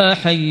يا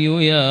حي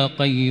يا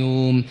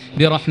قيوم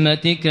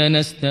برحمتك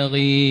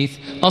نستغيث،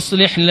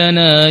 أصلح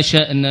لنا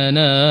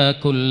شأننا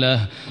كله،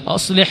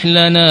 أصلح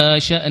لنا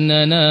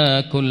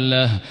شأننا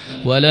كله،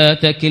 ولا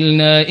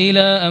تكلنا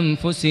إلى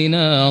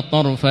أنفسنا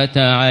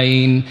طرفة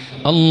عين.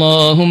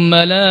 اللهم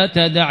لا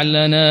تدع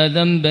لنا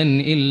ذنبا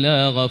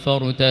إلا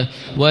غفرته،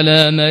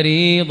 ولا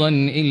مريضا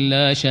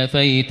إلا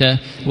شفيته،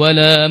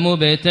 ولا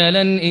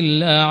مبتلا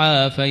إلا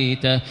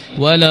عافيته،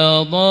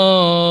 ولا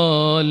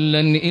ضالا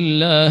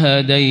إلا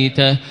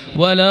هديته،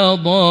 ولا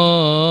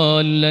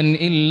ضالا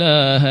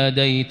إلا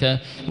هديته،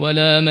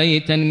 ولا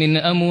ميتا من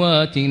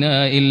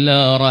أمواتنا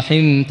إلا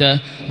رحمته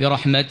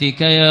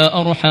برحمتك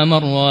يا أرحم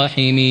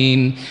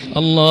الراحمين.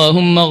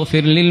 اللهم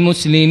اغفر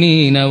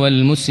للمسلمين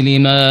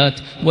والمسلمات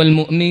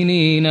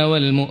والمؤمنين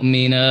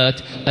والمؤمنات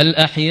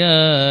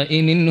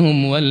الأحياء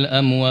منهم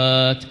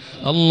والأموات.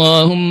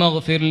 اللهم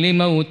اغفر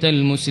لموتى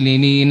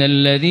المسلمين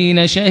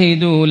الذين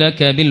شهدوا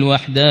لك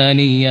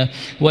بالوحدانية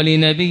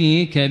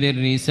ولنبيك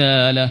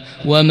بالرسالة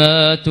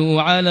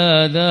وماتوا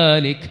على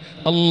ذلك.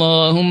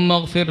 اللهم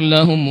اغفر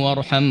لهم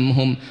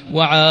وارحمهم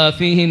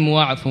وعافهم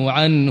واعف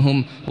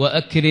عنهم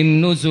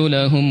وأكرم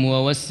نزلهم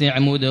ووسع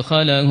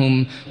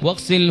مدخلهم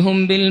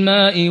واغسلهم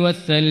بالماء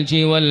والثلج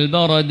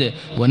والبرد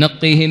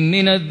ونقهم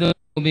من الذنوب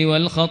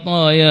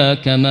والخطايا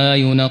كما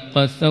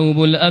ينقى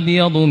الثوب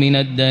الأبيض من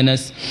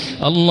الدنس.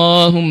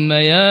 اللهم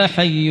يا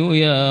حي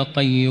يا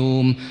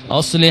قيوم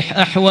أصلح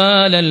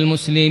أحوال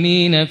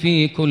المسلمين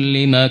في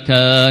كل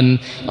مكان.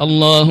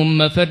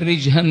 اللهم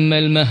فرج هم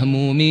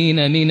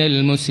المهمومين من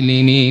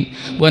المسلمين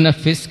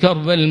ونفس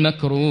كرب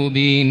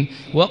المكروبين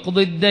واقض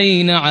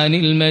الدين عن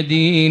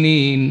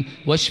المدينين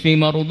واشف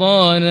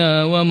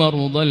مرضانا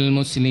ومرضى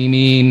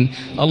المسلمين.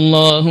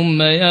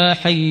 اللهم يا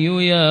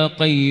حي يا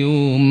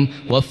قيوم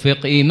وفق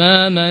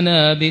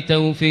إمامنا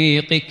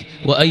بتوفيقك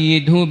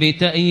وأيده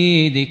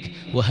بتأييدك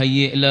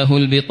وهيئ له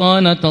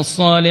البطانة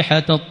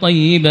الصالحة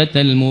الطيبة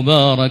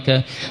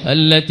المباركة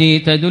التي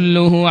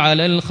تدله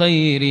على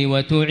الخير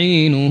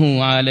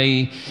وتعينه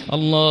عليه.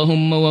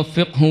 اللهم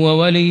وفقه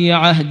وولي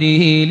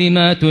عهده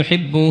لما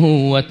تحبه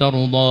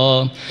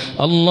وترضى.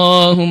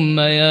 اللهم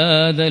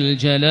يا ذا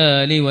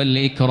الجلال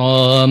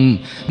والإكرام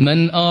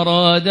من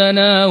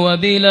أرادنا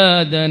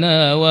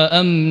وبلادنا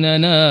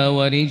وأمننا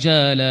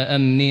ورجال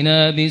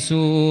أمننا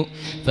بسوء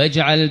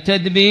فاجعل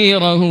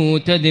تدبيره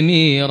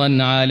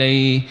تدميرا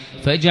عليه،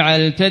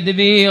 فاجعل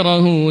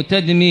تدبيره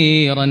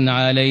تدميرا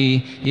عليه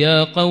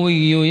يا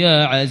قوي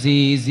يا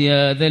عزيز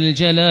يا ذا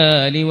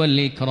الجلال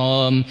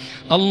والإكرام.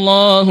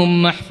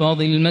 اللهم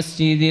احفظ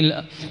المسجد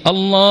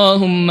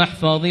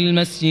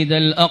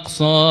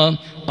الأقصى،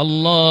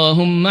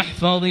 اللهم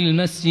احفظ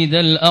المسجد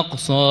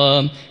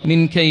الأقصى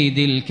من كيد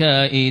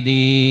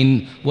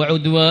الكائدين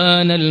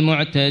وعدوان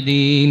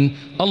المعتدين.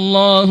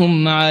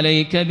 اللهم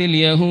عليك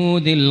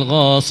باليهود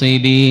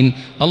الغاصبين،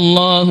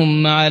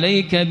 اللهم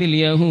عليك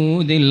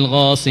باليهود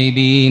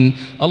الغاصبين.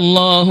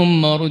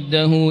 اللهم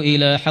رده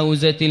إلى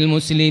حوزة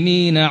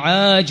المسلمين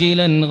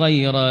عاجلا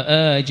غير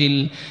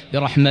آجل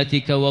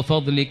برحمتك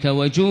وفضلك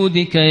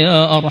وجودك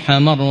يا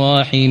أرحم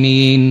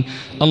الراحمين.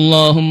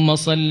 اللهم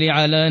صل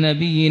على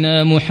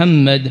نبينا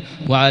محمد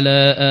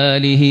وعلى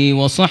آله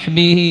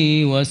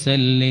وصحبه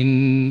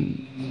وسلم.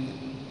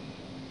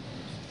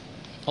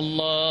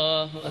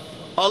 الله أكبر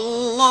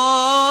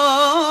الله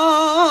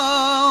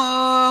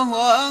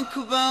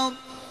أكبر.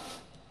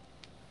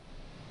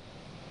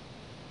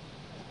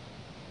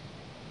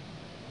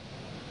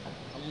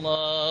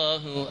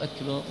 الله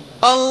أكبر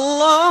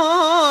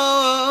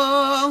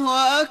الله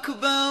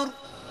أكبر.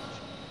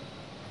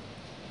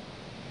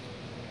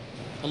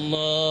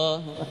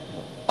 الله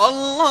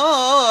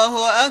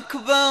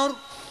أكبر.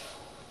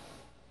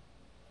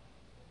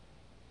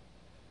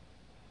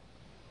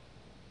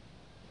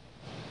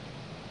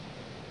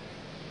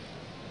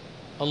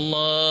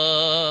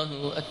 الله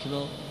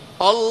أكبر.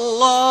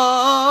 الله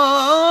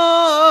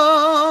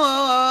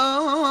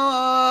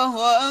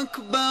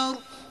أكبر.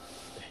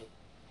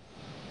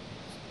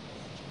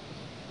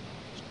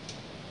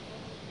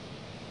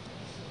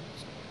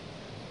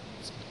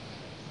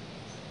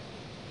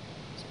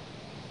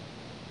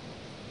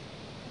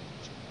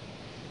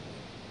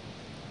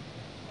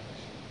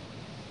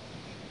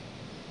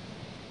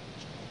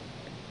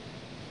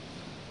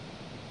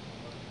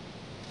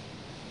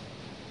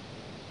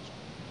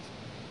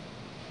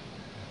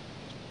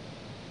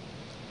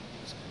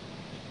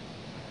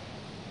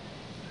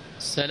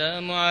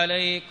 السلام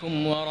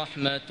عليكم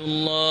ورحمة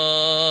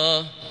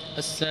الله.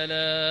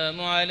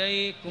 السلام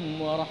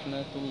عليكم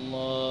ورحمة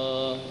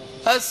الله.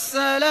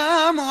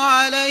 السلام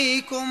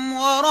عليكم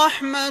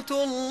ورحمة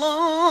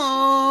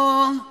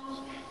الله.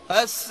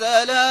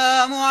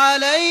 السلام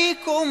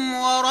عليكم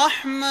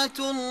ورحمة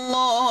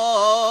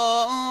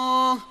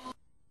الله.